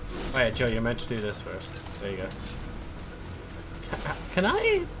yeah, Joe, you're meant to do this first. There you go. Can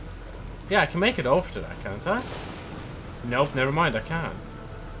I? Yeah, I can make it over to that, can't I? Nope, never mind, I can't.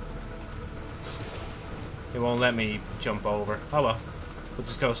 It won't let me jump over. Oh well. We'll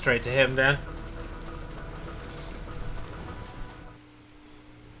just go straight to him then.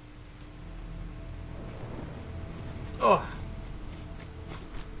 Oh.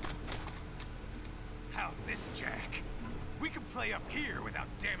 How's this, Jack? We can play up here without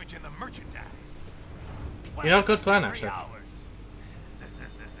damaging the merchandise. You know, good plan, actually.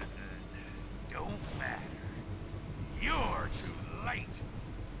 Don't matter. You're too late.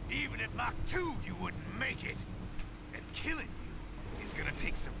 Even at Mach 2, you wouldn't make it. And killing you is gonna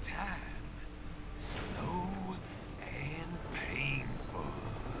take some time. Slow and painful.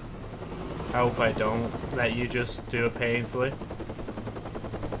 I hope I don't let you just do it painfully.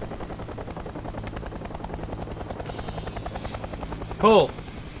 Cool.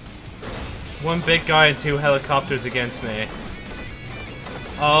 One big guy and 2 helicopters against me.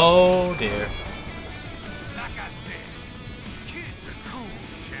 Oh dear. Like I said, kids are cool,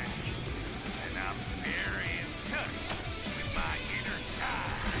 Jack. And I'm very in touch with my inner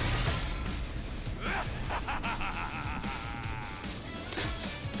child.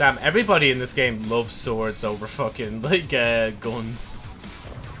 Damn, everybody in this game loves swords over fucking, like, guns.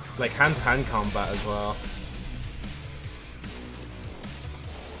 Like, hand-to-hand combat as well.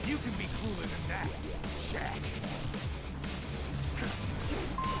 You can be cooler than that, Jack.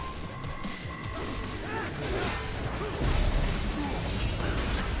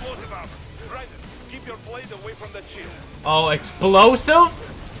 Explosive armor. Right. Keep your blade away from the chin. Oh, explosive?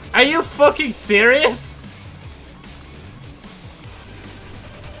 Are you fucking serious?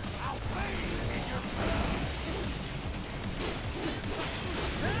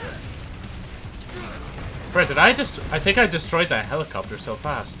 Bro, did I just... I think I destroyed that helicopter so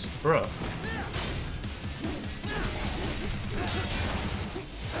fast. Bro.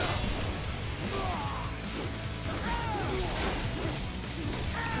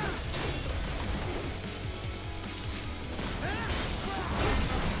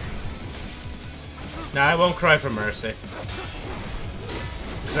 Nah, I won't cry for Mercy.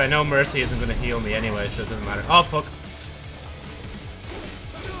 Because I know Mercy isn't going to heal me anyway, so it doesn't matter. Oh, fuck.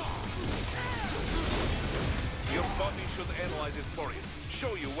 Your body should analyze it for you.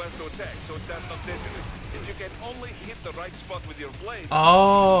 Show you where to attack, so it does not detonate. If you can only hit the right spot with your blade,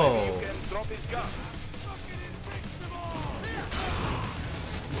 oh. maybe you can drop his gun.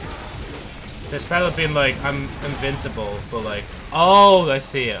 This fella being like, I'm invincible, but like, oh, I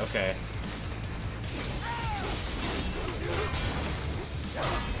see it, okay.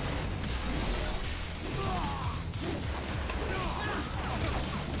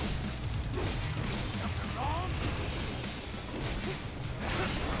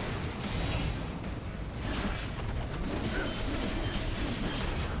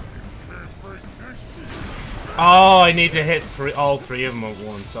 Oh, I need to hit all three of them at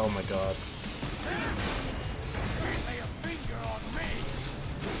once. Oh my god.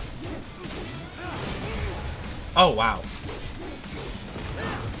 Oh wow.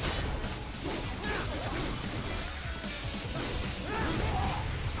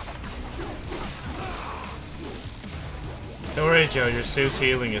 Don't worry, Joe. Your suit's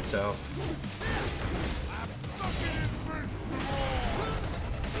healing itself.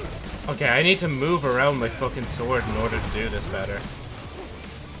 Okay, I need to move around my fucking sword in order to do this better.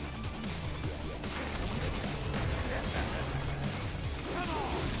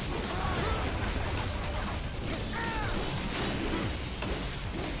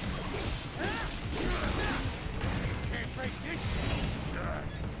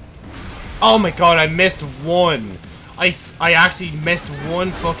 Oh my god, I missed one. I actually missed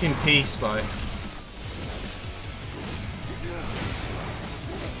one fucking piece, like.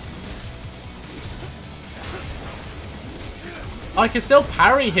 I can still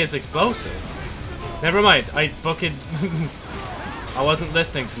parry his explosive. Never mind, I fucking... I wasn't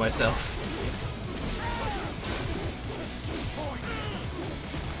listening to myself.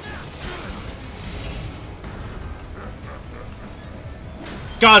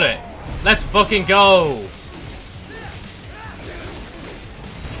 Got it! Let's fucking go!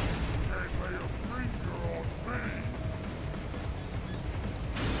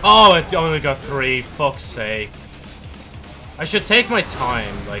 Oh, it only got 3. Fuck's sake. I should take my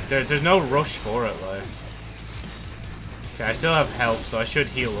time. Like, there's no rush for it, like. Okay, I still have health, so I should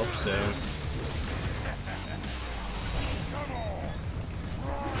heal up soon.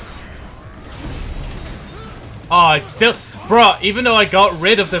 Oh, I still... Bro, even though I got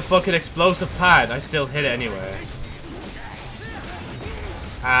rid of the fucking explosive pad, I still hit it anyway.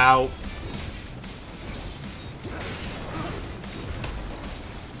 Ow.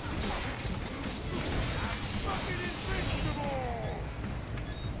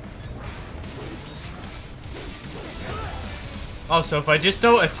 Oh, so if I just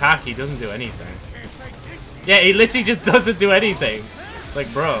don't attack, he doesn't do anything. Yeah, he literally just doesn't do anything.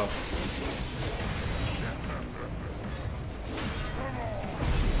 Like, bro.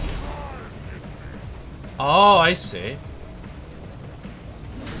 Oh, I see.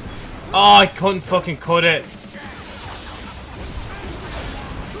 Oh, I couldn't fucking cut it.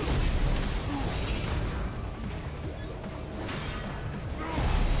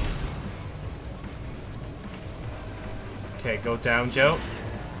 Okay, go down, Joe.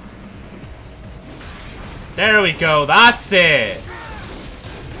 There we go, that's it!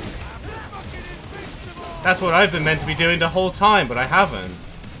 That's what I've been meant to be doing the whole time, but I haven't.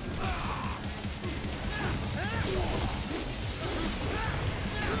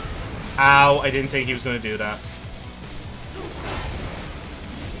 Ow, I didn't think he was going to do that.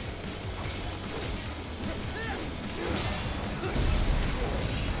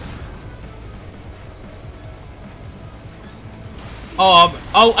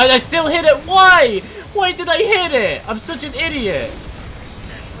 Oh, and I still hit it! Why? Why did I hit it? I'm such an idiot!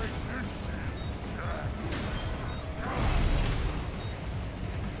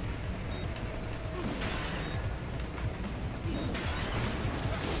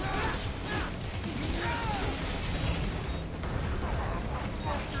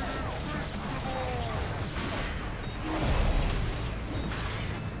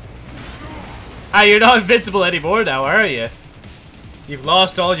 Ah, you're not invincible anymore now, are you? You've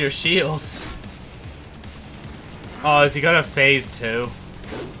lost all your shields. Oh, has he got a phase 2?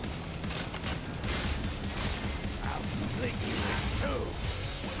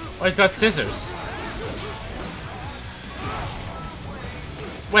 Oh, he's got scissors.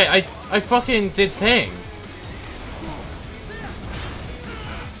 Wait, I fucking did thing.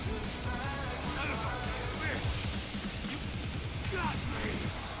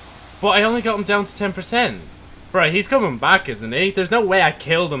 But I only got him down to 10%. Bro, he's coming back, isn't he? There's no way I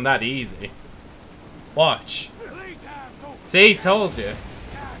killed him that easy. Watch. See, told you.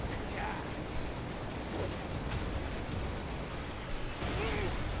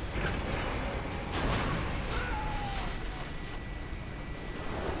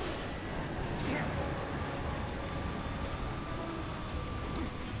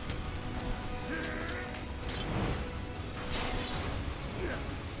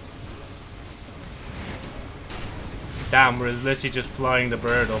 Damn, we're literally just flying the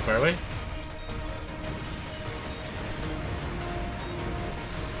bird up, are we?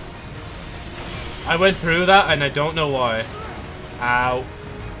 I went through that and I don't know why. Ow.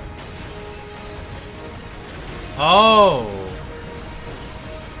 Oh.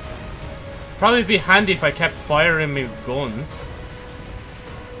 Probably be handy if I kept firing me guns.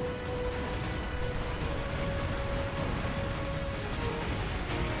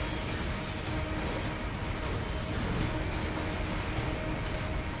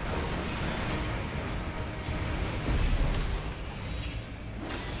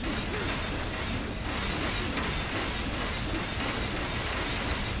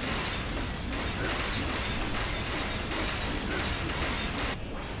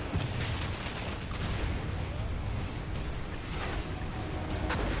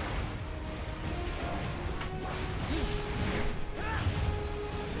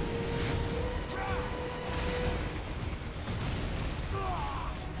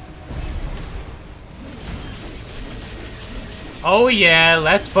 Oh yeah,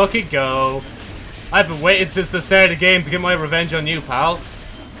 let's fucking go. I've been waiting since the start of the game to get my revenge on you, pal.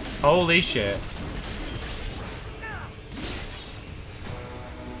 Holy shit.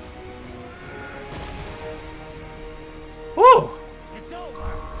 Woo!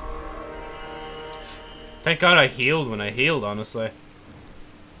 Thank God I healed when I healed, honestly.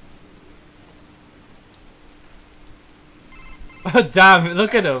 Oh damn,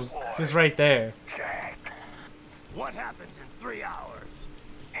 look at him. Just right there. What happens in 3 hours?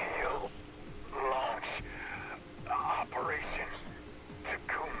 He'll launch Operation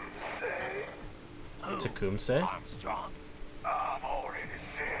Tecumseh. Tecumseh? Armstrong. I've already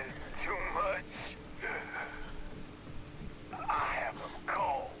said too much. I have them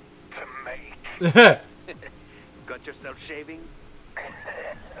called Got yourself shaving?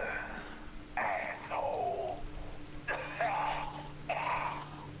 Asshole.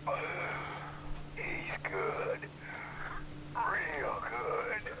 He's good. Real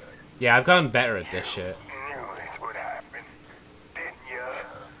good. Yeah, I've gotten better at this shit. Knew this would happen, didn't you?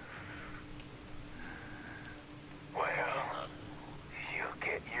 Well, you'll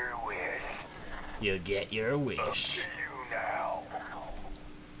get your wish. You get your wish. You now.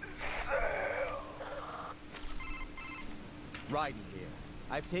 Sell. Ryden here.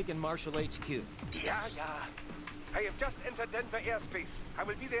 I've taken Marshall HQ. Yeah. I have just entered Denver airspace. I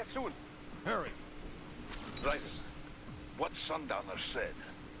will be there soon. Hurry. Ryden, what Sundowner said.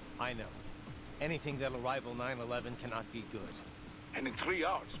 I know. Anything that'll rival 9/11 cannot be good. And in 3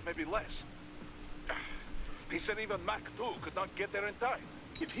 hours, maybe less. He said even Mach 2 could not get there in time.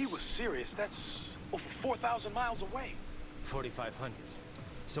 If he was serious, that's over 4,000 miles away. 4,500.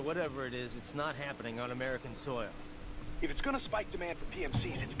 So whatever it is, it's not happening on American soil. If it's gonna spike demand for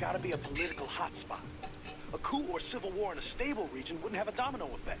PMCs, it's gotta be a political hotspot. A coup or civil war in a stable region wouldn't have a domino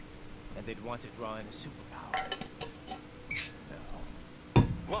effect. And they'd want to draw in a superpower.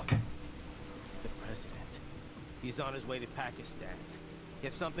 What? The president. He's on his way to Pakistan.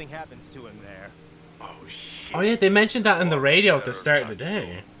 If something happens to him there... Oh, shit. Oh yeah, they mentioned that in the radio at the start of the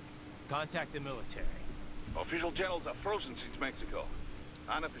day. Contact the military. Official channels are frozen since Mexico.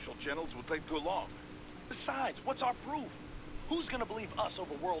 Unofficial channels will take too long. Besides, what's our proof? Who's gonna believe us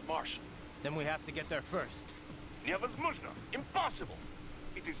over World Marshal? Then we have to get there first. Невозможно. Impossible.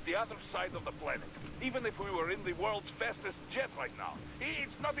 It is the other side of the planet. Even if we were in the world's fastest jet right now,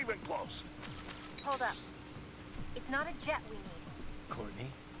 it's not even close. Hold up. It's not a jet we need.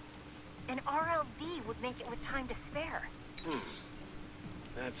 Courtney? An RLV would make it with time to spare.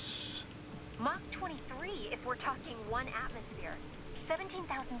 That's... Mach 23 if we're talking 1 atmosphere.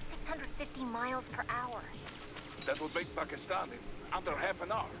 17,650 miles per hour. That would make Pakistan in under half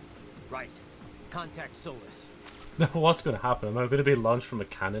an hour. Right. Contact Solus. What's gonna happen? Am I gonna be launched from a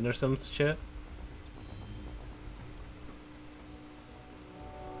cannon or some shit?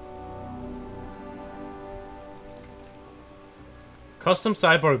 Custom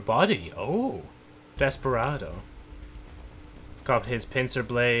cyborg body. Oh, Desperado. Got his pincer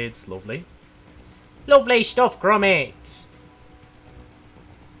blades. Lovely. Lovely stuff, Gromit.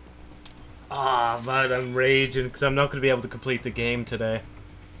 Ah, man, I'm raging because I'm not going to be able to complete the game today.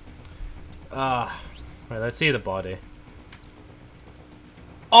 Ah, right, let's see the body.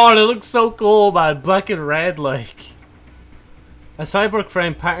 Oh, it looks so cool, man. Black and red, like. A cyborg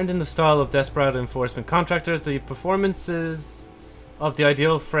frame patterned in the style of Desperado Enforcement Contractors. The performances of the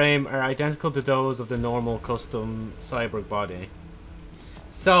ideal frame are identical to those of the normal custom cyborg body.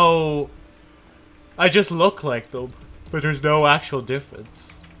 So, I just look like them, but there's no actual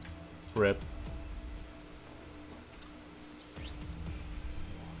difference. RIP.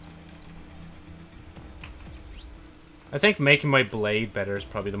 I think making my blade better is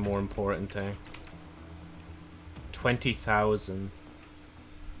probably the more important thing. 20,000.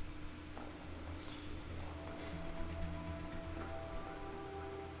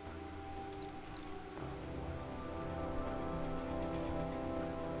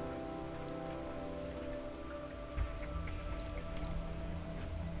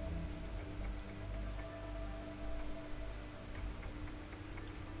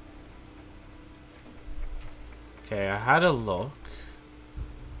 Okay, I had a look.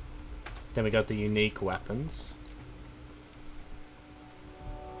 Then we got the unique weapons.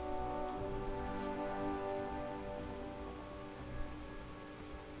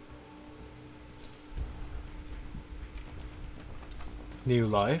 New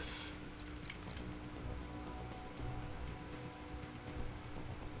life.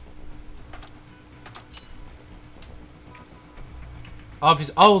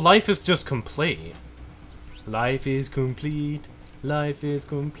 Obviously, oh, life is just complete. Life is complete. Life is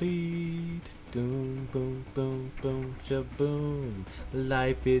complete. Boom, boom, boom, boom, shaboom.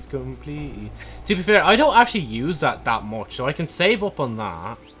 Life is complete. To be fair, I don't actually use that much, so I can save up on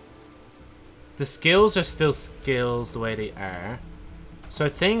that. The skills are still skills the way they are. So I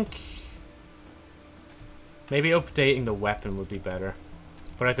think maybe updating the weapon would be better.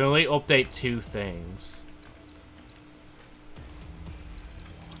 But I can only update 2 things.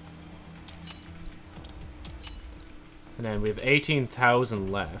 And then we have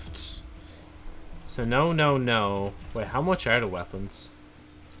 18,000 left. So no, no, no. Wait, how much are the weapons?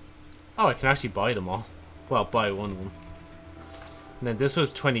 Oh, I can actually buy them all. Well, buy one of them. And then this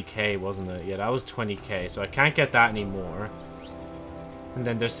was 20k, wasn't it? Yeah, that was 20k. So I can't get that anymore. And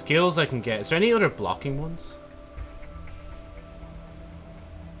then there's skills I can get. Is there any other blocking ones?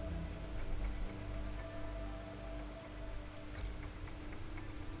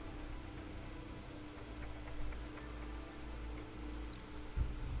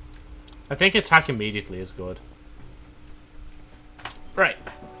 I think attack immediately is good. Right.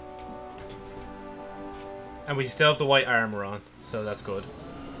 And we still have the white armor on, so that's good.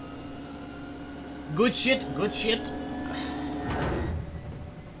 Good shit, good shit.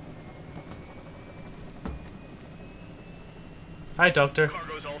 Hi, Doctor.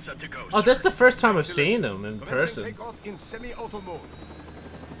 Cargo's all set to go, Oh, sir. this is the first time I've seen him in person. Takeoff in semi-auto mode.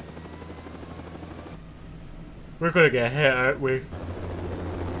 We're gonna get hit, aren't we?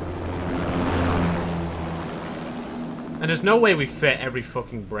 And there's no way we fit every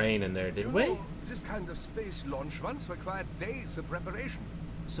fucking brain in there, did we? This kind of space launch once required days of preparation.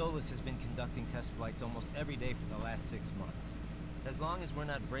 Solus has been conducting test flights almost every day for the last 6 months. As long as we're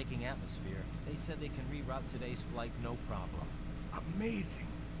not breaking atmosphere, they said they can reroute today's flight no problem. Amazing.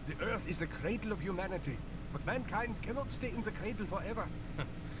 The Earth is the cradle of humanity, but mankind cannot stay in the cradle forever.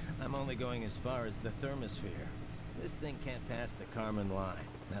 I'm only going as far as the thermosphere. This thing can't pass the Carmen line.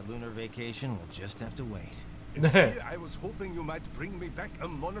 That lunar vacation will just have to wait. Here, I was hoping you might bring me back a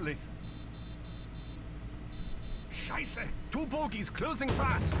monolith. Scheiße! 2 bogies closing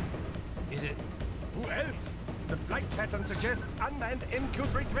fast! Is it? Who else? The flight pattern suggests unmanned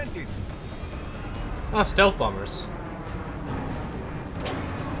MQ-320s. Oh, stealth bombers.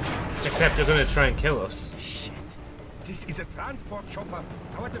 Except they're gonna try and kill us. Shit. This is a transport chopper.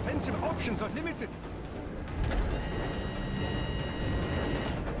 Our defensive options are limited.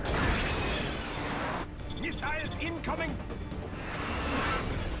 Missiles incoming!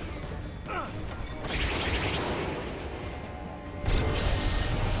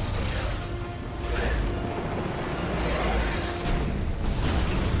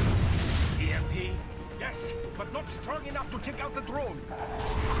 EMP? Yes, but not strong enough to take out the drone.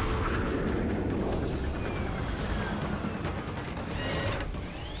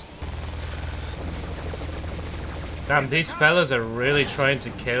 Damn, these fellas are really trying to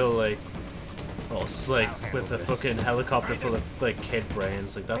kill, like... Oh, it's like, with a fucking helicopter full of, like, kid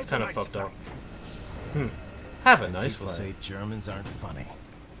brains. Like, that's kind of fucked up. Have a nice People flight. say Germans aren't funny.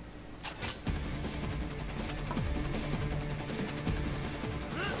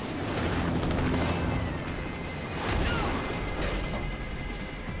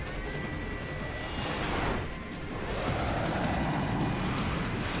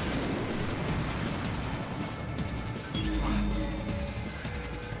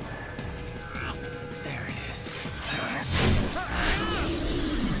 There it is.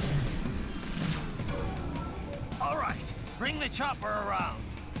 All right, bring the chopper around.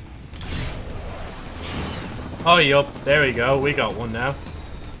 Oh, yup. There we go. We got one now.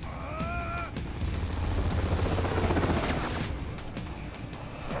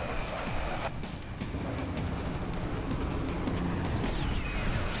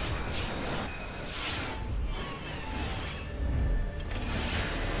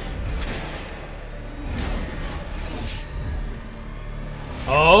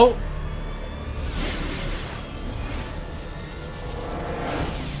 Oh!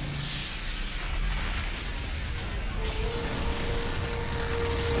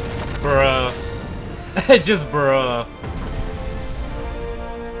 Bruh. Just bruh.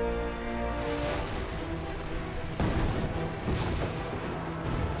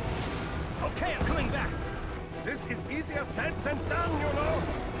 Okay, I'm coming back. This is easier said than done, you know.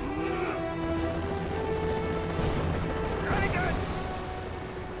 Very good.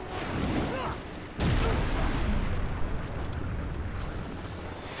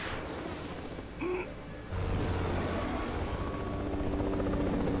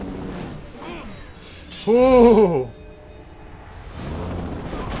 Ooh.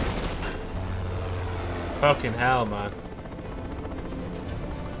 Fucking hell, man.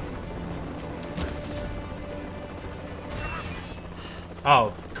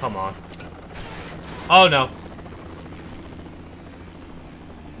 Oh, come on. Oh, no.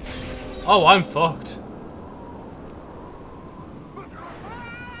 Oh, I'm fucked.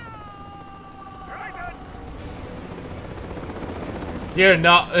 You're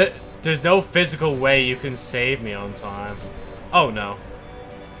not... there's no physical way you can save me on time. Oh, no.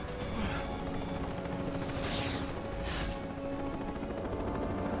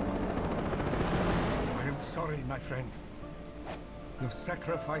 I am sorry, my friend. Your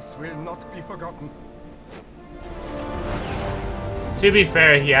sacrifice will not be forgotten. To be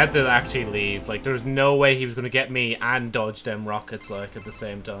fair, he had to actually leave. Like, there was no way he was going to get me and dodge them rockets, like, at the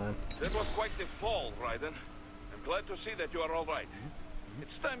same time. That was quite the fall, Raiden. I'm glad to see that you are all right.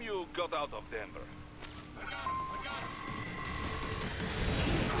 It's time you got out of Denver.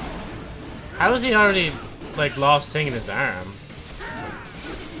 How is he already, like, lost thing in his arm?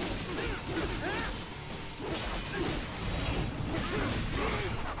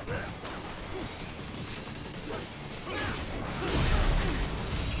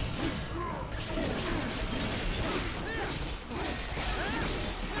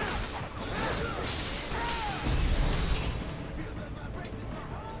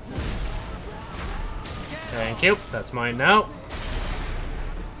 Thank you. That's mine now.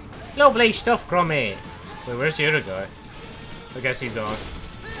 Lovely stuff, Crummy. Wait, where's the other guy? I guess he's gone.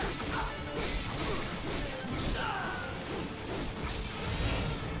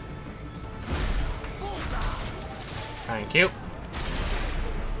 Thank you.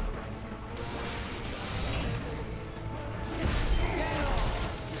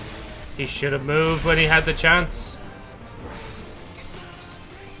 He should have moved when he had the chance.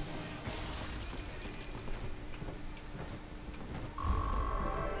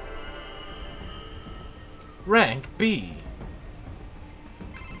 Rank B.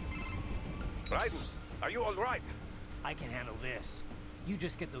 Raiden, are you all right? I can handle this. You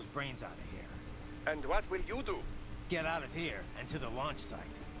just get those brains out of here. And what will you do? Get out of here and to the launch site.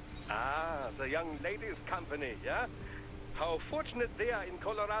 Ah, the young ladies' company, yeah? How fortunate they are in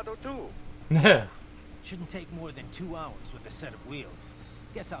Colorado, too. Shouldn't take more than 2 hours with a set of wheels.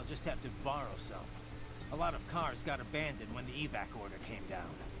 Guess I'll just have to borrow some. A lot of cars got abandoned when the evac order came down.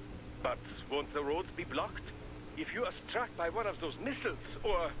 But won't the roads be blocked? If you are struck by one of those missiles,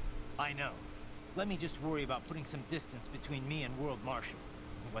 or... I know. Let me just worry about putting some distance between me and World Marshal,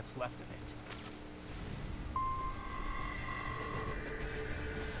 and what's left of it.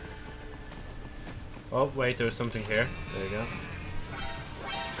 Oh, wait, there was something here. There you go.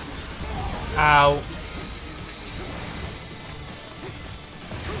 Ow.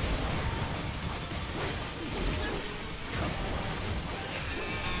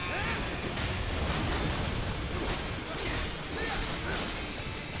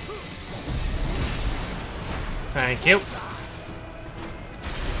 Thank you.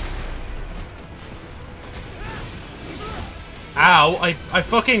 Ow, I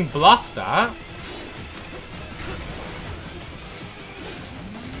fucking blocked that.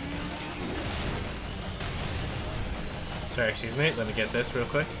 Sorry, excuse me. Let me get this real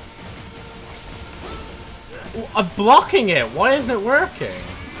quick. Ooh, I'm blocking it. Why isn't it working?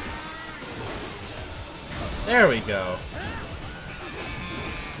 There we go.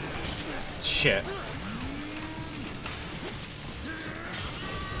 Shit.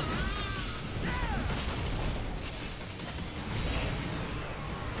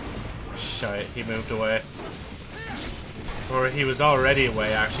 Shite, he moved away. Or he was already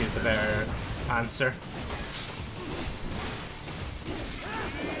away, actually, is the better answer.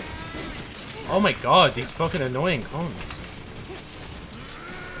 Oh my god, these fucking annoying cons.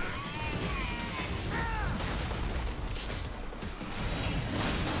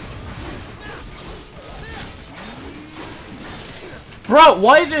 Bro,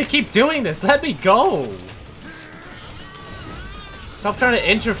 why do they keep doing this? Let me go! Stop trying to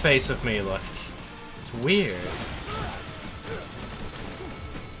interface with me, look. It's weird.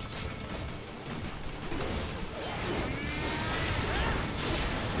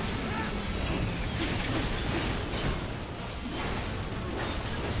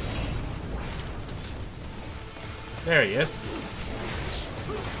 There he is.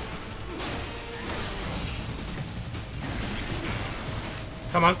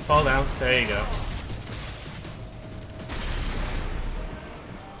 Come on, fall down. There you go.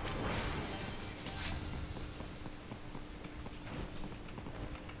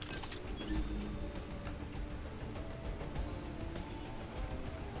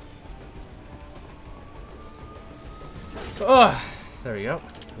 Oh, there we go.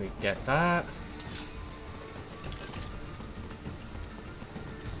 We get that.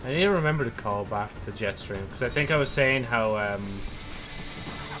 I need to remember to call back to Jetstream, because I think I was saying how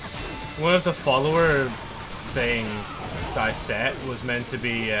one of the follower thing that I set was meant to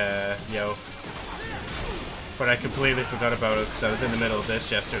be Yo, but I completely forgot about it because I was in the middle of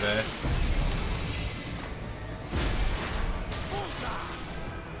this yesterday.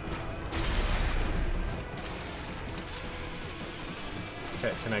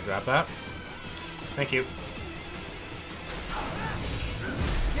 Okay, can I grab that? Thank you.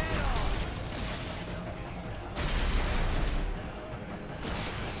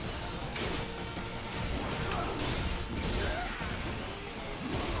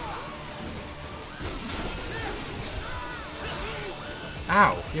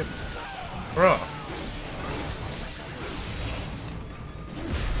 Ow! Yep. Bro.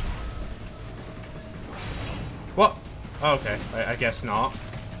 What? Oh, okay. I guess not.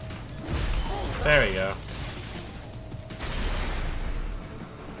 There we go.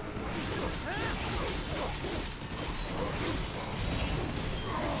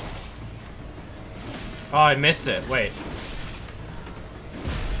 Oh, I missed it. Wait.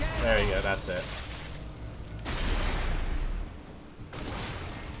 There you go. That's it.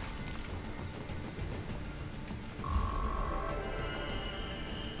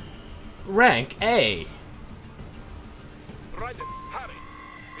 Rank A. find it, hurry.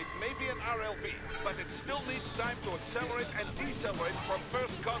 It may be an RLB, but it still needs time to accelerate and decelerate from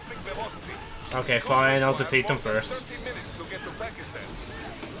first cosmic velocity. Okay, fine. I'll defeat them first. 30 minutes to get to Pakistan.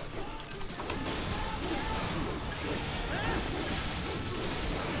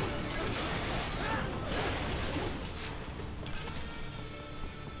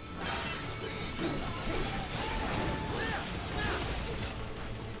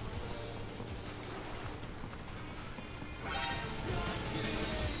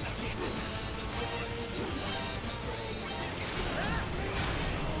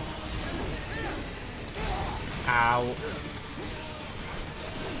 Ow.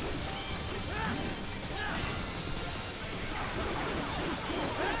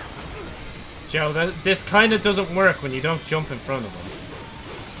 Joe, this kind of doesn't work when you don't jump in front of them.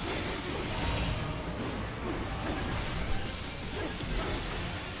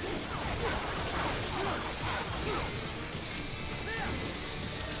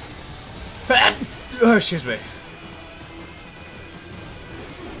 Oh, excuse me.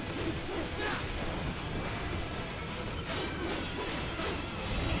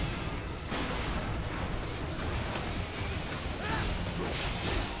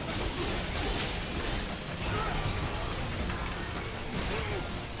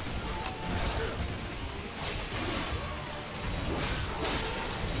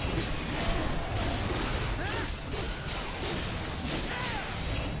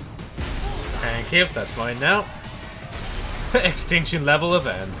 Thank you, that's mine now. Extinction level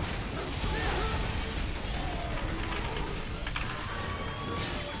event.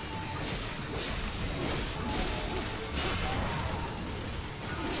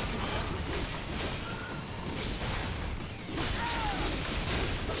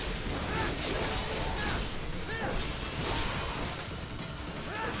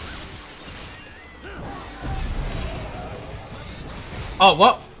 Oh,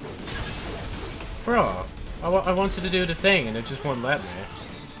 what? Bro, I wanted to do the thing and it just won't let me.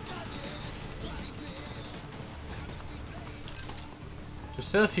 There's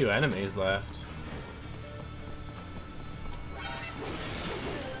still a few enemies left.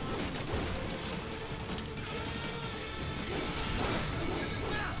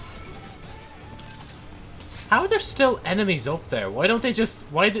 How are there still enemies up there? Why didn't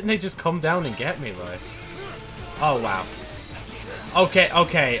they just come down and get me, like? Oh, wow. Okay,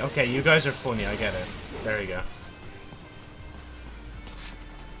 you guys are funny, I get it. There you go.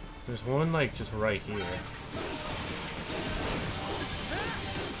 There's one, like, just right here.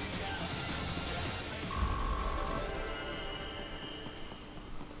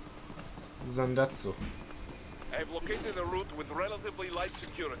 Zandatsu. I've located a route with relatively light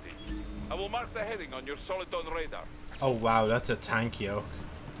security. I will mark the heading on your Soliton radar. Oh wow, that's a tank yoke.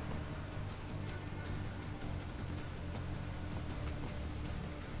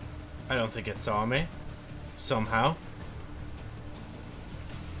 I don't think it saw me. Somehow.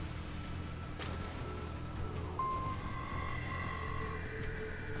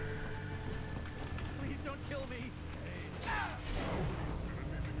 Please don't kill me.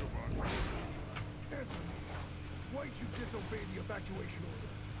 Why'd you disobey the evacuation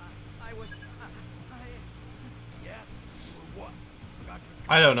order? I was... Yeah? For what? Forgot your...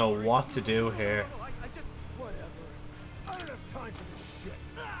 I don't know what to do here. I just... Whatever. I don't have time for this shit.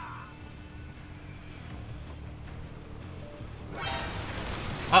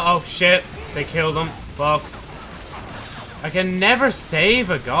 Uh-oh, shit. They killed him. Fuck. I can never save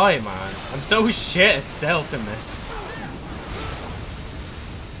a guy, man. I'm so shit at stealth in this.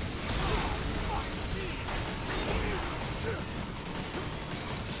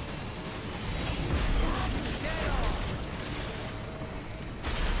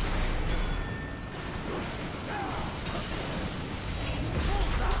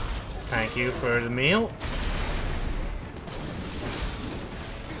 Thank you for the meal.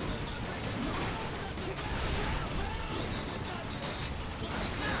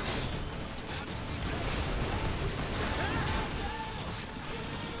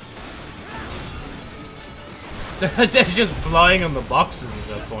 They're just flying on the boxes at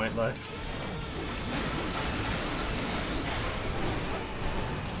that point, like.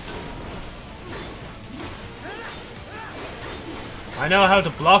 I know how to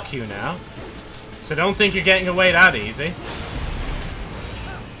block you now, so don't think you're getting away that easy.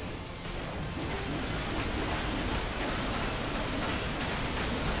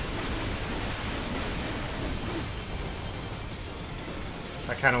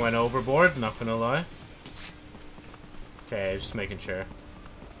 I kind of went overboard, not gonna lie. Okay, just making sure.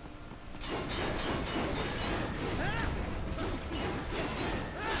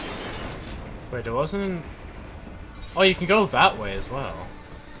 Wait, there wasn't... Oh, you can go that way as well.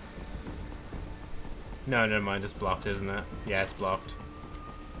 No, never mind. It's blocked, isn't it? Yeah, it's blocked.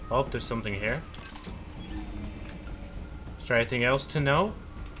 Oh, there's something here. Is there anything else to know?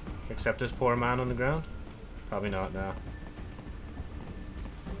 Except this poor man on the ground? Probably not, no.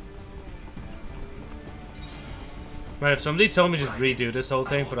 Right, if somebody told me just redo this whole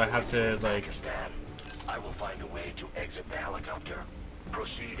thing, but I have to, like... I will find a way to exit the helicopter.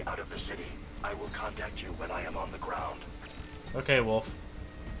 Proceed out of the city. I will contact you when I am on the ground. Okay, Wolf.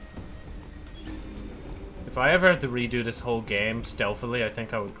 If I ever had to redo this whole game stealthily, I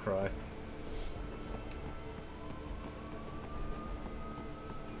think I would cry.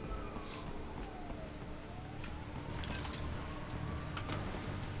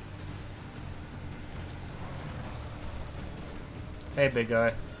 Hey, big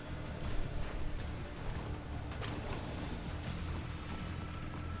guy.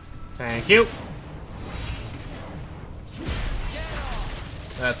 Thank you.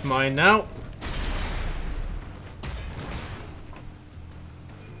 That's mine now.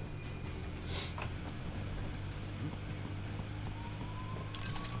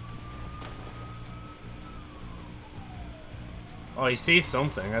 Oh, he sees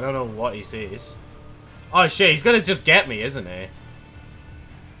something. I don't know what he sees. Oh shit, he's gonna just get me, isn't he?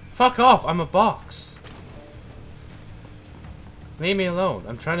 Fuck off, I'm a box. Leave me alone.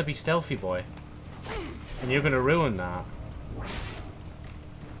 I'm trying to be stealthy, boy. And you're gonna ruin that.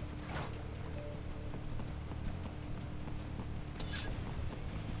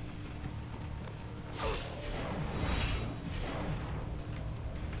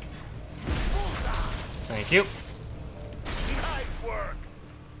 Thank you. Nice work.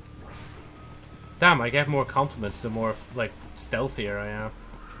 Damn, I get more compliments the more, like, stealthier I am.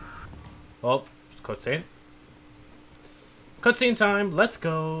 Oh, cutscene. Cutscene time, let's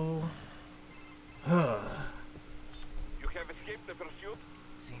go. You have escaped the pursuit?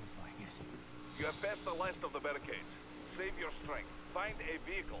 Seems like it. You have passed the last of the barricades. Save your strength. Find a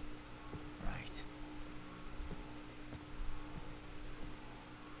vehicle. Right.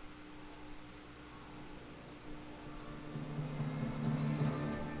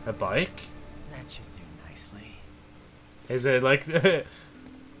 A bike? That should do nicely. Is it like...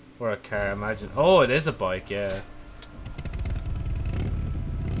 or a car, imagine. Oh, it is a bike, yeah.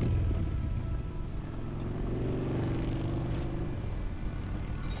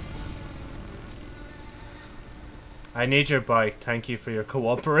 I need your bike. Thank you for your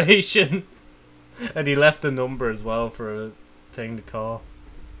cooperation. And he left a number as well for a thing to call.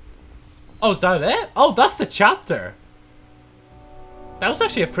 Oh, is that it? Oh, that's the chapter. That was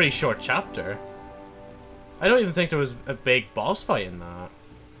actually a pretty short chapter. I don't even think there was a big boss fight in that.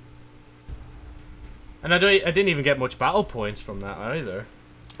 And I didn't even get much battle points from that either.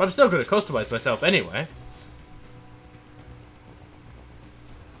 But I'm still going to customize myself anyway.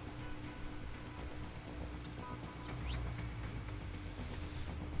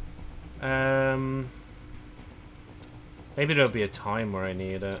 Maybe there'll be a time where I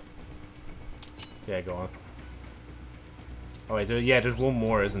need it. Yeah, go on. Oh wait, yeah, there's one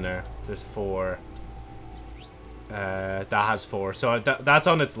more, isn't there? There's 4. That has 4, so that's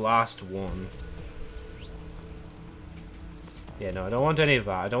on its last one. Yeah, no, I don't want any of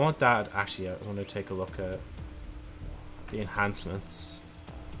that. I don't want that. Actually, I want to take a look at the enhancements.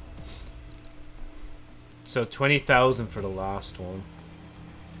 So 20,000 for the last one.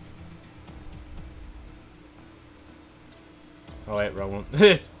 Oh wait, wrong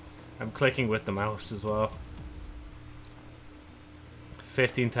one. I'm clicking with the mouse as well.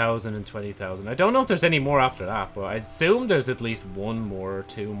 15,000 and 20,000. I don't know if there's any more after that, but I assume there's at least 1 more or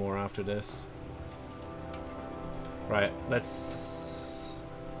 2 more after this. Right, let's...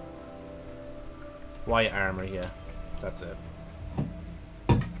 White armor, yeah. That's it.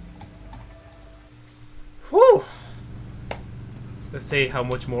 Whew! Let's see how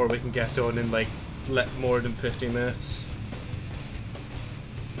much more we can get done in, like, more than 50 minutes.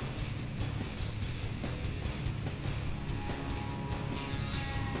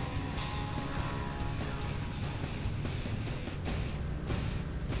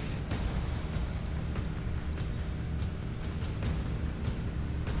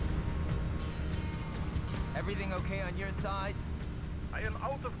 Everything okay on your side? I am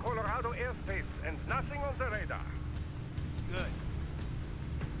out of Colorado airspace and nothing on the radar. Good.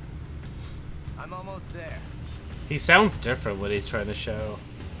 I'm almost there. He sounds different when he's trying to show.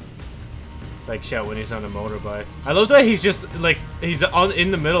 Like, shout when he's on a motorbike. I love that he's just, like, he's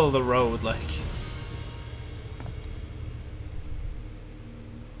in the middle of the road, like.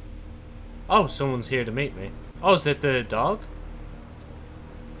 Oh, someone's here to meet me. Oh, is it the dog?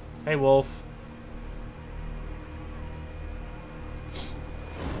 Hey, Wolf.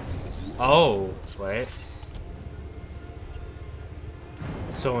 Oh, wait.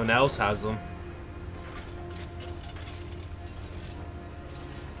 Someone else has them.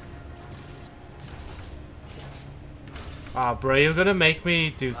 Ah, bro, you're gonna make me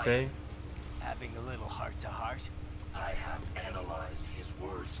do thing. Having a little heart-to-heart? I have analyzed his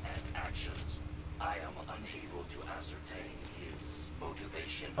words and actions. I am unable to ascertain his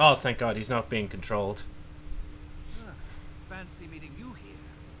motivation. Oh, thank God, he's not being controlled. Fancy meeting you here.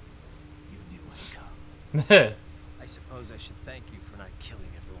 You knew I'd come. I suppose I should thank you for not killing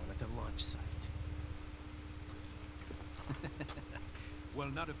everyone at the launch site. Well,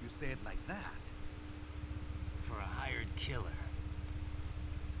 not if you say it like that. For a hired killer,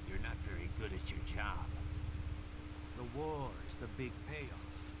 you're not very good at your job. The war is the big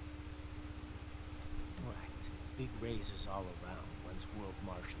payoff. Right. Big raises all around once World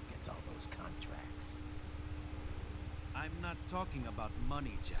Marshal gets all those contracts. I'm not talking about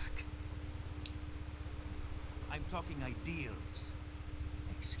money, Jack. I'm talking ideals.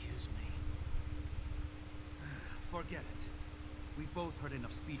 Excuse me? Forget it. We've both heard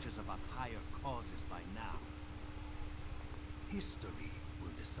enough speeches about higher causes by now. History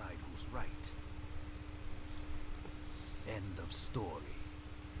will decide who's right. End of story.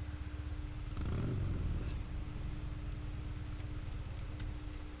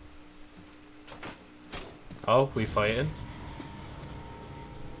 Oh, we fighting?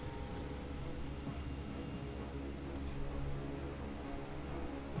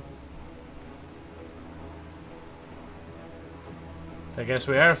 I guess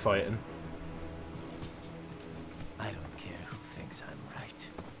we are fighting. I don't care who thinks I'm right.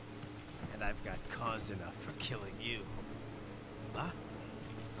 And I've got cause enough for killing you. Huh?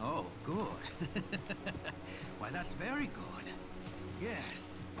 Oh, good. Why, that's very good.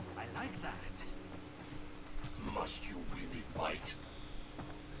 Yes, I like that. Must you really fight?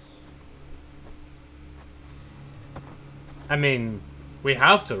 I mean, we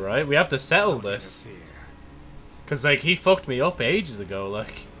have to, right? We have to settle this. Cause like he fucked me up ages ago.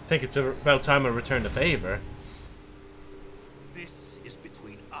 Like, I think it's about time I return the favor. This is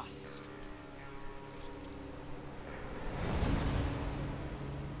between us.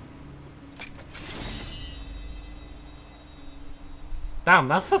 Damn,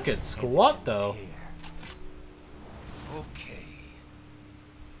 that fucking squat though. Okay.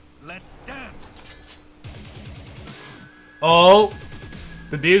 Let's dance. Oh,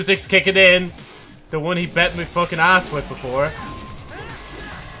 the music's kicking in. The one he bet me fucking ass with before.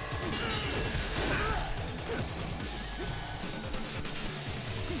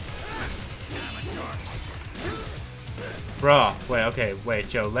 Bruh, wait, okay, wait,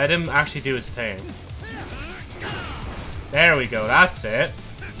 Joe, let him actually do his thing. There we go, that's it.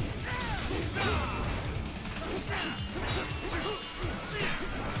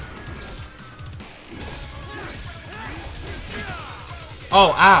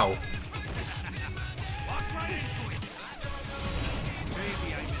 Oh, ow.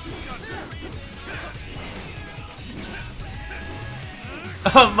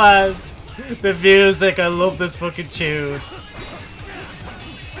 Oh man, the music, I love this fucking tune.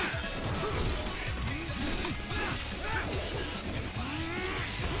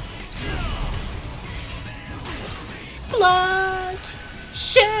 Blood,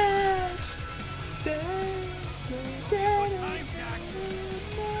 shit.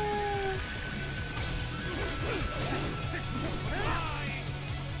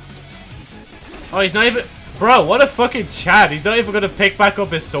 Oh, he's not even... Bro, what a fucking Chad. He's not even gonna pick back up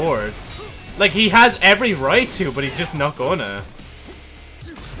his sword. Like, he has every right to, but he's just not gonna.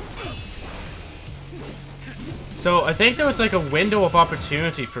 So, I think there was like a window of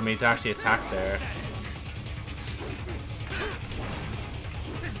opportunity for me to actually attack there.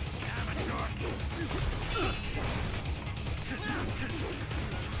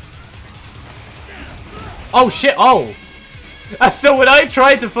 Oh shit, oh! So when I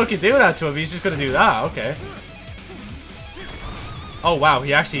tried to fucking do that to him, he's just gonna do that, okay. Oh wow,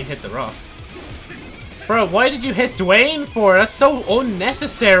 he actually hit the rock. Bro, why did you hit Dwayne for? That's so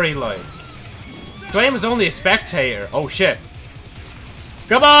unnecessary, like. Dwayne was only a spectator. Oh shit.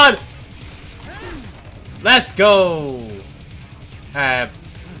 Come on! Let's go!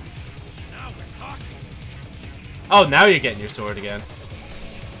 Oh, now you're getting your sword again.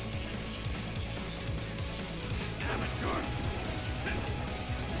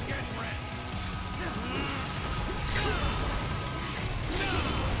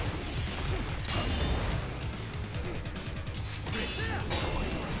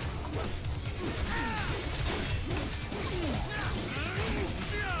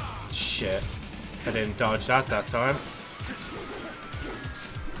 Shit. I didn't dodge that time.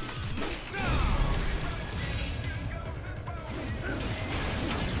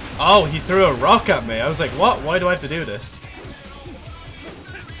 Oh, he threw a rock at me. I was like, what? Why do I have to do this?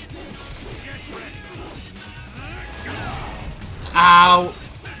 Ow!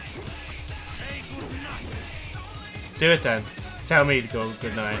 Do it then. Tell me to go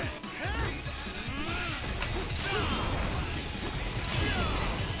good night.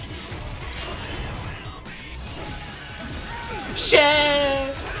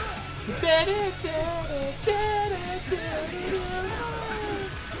 Shit!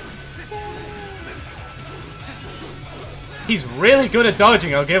 He's really good at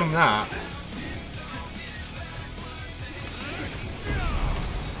dodging, I'll give him that.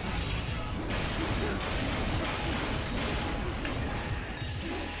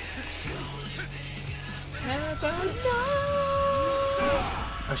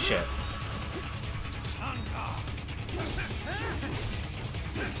 Oh shit.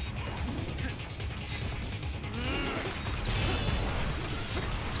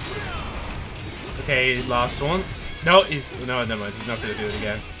 Okay, last one. No, never mind. He's not gonna do it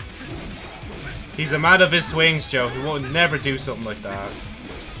again. He's a man of his swings, Joe. He won't never do something like that.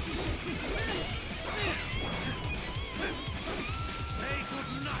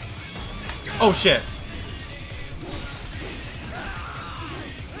 Oh shit.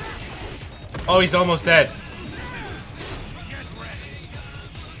 Oh, he's almost dead.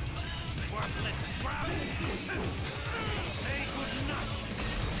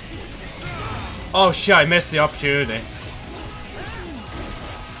 Oh shit, I missed the opportunity.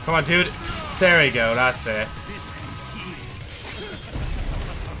 Come on, dude. There we go, that's it.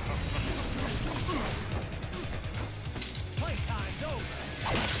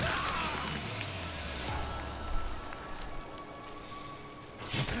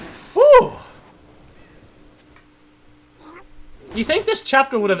 Woo! You think this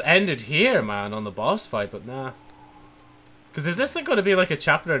chapter would have ended here, man, on the boss fight, but nah. Because is this going to be like a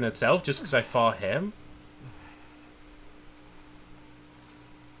chapter in itself just because I fought him?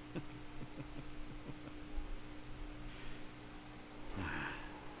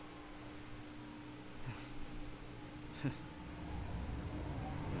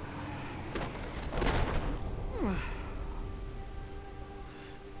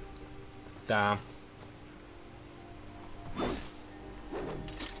 Damn.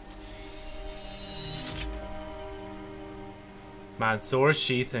 Man, sword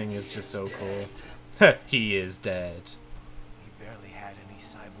sheathing is just so cool. He is dead. He barely had any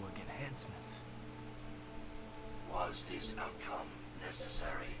cyborg enhancements. Was this outcome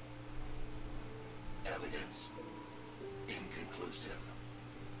necessary? Evidence inconclusive.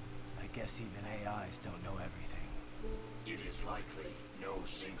 I guess even AIs don't know everything. It is likely no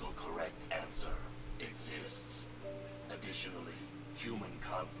single correct answer exists. Additionally, human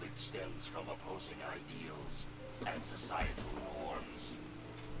conflict stems from opposing ideals and societal norms.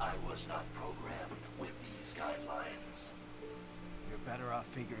 I was not programmed with these guidelines. You're better off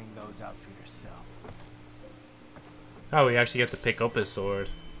figuring those out for yourself. Oh, we actually get to pick up his sword.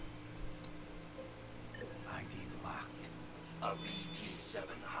 ID locked. A VT7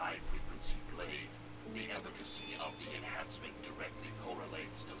 high-frequency blade. The efficacy of the enhancement directly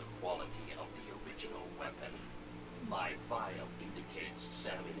correlates to the quality of the original weapon. My file indicates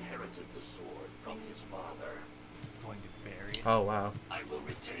Sam inherited the sword from his father. Going to bury it? Oh, wow. I will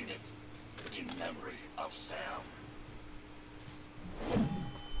retain it in memory of Sam.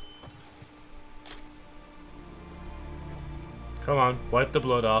 Come on, wipe the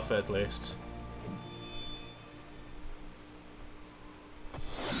blood off at least.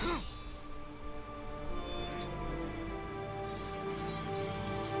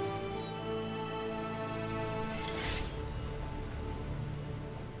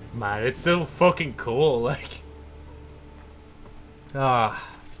 Man, it's so fucking cool, like. Ah.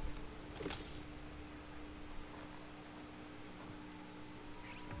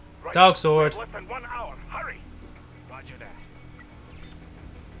 Right. Dog sword. Less than 1 hour. Hurry. Roger that.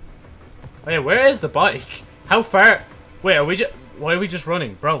 Wait, where is the bike? How far? Wait, are we just? Why are we just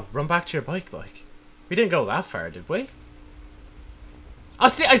running, bro? Run back to your bike, like. We didn't go that far, did we? Oh,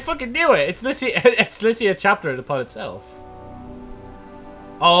 see, I fucking knew it. It's literally a chapter upon itself.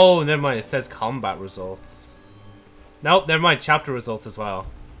 Oh, never mind. It says combat results. Nope, never mind. Chapter results as well.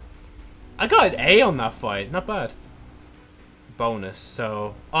 I got an A on that fight. Not bad. Bonus.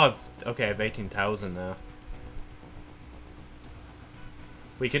 So, oh, okay. I have 18,000 now.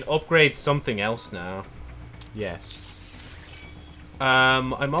 We can upgrade something else now. Yes.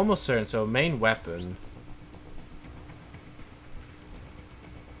 I'm almost certain. So, main weapon.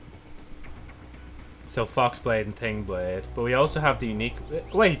 So, Foxblade and Thingblade. But we also have the unique...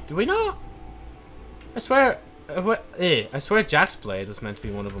 Wait, do we not? I swear What? I swear Jack's blade was meant to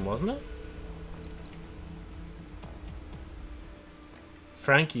be one of them, wasn't it?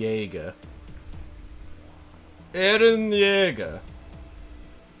 Frank Jaeger. Eren Jaeger.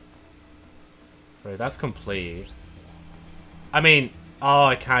 Right, that's complete. I mean, oh,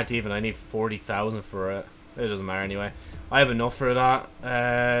 I can't even. I need 40,000 for it. It doesn't matter anyway. I have enough for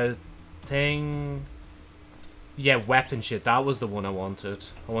that. Thing. Yeah, weapon shit. That was the one I wanted.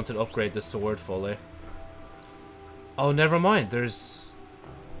 I wanted to upgrade the sword fully. Oh, never mind. There's...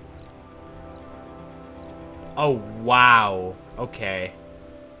 Oh, wow. Okay.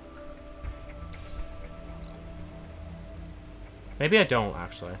 Maybe I don't,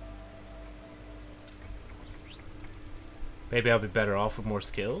 actually. Maybe I'll be better off with more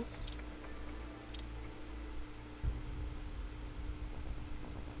skills?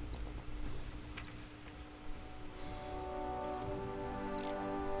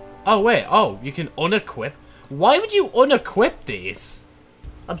 Oh, wait. Oh, you can unequip? Why would you unequip these?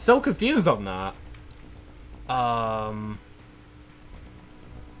 I'm so confused on that.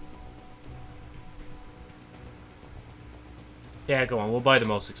 Yeah, go on. We'll buy the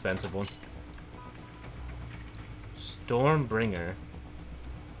most expensive one. Stormbringer.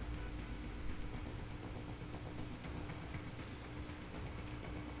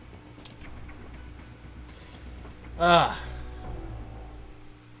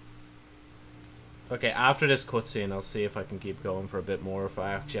 Okay, after this cutscene, I'll see if I can keep going for a bit more if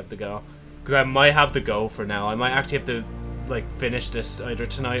I actually have to go. Because I might have to go for now. I might actually have to, like, finish this either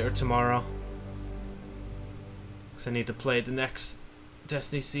tonight or tomorrow. Because I need to play the next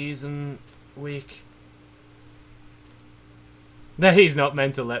Destiny season week. No, he's not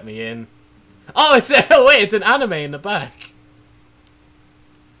meant to let me in. Oh, it's oh wait, it's an anime in the back.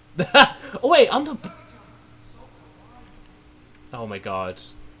 Oh wait, on the... Oh my god.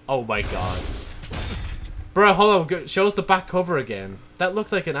 Oh my god. Bro, hold on, show us the back cover again. That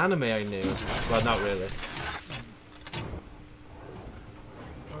looked like an anime I knew. Well, not really.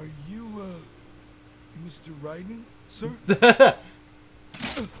 Are you, Mr. Raiden, sir?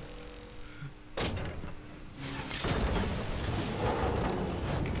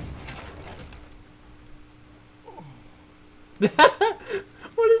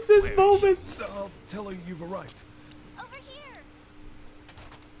 What is this moment? I'll tell her you've arrived. Over here.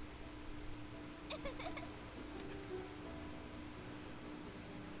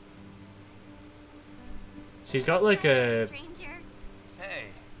 She's got like a... Hey,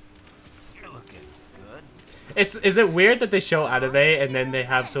 you're looking good. Is it weird that they show anime and then they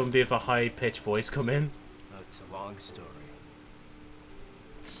have somebody with a high-pitched voice come in? Oh, it's a long story.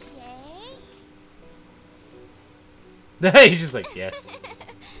 He's just like, yes.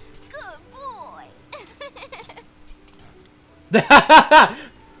 Good boy. I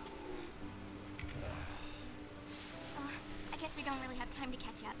guess we don't really have time to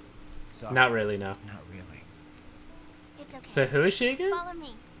catch up. Sorry. Not really, no. Not really. It's okay. So who is she again? Follow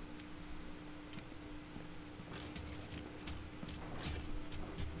me.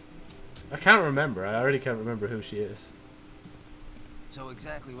 I can't remember. I already can't remember who she is. So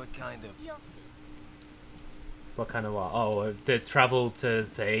exactly what kind of... You'll see. What kind of what? Oh, the travel to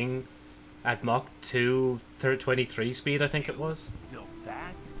thing at Mach 2, 23 speed, I think it was. Built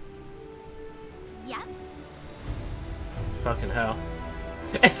that? Yep. Fucking hell.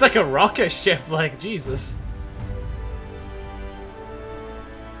 It's like a rocket ship, like, Jesus.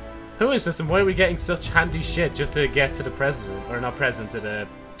 Who is this and why are we getting such handy shit just to get to the president? Or not president, to the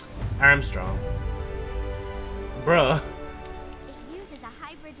Armstrong. Bruh. It uses a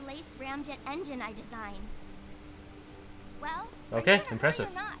hybrid lace ramjet engine I designed. Well, Okay, impressive.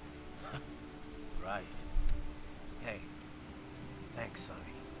 or not? Right. Hey, thanks, Sonny.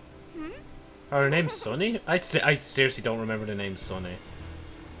 Hmm? Oh, her name's Sunny? I seriously don't remember the name Sunny.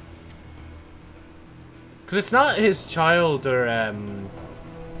 Because it's not his child or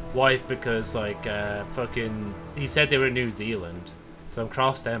wife because, like, fucking... He said they were in New Zealand. So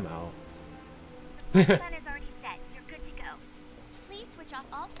cross them out. The plan is already set. You're good to go. Please switch off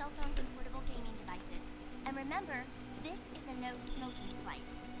all cell phones and portable gaming devices. And remember, this is a no-smoking flight.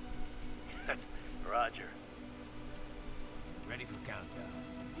 Roger. Ready for countdown.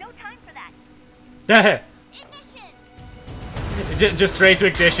 No time for that. Ignition! Just straight to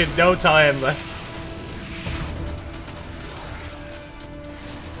ignition, no time left.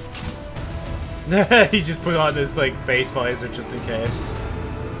 He just put on his, like, face visor just in case.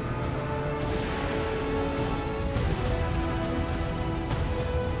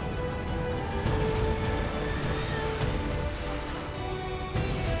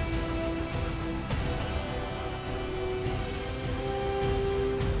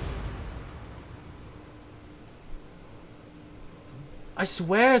 I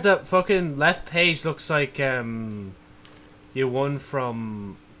swear that fucking left page looks like you won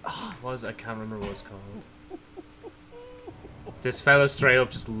from what was it? I can't remember what it's called. This fella straight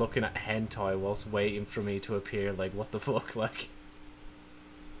up just looking at hentai whilst waiting for me to appear. Like, what the fuck? Like,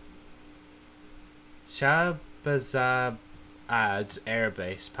 Shahbazab Air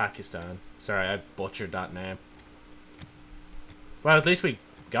Base, Pakistan. Sorry, I butchered that name. Well, at least we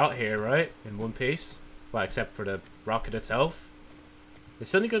got here, right? In one piece. Well, except for the rocket itself. Is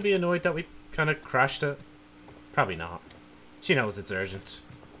Sunny going to be annoyed that we kind of crashed it? Probably not. She knows it's urgent.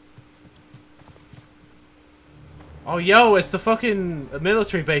 Oh, yo, it's the fucking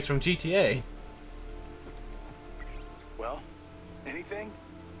military base from GTA. Well, anything?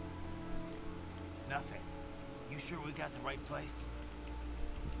 Nothing. You sure we got the right place?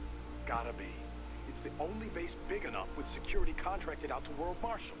 Gotta be. It's the only base big enough with security contracted out to World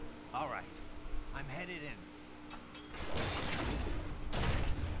Marshal. All right. I'm headed in.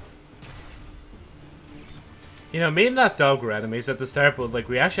 You know, me and that dog were enemies at the start, but like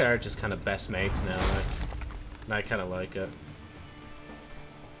we actually are just kind of best mates now. And I kind of like it.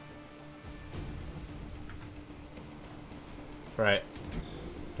 Right.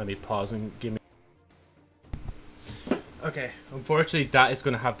 Let me pause and give me... Okay, unfortunately that is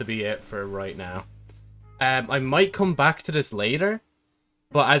going to have to be it for right now. I might come back to this later,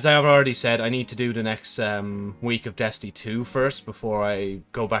 but as I've already said, I need to do the next week of Destiny 2 first before I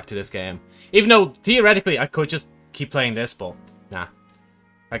go back to this game. Even though, theoretically, I could just keep playing this, but nah.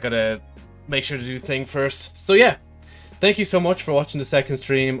 I gotta make sure to do the thing first. So yeah, thank you so much for watching the second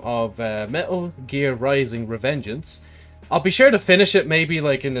stream of Metal Gear Rising Revengeance. I'll be sure to finish it maybe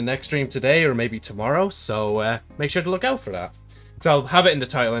like in the next stream today or maybe tomorrow, so make sure to look out for that. Because I'll have it in the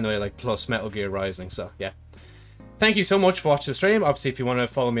title anyway, like plus Metal Gear Rising, so yeah. Thank you so much for watching the stream. Obviously, if you want to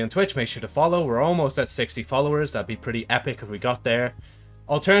follow me on Twitch, make sure to follow. We're almost at 60 followers. That'd be pretty epic if we got there.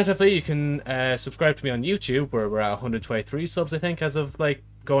 Alternatively, you can subscribe to me on YouTube, where we're at 123 subs, I think, as of like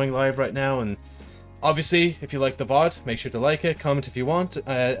going live right now. And obviously, if you like the VOD, make sure to like it, comment if you want,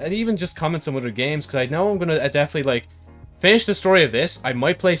 and even just comment some other games, because I know I'm going to definitely like finish the story of this. I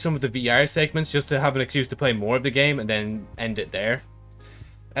might play some of the VR segments just to have an excuse to play more of the game and then end it there.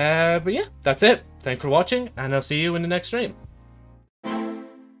 But yeah, that's it. Thanks for watching, and I'll see you in the next stream.